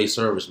salute all their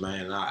service,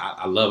 man. And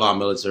I love our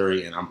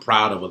military, and I'm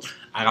proud of it.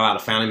 I got a lot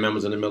of family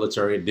members in the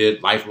military,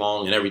 did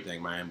lifelong and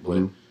everything, man.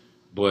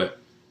 But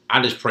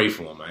I just pray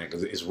for them, man,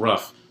 because it's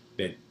rough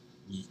that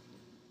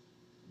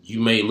you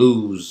may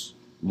lose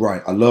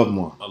a loved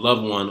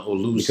one or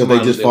lose because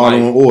they just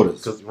following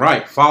orders.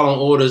 Following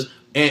orders,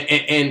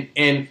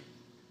 and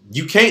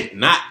you can't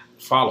not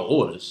follow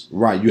orders.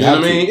 Right, you have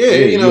know what I mean?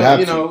 Yeah,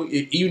 you know,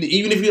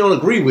 even if you don't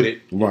agree with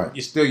it,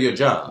 it's still your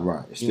job.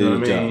 Right, it's still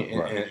your job.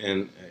 Right.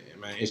 And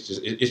man, it's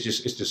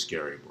just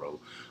scary, bro.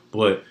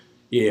 But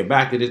yeah,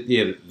 back to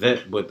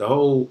this, but the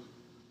whole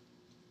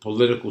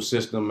political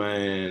system,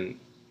 man,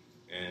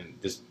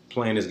 and just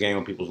playing this game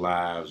on people's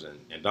lives, and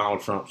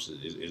Donald Trump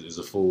is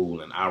a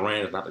fool, and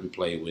Iran is not to be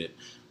played with,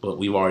 but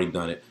we've already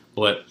done it.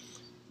 But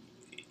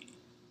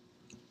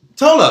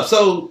hold up,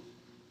 so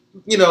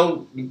you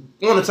know,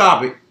 on the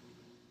topic,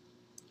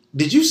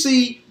 did you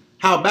see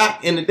how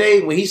back in the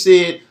day when he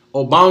said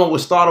Obama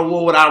would start a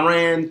war with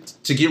Iran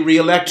to get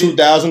reelected?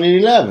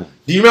 2011.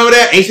 Do you remember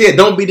that? And he said,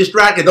 "Don't be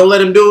distracted, don't let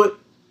him do it."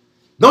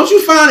 Don't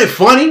you find it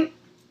funny?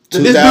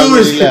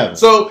 2011.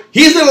 So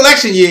he's in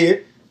election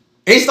year,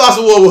 and he starts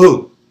a war with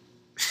who?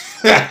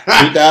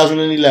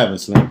 2011,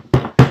 Slim.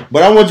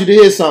 But I want you to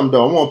hear something,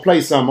 though. I want to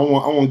play something. I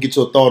want to get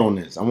your thought on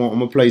this. I'm going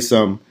to play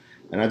something,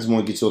 and I just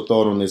want to get your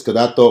thought on this, because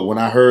I thought when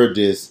I heard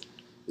this,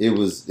 I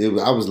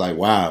was like,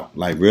 wow.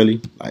 Like,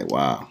 really? Like,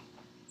 wow.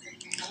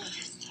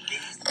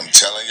 I'm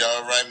telling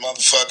y'all right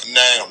motherfucking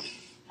now.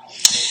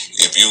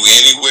 If you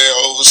anywhere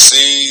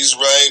overseas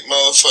right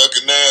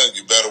motherfucking now,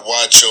 you better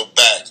watch your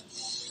back.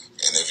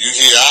 And if you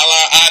hear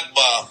Allah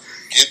Akbar,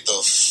 get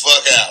the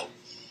fuck out.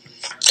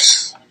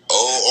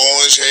 Old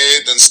Orange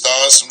Head done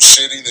started some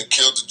shit. He done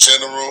killed the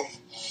general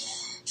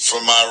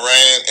from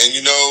Iran. And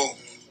you know,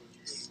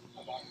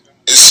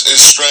 it's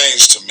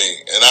strange to me.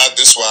 And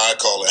this is why I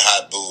call it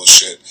hot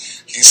bullshit.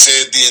 He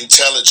said the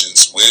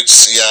intelligence, which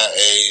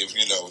CIA, if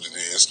you know what it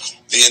is,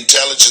 the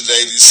intelligence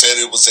lady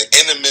said it was an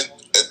imminent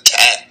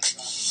attack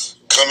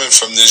coming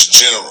from this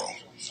general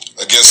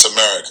against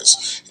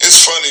Americans.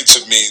 It's funny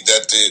to me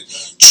that the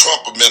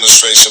Trump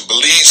administration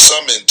believes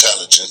some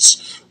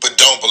intelligence, but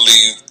don't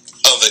believe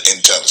other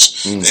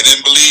intelligence. They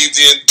didn't believe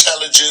the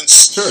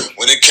intelligence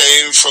when it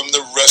came from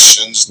the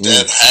Russians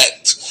that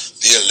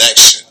hacked the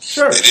election.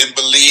 They didn't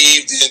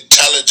believe the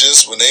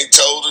intelligence when they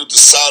told her the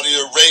Saudi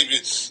Arabia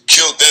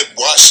killed that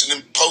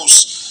Washington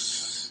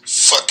Post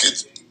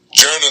fucking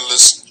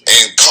journalist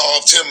and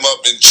carved him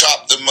up and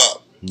chopped him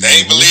up. They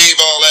ain't believe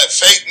all that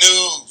fake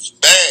news,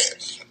 bad.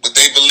 But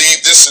they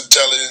believe this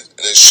intelligence,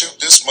 they shoot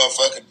this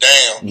motherfucker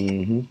down.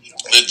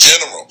 The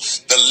general,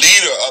 the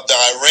leader of the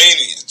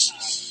Iranians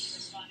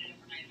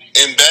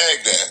in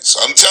Baghdad. So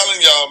I'm telling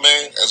y'all,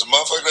 man, as a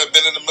motherfucker that's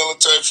been in the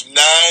military for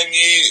 9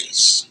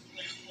 years,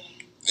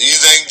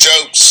 these ain't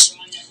jokes.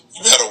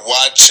 You better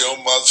watch your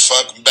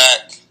motherfucking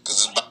back,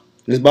 because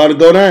it's about to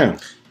go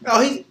down.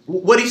 No,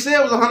 what he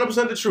said was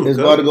 100% the truth. It's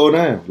about to go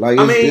down. Like,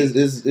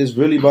 it's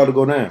really about to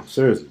go down.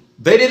 Seriously.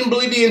 They didn't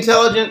believe the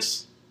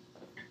intelligence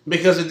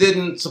because it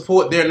didn't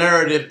support their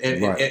narrative,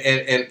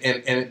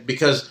 and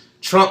because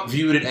Trump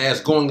viewed it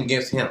as going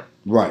against him.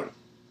 Right.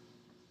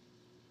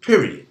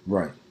 Period.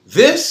 Right.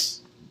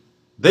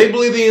 They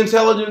believe the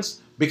intelligence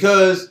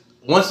because,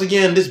 once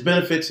again, this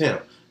benefits him.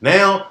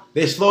 Now,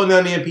 they're slowing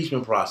down the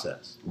impeachment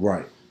process.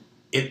 Right.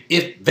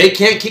 If they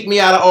can't kick me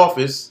out of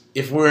office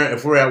if we're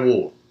at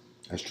war.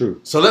 That's true.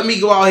 So let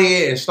me go out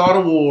here and start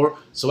a war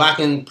so I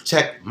can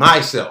protect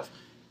myself.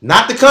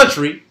 Not the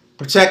country,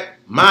 protect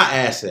my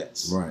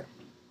assets. Right.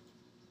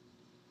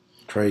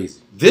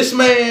 Crazy. This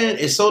man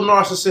is so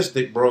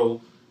narcissistic, bro,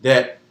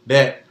 that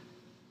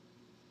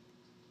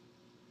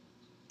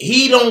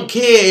he don't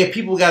care if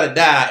people gotta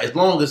die as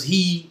long as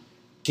he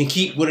can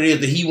keep what it is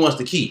that he wants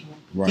to keep.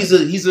 Right.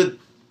 He's a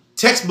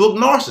textbook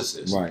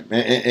narcissist. Right.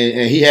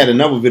 And he had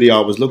another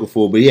video I was looking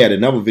for, but he had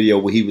another video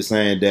where he was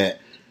saying that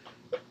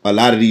a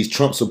lot of these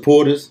Trump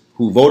supporters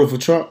who voted for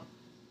Trump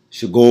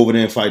should go over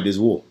there and fight this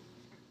war.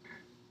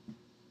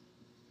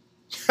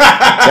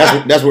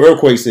 That's what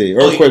Earthquake said.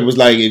 Earthquake was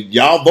like, if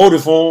y'all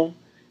voted for him,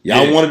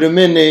 y'all wanted him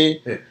in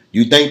there,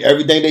 you think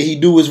everything that he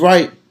do is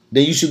right,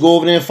 then you should go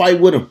over there and fight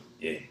with him.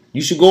 Yeah.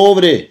 You should go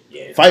over there,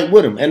 fight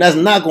with him. And that's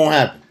not going to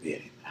happen. Yeah.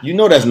 You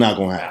know that's not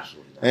going to happen.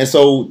 And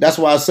so that's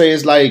why I say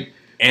it's like...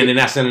 And they're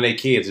not sending their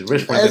kids. It's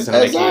rich friends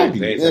sending their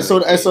kids. And so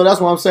that's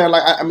what I'm saying.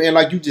 Like, I mean,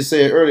 like you just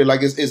said earlier,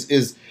 like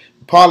it's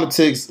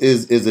politics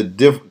is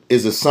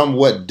a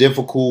somewhat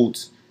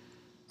difficult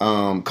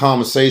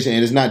conversation,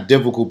 and it's not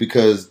difficult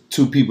because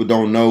two people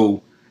don't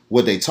know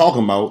what they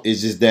talking about.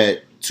 It's just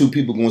that two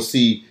people gonna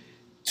see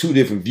two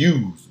different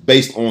views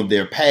based on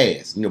their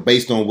past,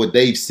 based on what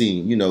they've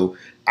seen.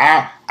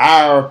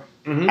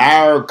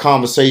 Our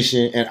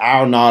conversation and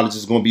our knowledge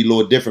is going to be a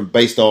little different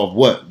based off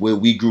where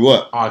we grew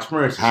up, our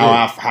experience,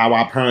 how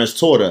our parents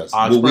taught us,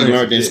 what we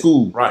learned in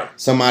school. Right.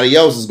 Somebody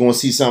else is going to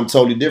see something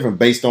totally different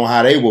based on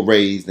how they were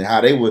raised and how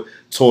they were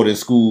taught in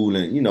school,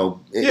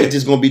 and it's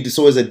just going to be.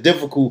 So it's a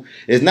difficult.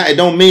 It's not. It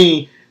don't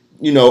mean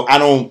I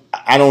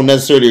don't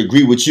necessarily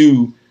agree with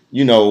you.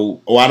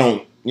 Or I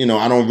don't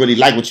really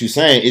like what you're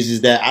saying. It's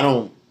just that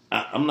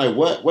I'm like,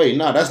 what? Wait,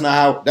 no, that's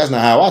not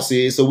how I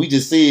see it. So we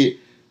just see it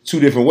two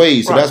different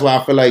ways. So that's why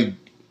I feel like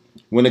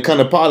when it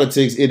comes to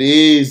politics, it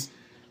is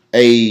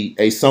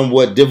a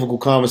somewhat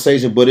difficult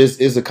conversation, but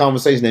it's a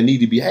conversation that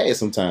needs to be had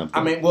sometimes.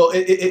 I mean, well,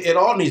 it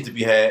all needs to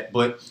be had,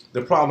 but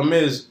the problem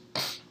is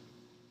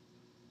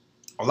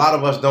a lot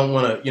of us don't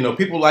want to,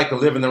 people like to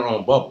live in their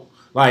own bubble.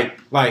 Like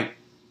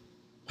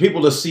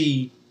people to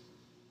see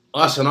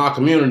us in our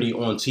community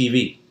on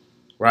TV,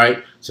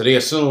 right? So they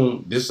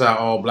assume this is how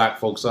all black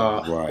folks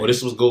are, right, or this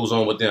is what goes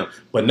on with them,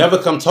 but never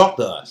come talk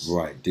to us,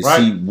 right? To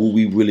see what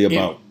we really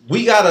about.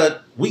 We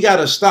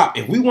gotta stop.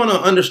 If we want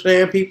to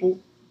understand people,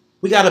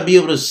 we gotta be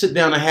able to sit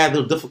down and have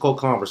those difficult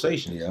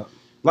conversations. Yeah,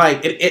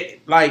 that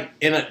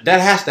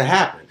has to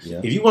happen.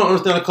 Yeah. If you want to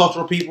understand the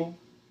culture of people,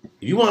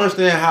 if you want to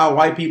understand how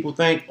white people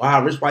think or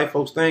how rich white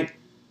folks think,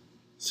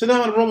 sit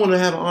down in a room and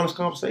have an honest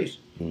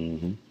conversation.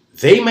 Mm-hmm.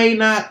 They may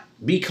not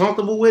be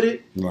comfortable with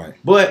it, right?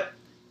 But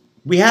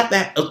we have to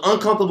have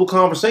uncomfortable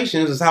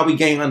conversations. Is how we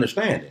gain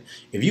understanding.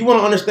 If you want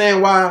to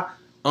understand why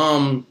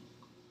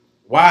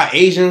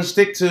Asians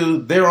stick to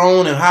their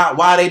own and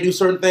why they do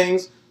certain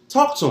things,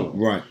 talk to them.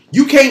 Right.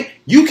 You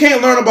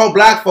can't learn about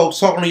black folks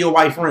talking to your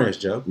white friends,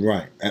 Joe.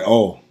 Right. At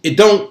all. It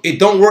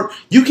don't work.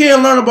 You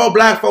can't learn about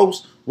black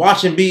folks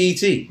watching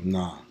BET.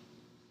 Nah.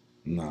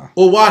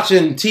 Or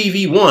watching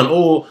TV One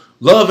or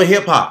Love and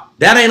Hip Hop.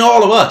 That ain't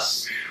all of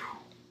us.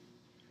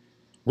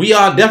 We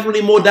are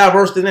definitely more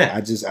diverse than that.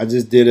 I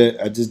just did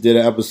an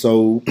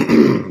episode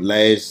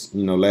last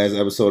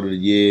episode of the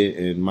year,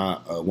 and my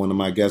one of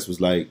my guests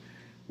was like,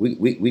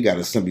 we got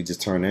to simply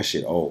just turn that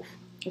shit off.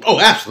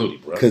 Oh, absolutely,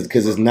 bro.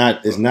 Because it's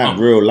not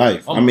real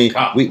life. I mean,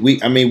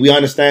 we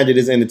understand it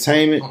as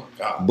entertainment,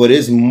 but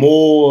it's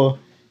more.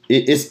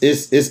 It's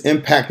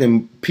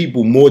impacting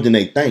people more than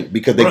they think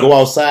because they go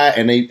outside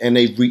and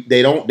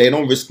they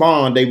don't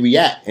respond. They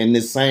react in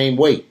the same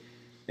way,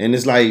 and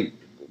it's like,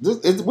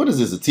 what is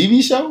this, a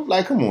TV show?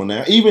 Like, come on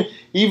now.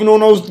 Even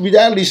on those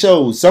reality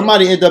shows,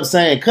 somebody end up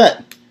saying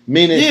cut,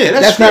 meaning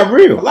that's not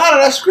real. A lot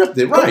of that's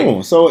scripted, right? Come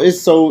on. So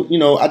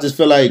I just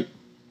feel like,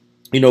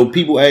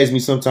 people ask me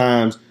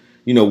sometimes,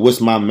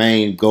 what's my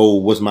main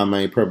goal, what's my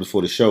main purpose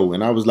for the show,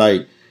 and I was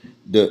like,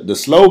 the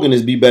slogan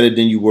is "Be better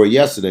than you were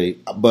yesterday,"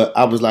 but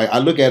I was like, I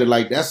look at it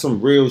like that's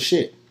some real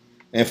shit,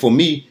 and for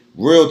me,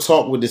 real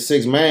talk with the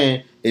 6th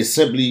Man is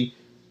simply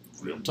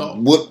real talk.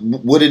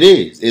 What it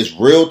is. It's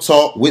real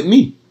talk with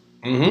me.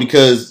 Mm-hmm.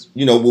 Because,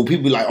 when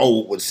people be like,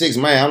 oh, with 6th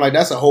Man, I'm like,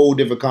 that's a whole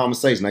different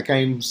conversation. I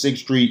came from 6th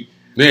Street.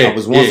 Yeah,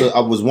 I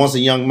was once a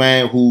young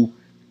man who,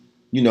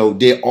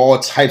 did all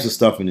types of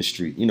stuff in the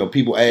street.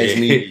 People ask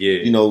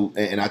me,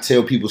 and I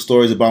tell people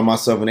stories about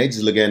myself, and they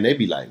just look at it and they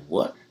be like,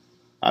 what?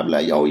 I be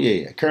like, oh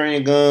yeah,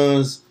 carrying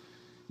guns,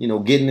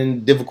 getting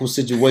in difficult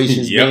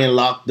situations, being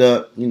locked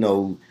up,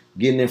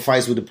 getting in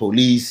fights with the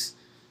police,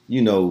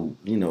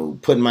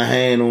 putting my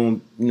hand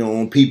on,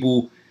 on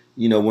people,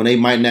 when they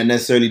might not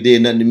necessarily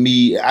did nothing to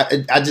me.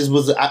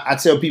 I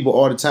tell people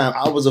all the time,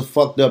 I was a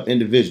fucked up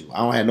individual. I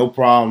don't have no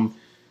problem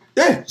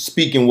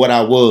speaking what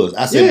I was.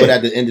 I said, but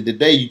at the end of the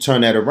day, you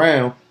turn that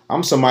around,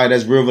 I'm somebody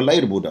that's real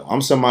relatable though.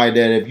 I'm somebody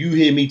that if you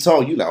hear me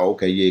talk, you like,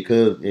 okay,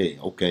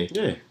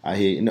 I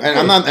hear. And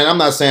I'm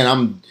not saying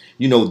I'm,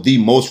 the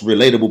most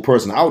relatable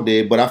person out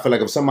there, but I feel like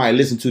if somebody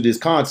listen to this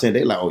content,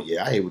 they like, oh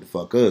yeah, I hear what the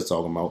fuck Cuz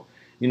talking about.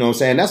 You know what I'm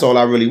saying? That's all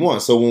I really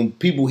want. So when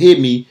people hear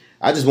me,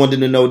 I just want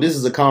them to know this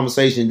is a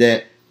conversation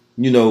that,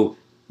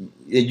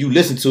 if you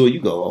listen to it,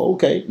 you go, oh,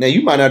 okay. Now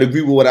you might not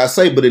agree with what I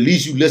say, but at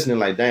least you listening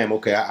like, damn,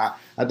 okay,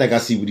 I think I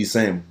see what he's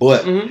saying.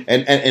 But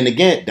and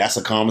again, that's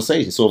a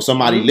conversation. So if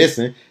somebody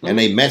listen and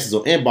they message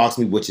or inbox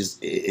me, which is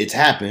it's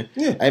happened,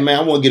 hey man,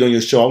 I want to get on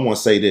your show. I want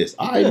to say this.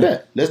 All right,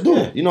 bet. Let's do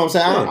it. You know what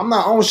I'm saying?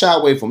 I don't shy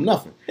away from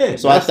nothing.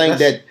 So I think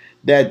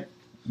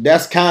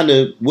that's kind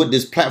of what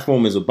this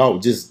platform is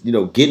about, just,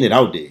 getting it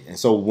out there. And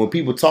so when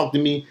people talk to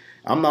me,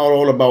 I'm not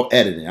all about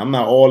editing. I'm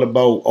not all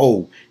about,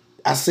 oh,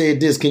 I said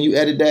this, can you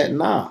edit that?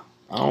 Nah,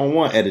 I don't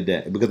want to edit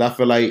that because I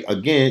feel like,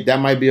 again, that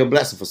might be a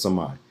blessing for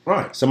somebody.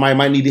 Right. Somebody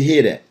might need to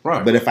hear that.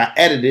 Right. But if I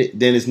edit it,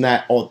 then it's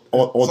not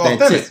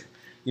authentic.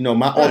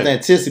 My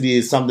authenticity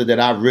is something that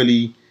I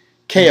really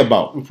care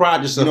about. You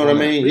pride yourself. You know what I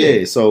mean?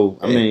 Yeah. So,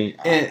 I mean.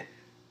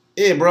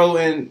 And, bro,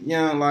 and,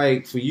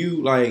 like, for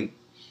you, like,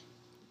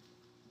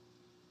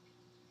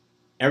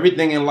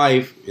 everything in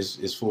life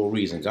is for a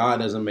reason. God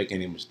doesn't make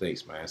any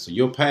mistakes, man. So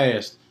your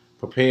past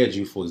prepared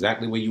you for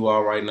exactly where you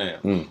are right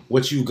now.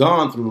 What you've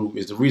gone through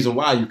is the reason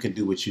why you can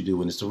do what you do,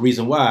 and it's the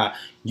reason why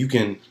you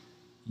can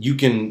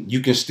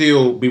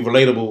still be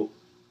relatable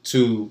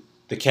to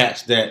the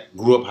cats that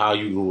grew up how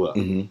you grew up,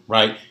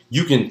 right?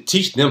 You can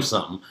teach them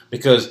something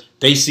because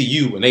they see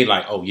you and they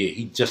like, oh yeah,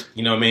 he just,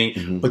 you know what I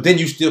mean? But then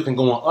you still can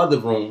go in other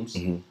rooms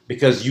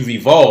because you've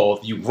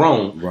evolved, you've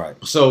grown. Right.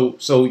 So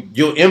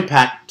your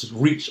impact to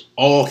reach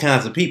all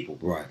kinds of people.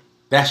 Right.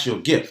 That's your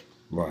gift.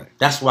 Right.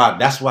 That's why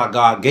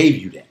God gave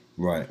you that.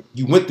 Right.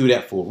 You went through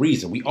that for a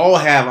reason. We all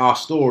have our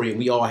story and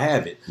we all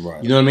have it.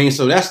 Right. You know what I mean?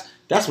 So that's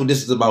what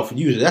this is about for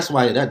you. That's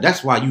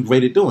why you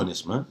rated doing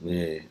this, man.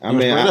 Yeah. I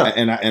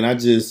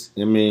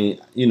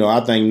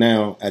think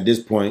now at this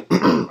point,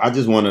 I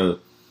just want to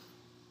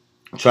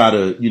try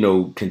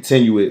to,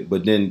 continue it,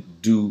 but then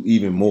do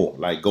even more,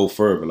 like go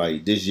further.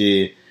 Like this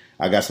year,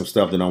 I got some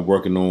stuff that I'm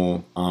working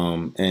on.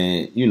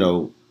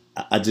 And,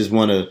 I just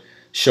want to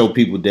show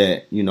people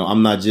that,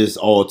 I'm not just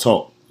all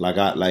talk. Like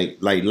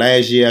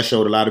last year, I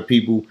showed a lot of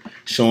people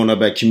showing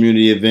up at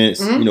community events.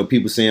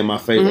 People saying my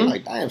face,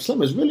 like, damn,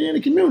 Slim is really in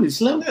the community,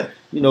 Slim.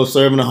 Yeah.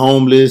 Serving the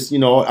homeless.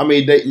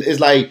 It's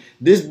like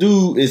this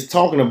dude is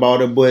talking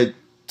about it, but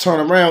turn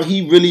around,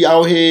 he really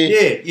out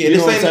here.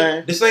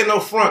 Yeah. This ain't no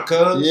front,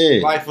 cuz.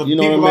 Yeah. Like for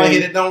people out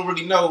here that don't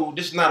really know,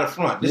 this is not a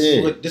front.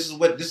 This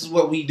is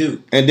what we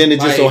do. And then it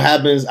just so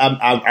happens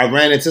I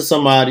ran into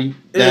somebody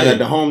down at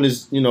the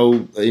homeless,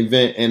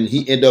 event, and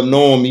he ended up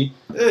knowing me.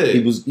 Yeah. He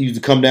used to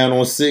come down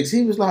on 6.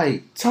 He was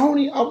like,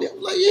 Tony, I was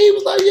like, yeah. He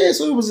was like, yeah.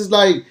 So it was just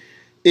like,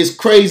 it's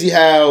crazy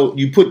how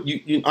you put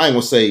you I ain't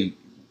gonna say,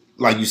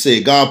 like you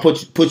said, God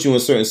put you in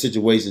certain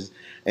situations,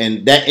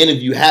 and that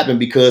interview happened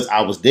because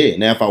I was there.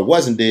 Now, if I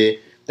wasn't there,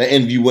 that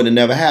interview would have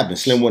never happened.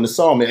 Slim wouldn't have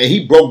saw me, and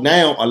he broke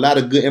down a lot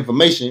of good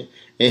information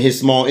in his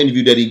small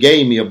interview that he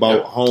gave me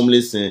about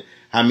homeless and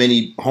how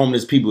many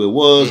homeless people it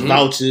was,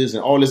 vouchers,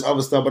 and all this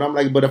other stuff. But I'm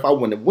like, but if I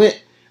wouldn't have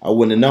went, I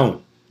wouldn't have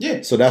known.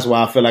 Yeah. So that's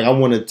why I feel like I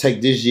want to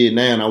take this year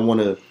now, and I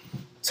want to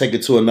take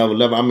it to another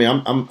level. I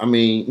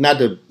mean, not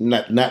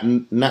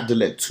to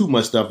let too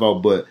much stuff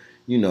out, but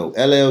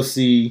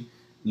LLC,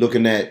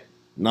 looking at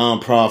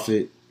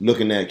nonprofit,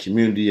 looking at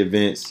community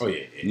events. Oh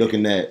yeah.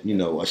 Looking at, you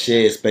know, a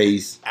shared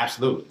space.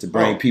 Absolutely. To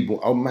bring people.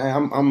 Oh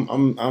man,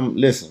 I'm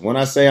listen. When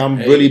I say I'm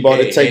really about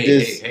to take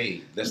this.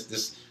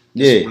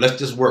 Let's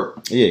just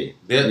work. Yeah.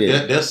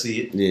 They'll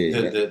see it.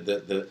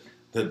 Yeah.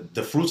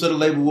 The fruits of the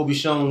labor will be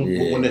shown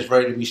when it's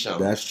ready to be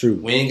shown. That's true.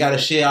 We ain't got to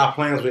share our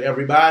plans with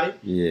everybody.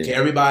 Yeah.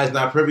 Everybody's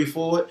not privy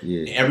for it. Yeah.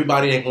 And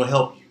everybody ain't gonna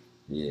help you.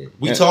 Yeah.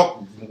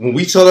 When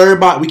we tell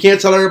everybody, we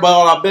can't tell everybody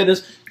all our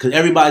business because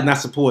everybody's not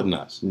supporting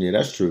us. Yeah,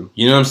 that's true.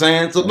 You know what I'm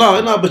saying? So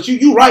no, but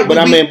you right. But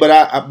I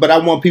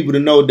want people to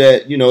know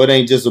that, you know, it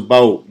ain't just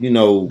about, you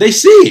know, they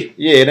see it.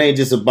 Yeah, it ain't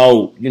just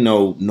about, you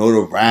know,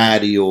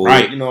 notoriety or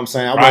you know what I'm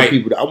saying. I want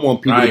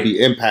people to be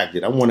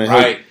impacted. I want to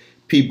help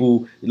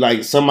people,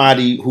 like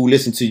somebody who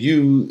listen to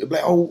you,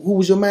 like, oh, who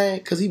was your man?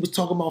 Because he was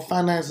talking about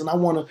finance, and I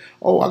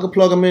could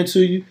plug him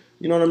into you.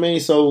 You know what I mean?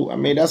 So I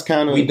mean, that's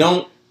kind of we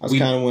don't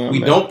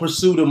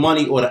pursue the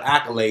money or the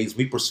accolades.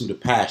 We pursue the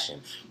passion.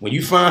 When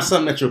you find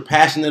something that you're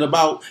passionate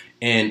about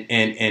and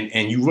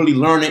you really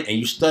learn it and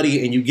you study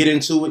it and you get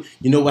into it,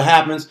 you know what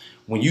happens?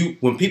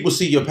 When people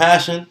see your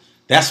passion,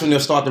 that's when they'll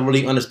start to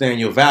really understand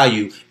your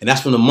value, and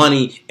that's when the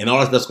money and all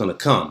that stuff's going to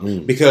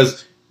come.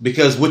 Because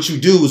what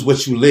you do is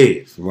what you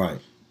live. Right.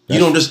 You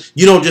don't just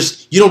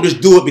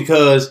do it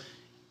because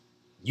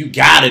you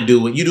gotta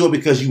do it. You do it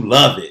because you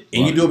love it,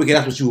 and you do it because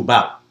that's what you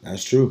about.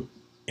 That's true.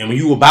 And when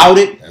you about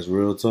it, that's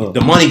real talk.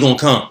 The money gonna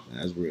come.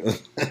 That's real.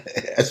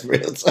 That's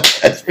real talk.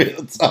 That's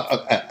real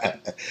talk.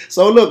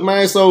 So look,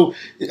 man. So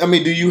I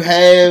mean, do you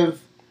have?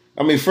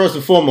 I mean, first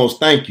and foremost,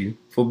 thank you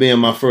for being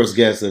my first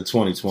guest of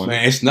 2020.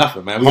 Man, it's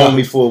nothing, man.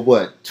 Homie for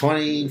what?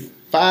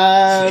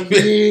 25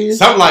 years,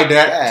 something like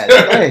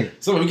that.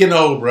 Something getting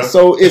old, bro.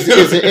 So, is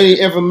there any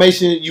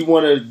information you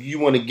want to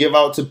give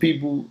out to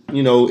people?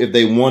 You know, if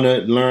they want to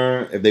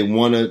learn, if they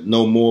want to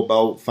know more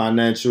about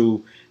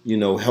financial, you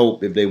know,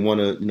 help, if they want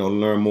to, you know,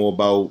 learn more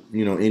about,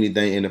 you know,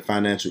 anything in the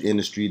financial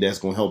industry that's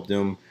going to help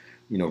them,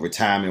 you know,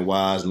 retirement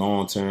wise,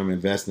 long term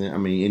investing. I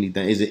mean,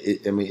 anything. Is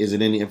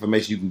it any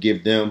information you can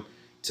give them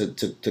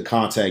to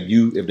contact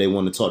you if they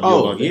want to talk to you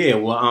about that? Yeah,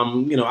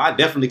 well, you know, I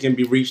definitely can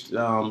be reached, you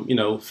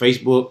know,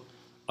 Facebook,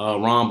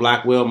 Ron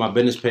Blackwell, my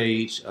business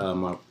page,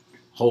 my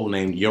whole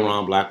name,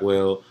 Ron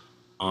Blackwell,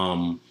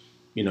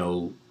 you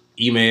know,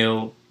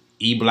 email,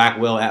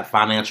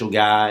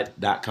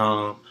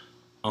 eblackwell@financialguide.com.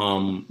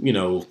 You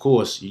know, of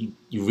course, you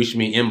reach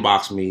me,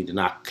 inbox me, then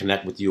I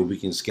connect with you. We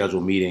can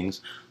schedule meetings.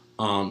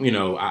 You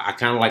know, I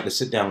kind of like to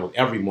sit down with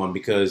everyone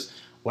because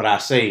what I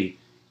say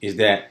is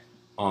that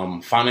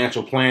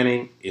financial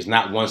planning is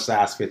not one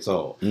size fits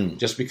all.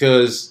 Just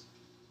because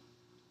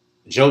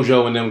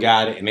JoJo and them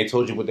got it and they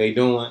told you what they're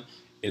doing,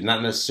 it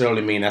not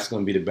necessarily mean that's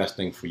going to be the best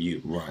thing for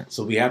you. Right.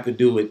 So we have to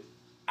do it.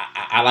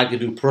 I like to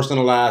do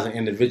personalized and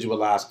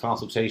individualized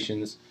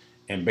consultations,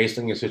 and based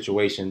on your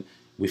situation,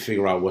 we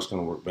figure out what's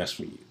going to work best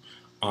for you.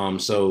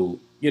 So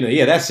you know,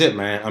 yeah, that's it,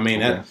 man. I mean,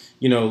 that,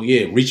 you know,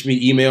 yeah, reach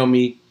me, email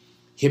me,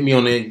 hit me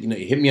on the, you know,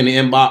 hit me in the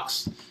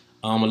inbox,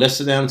 and let's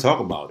sit down and talk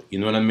about it. You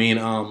know what I mean?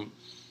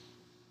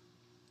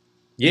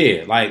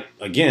 Yeah, like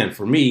again,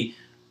 for me,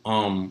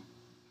 I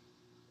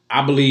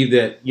believe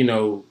that, you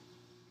know,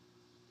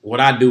 what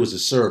I do is a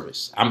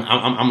service.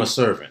 I'm a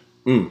servant.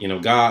 You know,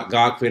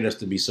 God created us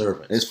to be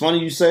servants. It's funny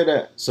you say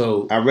that.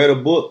 So I read a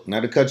book.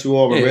 Not to cut you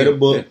off, I read a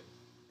book,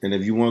 and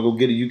if you want to go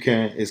get it, you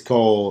can. It's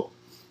called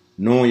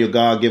Knowing Your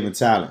God-Given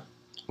Talent.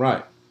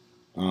 Right.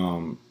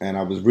 And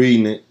I was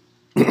reading it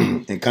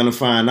and kind of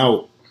find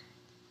out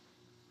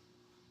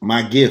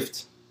my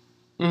gift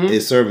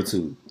is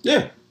servitude.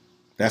 Yeah.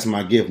 That's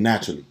my gift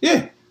naturally.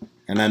 Yeah.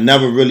 And I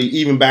never really,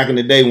 even back in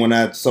the day when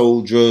I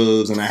sold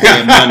drugs and I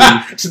had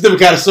money. It's a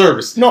different kind of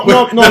service. No,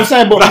 I'm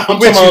saying, but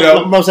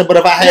but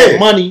if I had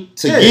money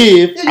to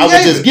give, I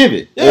would just give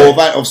it. Or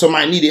if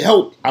somebody needed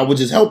help, I would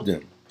just help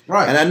them.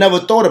 Right. And I never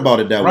thought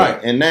about it that way.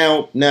 And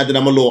now that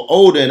I'm a little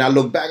older and I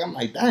look back, I'm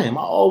like, damn,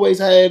 I always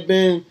had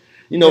been,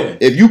 you know,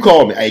 if you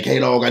call me, hey,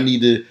 K-Dog, I need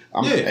to,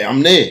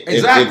 I'm there.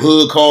 Exactly. If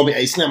Hood called me,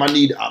 hey, Slim, I'm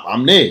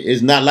there.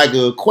 It's not like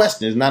a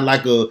question. It's not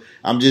like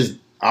I'm just,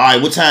 all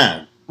right, what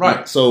time?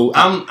 Right. So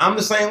I'm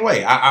the same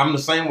way. I'm the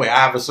same way. I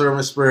have a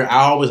servant spirit.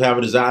 I always have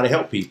a desire to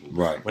help people.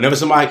 Right. Whenever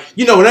somebody,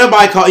 you know, when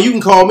everybody call, you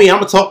can call me. I'm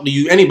gonna talk to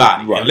you,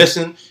 anybody, and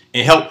listen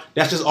and help.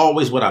 That's just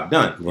always what I've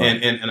done.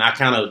 Right. And I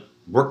kind of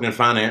worked in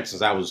finance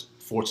since I was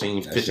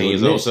 14, 15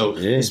 years old. So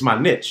it's my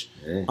niche.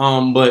 Yeah.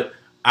 But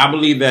I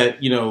believe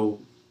that, you know,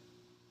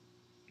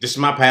 this is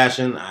my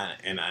passion.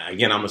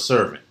 Again, I'm a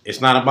servant.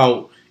 It's not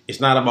about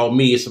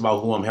me. It's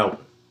about who I'm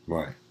helping.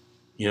 Right.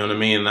 You know what I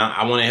mean? And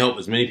I want to help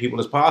as many people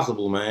as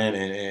possible,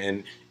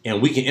 man.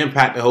 And we can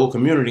impact the whole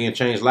community and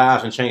change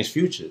lives and change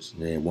futures.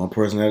 Yeah, one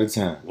person at a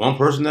time. One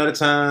person at a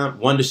time,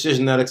 one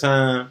decision at a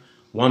time,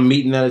 one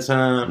meeting at a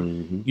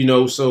time. You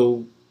know,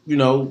 so, you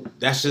know,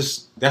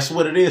 that's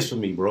what it is for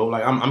me, bro.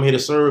 Like, I'm here to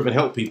serve and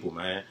help people,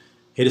 man.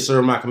 Here to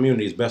serve my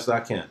community as best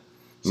I can.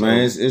 So, man,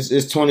 it's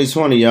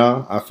 2020,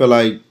 y'all. I feel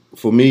like,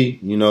 for me,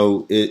 you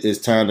know, it's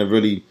time to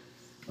really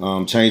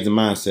change the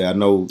mindset. I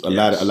know a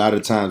lot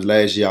of times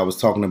last year I was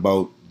talking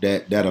about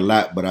that a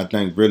lot, but I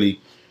think really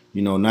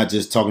You know, not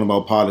just talking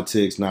about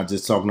politics, not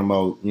just talking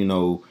about, you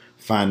know,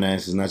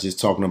 finances, not just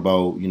talking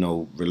about, you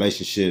know,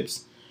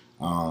 relationships,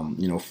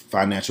 you know,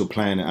 financial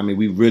planning. I mean,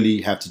 we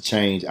really have to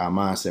change our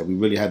mindset. We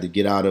really have to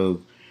get out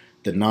of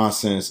the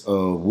nonsense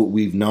of what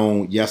we've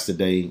known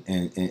yesterday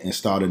and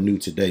start anew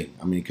today.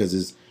 I mean, because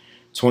it's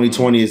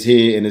 2020 is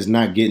here and it's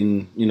not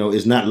getting, you know,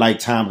 it's not like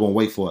time going to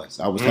wait for us.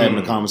 I was having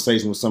a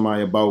conversation with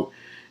somebody about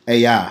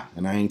AI,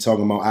 and I ain't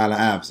talking about Allen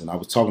Iverson. I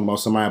was talking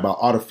about somebody about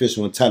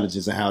artificial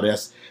intelligence and how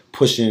that's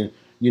pushing,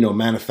 you know,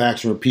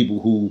 manufacturing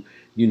people who,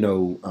 you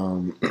know,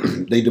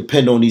 they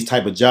depend on these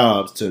type of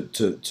jobs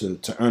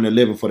to earn a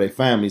living for their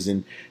families,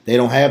 and they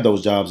don't have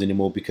those jobs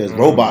anymore because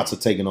robots are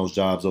taking those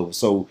jobs over.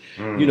 So,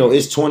 you know,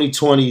 it's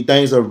 2020.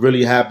 Things are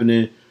really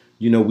happening.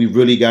 You know, we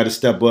really got to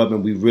step up,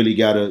 and we really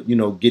got to, you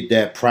know, get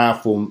that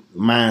prideful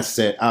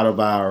mindset out of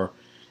our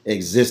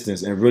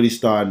existence and really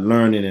start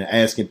learning and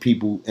asking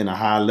people in a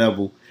high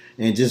level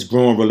and just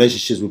growing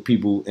relationships with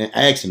people and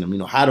asking them, you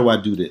know, how do I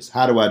do this?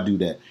 How do I do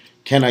that?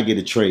 Can I get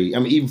a trade? I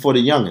mean, even for the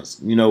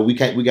youngins, you know, we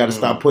got to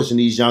stop pushing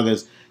these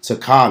youngins to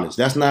college.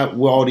 That's not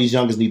where all these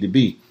youngins need to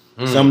be.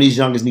 Some of these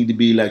youngins need to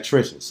be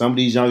electricians. Some of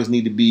these youngins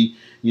need to be,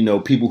 you know,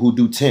 people who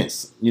do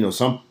tents. You know,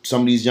 some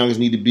of these youngins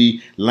need to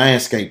be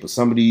landscapers.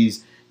 Some of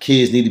these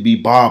kids need to be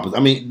barbers. I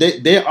mean,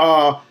 there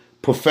are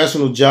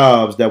professional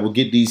jobs that will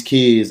get these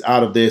kids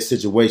out of their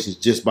situations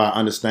just by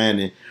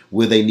understanding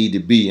where they need to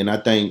be. And I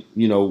think,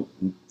 you know,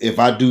 if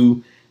I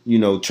do, you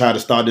know, try to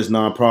start this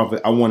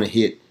nonprofit, I want to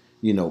hit,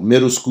 you know,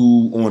 middle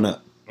school on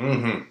up.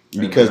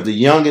 Because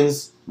the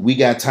youngins, we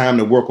got time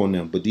to work on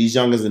them. But these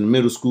youngins in the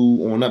middle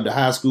school on up to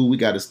high school, we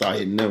got to start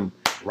hitting them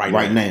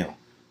right now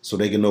so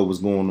they can know what's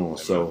going on.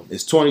 So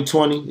it's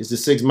 2020. It's the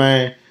 6th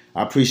man.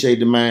 I appreciate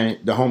the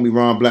homie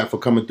Ron Black for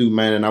coming through,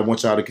 man. And I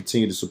want y'all to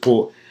continue to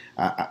support.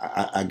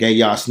 I gave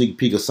y'all a sneak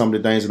peek of some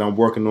of the things that I'm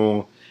working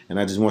on. And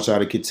I just want y'all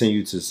to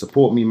continue to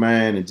support me,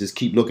 man, and just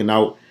keep looking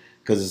out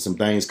because there's some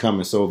things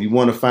coming. So if you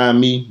want to find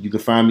me, you can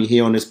find me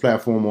here on this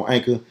platform on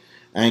Anchor.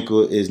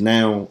 Anchor is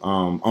now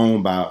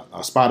owned by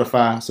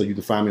Spotify, so you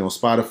can find me on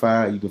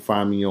Spotify. You can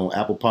find me on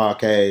Apple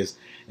Podcasts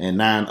and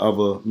 9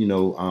 other, you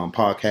know,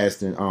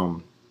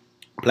 podcasting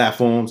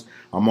platforms.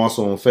 I'm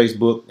also on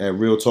Facebook at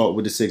Real Talk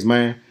with the 6th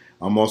Man.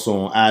 I'm also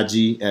on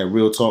IG at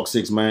Real Talk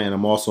 6th Man, and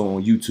I'm also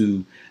on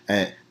YouTube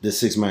at the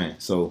 6th Man.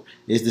 So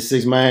it's the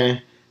 6th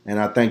Man. And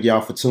I thank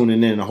y'all for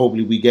tuning in. And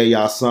hopefully we gave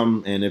y'all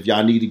something. And if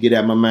y'all need to get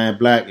at my man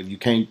Black, if you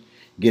can't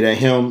get at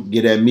him,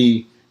 get at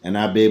me. And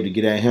I'll be able to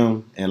get at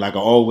him. And like I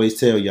always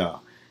tell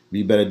y'all,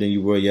 be better than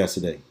you were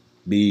yesterday.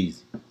 Be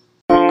easy.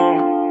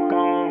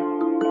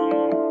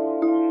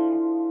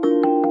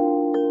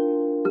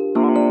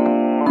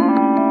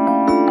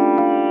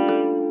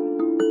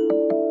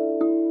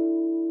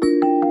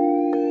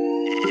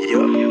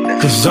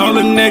 Cause all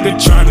a nigga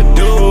tryna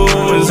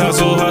do is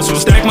hustle,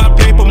 stack my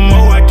paper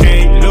more, I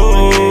can't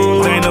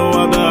lose. Ain't no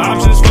other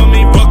options for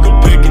me, fuck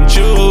a pick and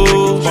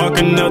choose. Fuck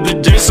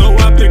another J, so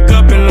I pick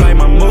up and light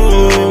my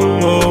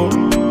move.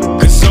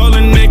 Cause all a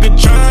nigga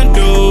tryna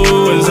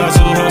do is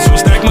hustle,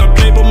 stack my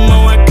paper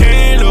more, I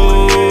can't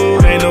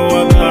lose. Ain't no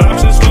other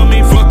options for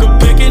me, fuck a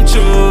pick and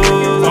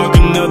choose. Fuck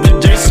another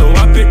J, so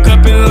I pick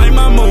up and light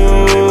my move.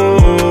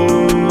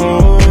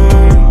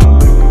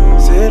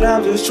 Said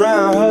I'm just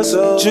tryna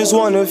hustle, just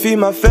wanna feed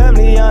my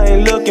family, I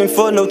ain't looking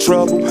for no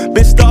trouble.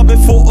 Been starving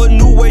for a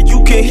new way,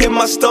 you can hear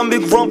my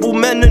stomach rumble.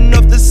 Man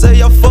enough to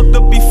say I fucked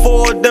up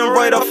before, then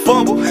right I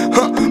fumble.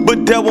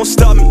 But that won't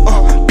stop me,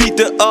 beat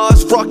the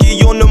odds,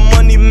 Rocky on the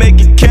money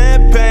making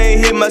campaign.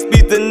 Hit my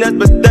speed the next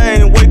best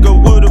thing, wake up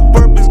with a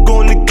purpose,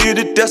 gonna get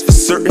it, that's for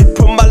certain.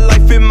 Put my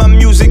life in my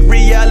music,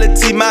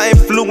 reality, my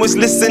influence,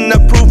 listen, I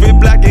prove it.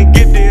 Black and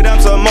gifted, I'm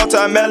some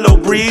multi-mellow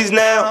breeze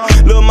now.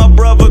 Love my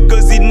brother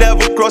cause he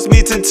never crossed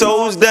me 10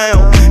 toes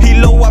down. He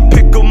low, I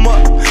pick him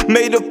up.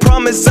 Made a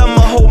promise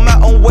I'ma hold my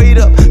own weight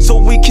up so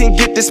we can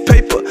get this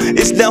paper.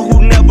 It's now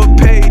who never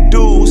paid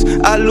dues.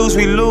 I lose,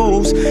 we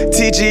lose.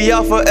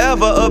 TGR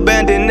forever,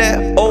 abandon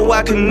that. Oh,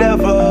 I can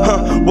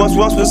never. Once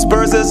with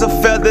Spurs as a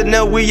feather,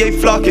 now we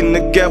ain't flocking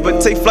together.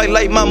 Take flight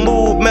like my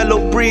move, mellow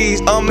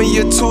breeze. I'm in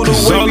your two the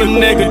way all a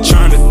nigga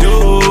tryna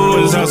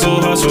do is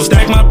hustle,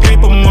 stack my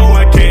paper more,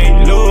 I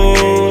can't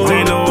lose.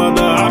 Ain't no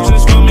other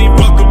options for me,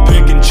 fuck a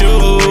pick and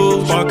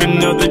choose. Fuck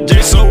another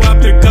J, so I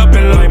pick up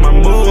and light my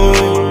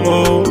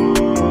move.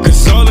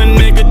 Cause all a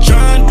nigga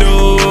tryna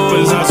do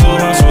is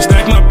hustle,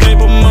 stack my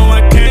paper more,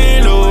 I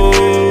can't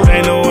lose.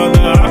 Ain't no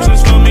other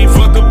options for me,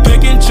 fuck a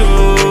pick and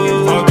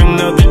choose. Fuck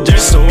another J,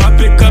 so I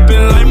pick up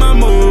and light my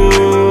move.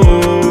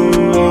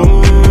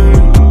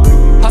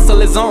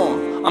 Hustle is on.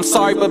 I'm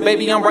sorry, but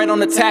baby, I'm right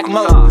on attack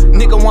mode.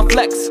 Nigga want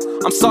flex.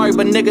 I'm sorry,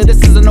 but nigga,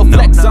 this isn't no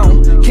flex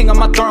zone. King on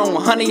my throne,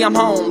 honey, I'm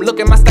home. Look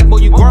at my stack, boy,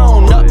 you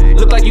grown up.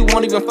 Look like you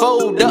won't even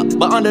fold up,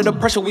 but under the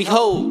pressure we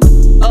hold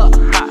up.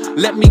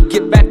 Let me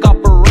get back,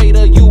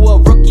 operator. You a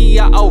rookie,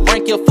 I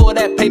outrank you for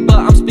that paper.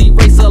 I'm speed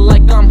racer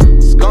like I'm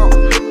scum.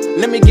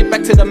 Let me get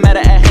back to the matter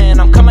at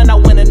hand. I'm coming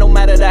out winning no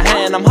matter the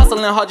hand. I'm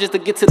hustling hard just to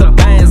get to the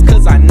bands,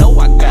 cause I know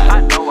I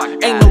got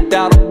it. Ain't no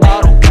doubt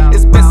about it.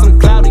 It's been some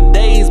cloudy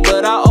days,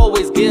 but I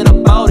always get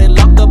about it.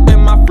 Locked up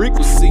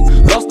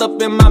lost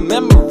up in my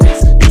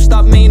memories. You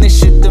stopped meaning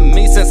shit to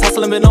me since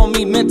hustling been on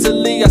me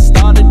mentally. I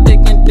started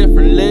thinking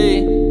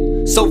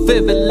differently, so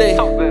vividly.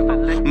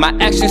 My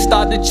actions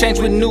start to change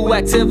with new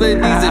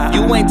activities. If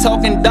you ain't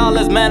talking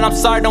dollars, man, I'm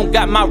sorry, don't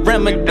got my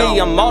remedy.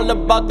 I'm all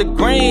about the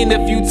green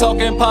if you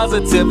talking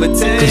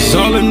positivity. Cause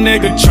all a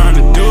nigga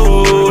tryna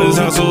do is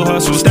hustle,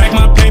 hustle. Stack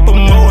my paper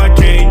more, I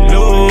can't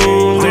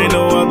lose. Ain't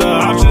no other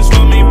options for